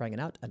 Thanks for hanging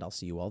out, and I'll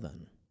see you all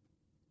then.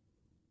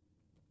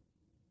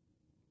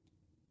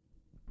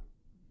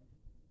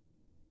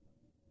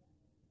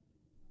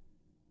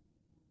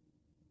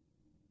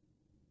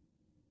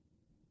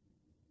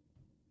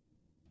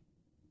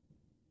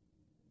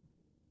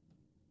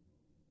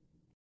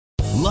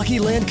 Lucky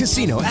Land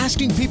Casino,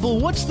 asking people,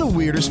 what's the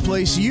weirdest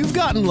place you've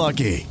gotten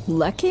lucky?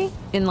 Lucky?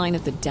 In line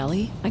at the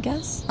deli, I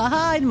guess?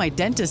 Aha, in my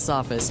dentist's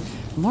office.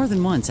 More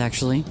than once,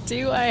 actually.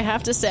 Do I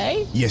have to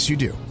say? Yes, you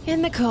do.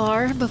 In the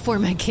car before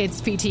my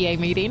kids' PTA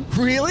meeting.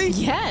 Really?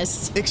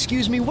 Yes.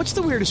 Excuse me, what's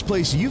the weirdest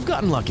place you've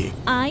gotten lucky?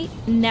 I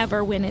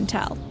never win and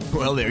tell.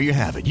 Well, there you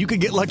have it. You can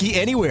get lucky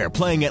anywhere,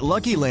 playing at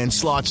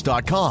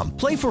LuckyLandSlots.com.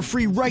 Play for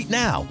free right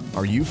now.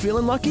 Are you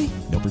feeling lucky?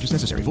 No purchase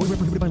necessary. Void where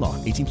prohibited by law.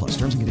 18 plus.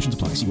 Terms and conditions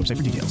apply. See website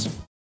for details.